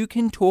which you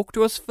can talk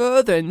to us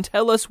further and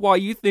tell us why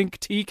you think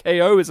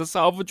TKO is a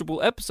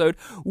salvageable episode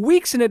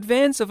weeks in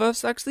advance of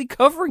us actually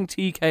covering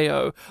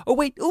TKO. Oh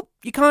wait,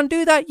 you can't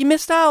do that, you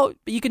missed out.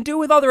 But you can do it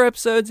with other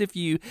episodes if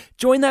you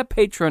join that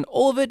Patreon.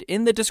 All of it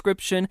in the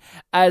description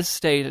as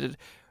stated.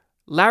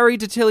 Larry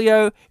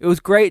DiTilio, it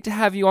was great to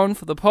have you on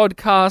for the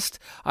podcast.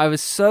 I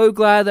was so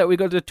glad that we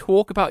got to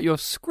talk about your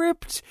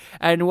script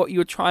and what you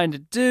were trying to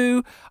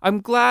do. I'm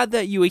glad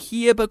that you were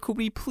here, but could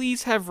we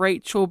please have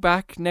Rachel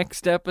back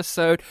next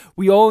episode?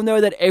 We all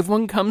know that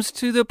everyone comes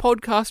to the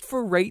podcast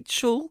for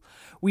Rachel.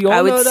 We all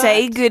I know would that.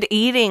 say good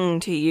eating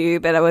to you,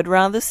 but I would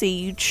rather see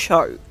you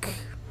choke.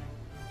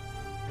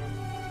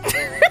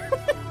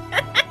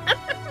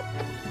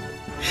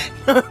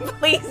 But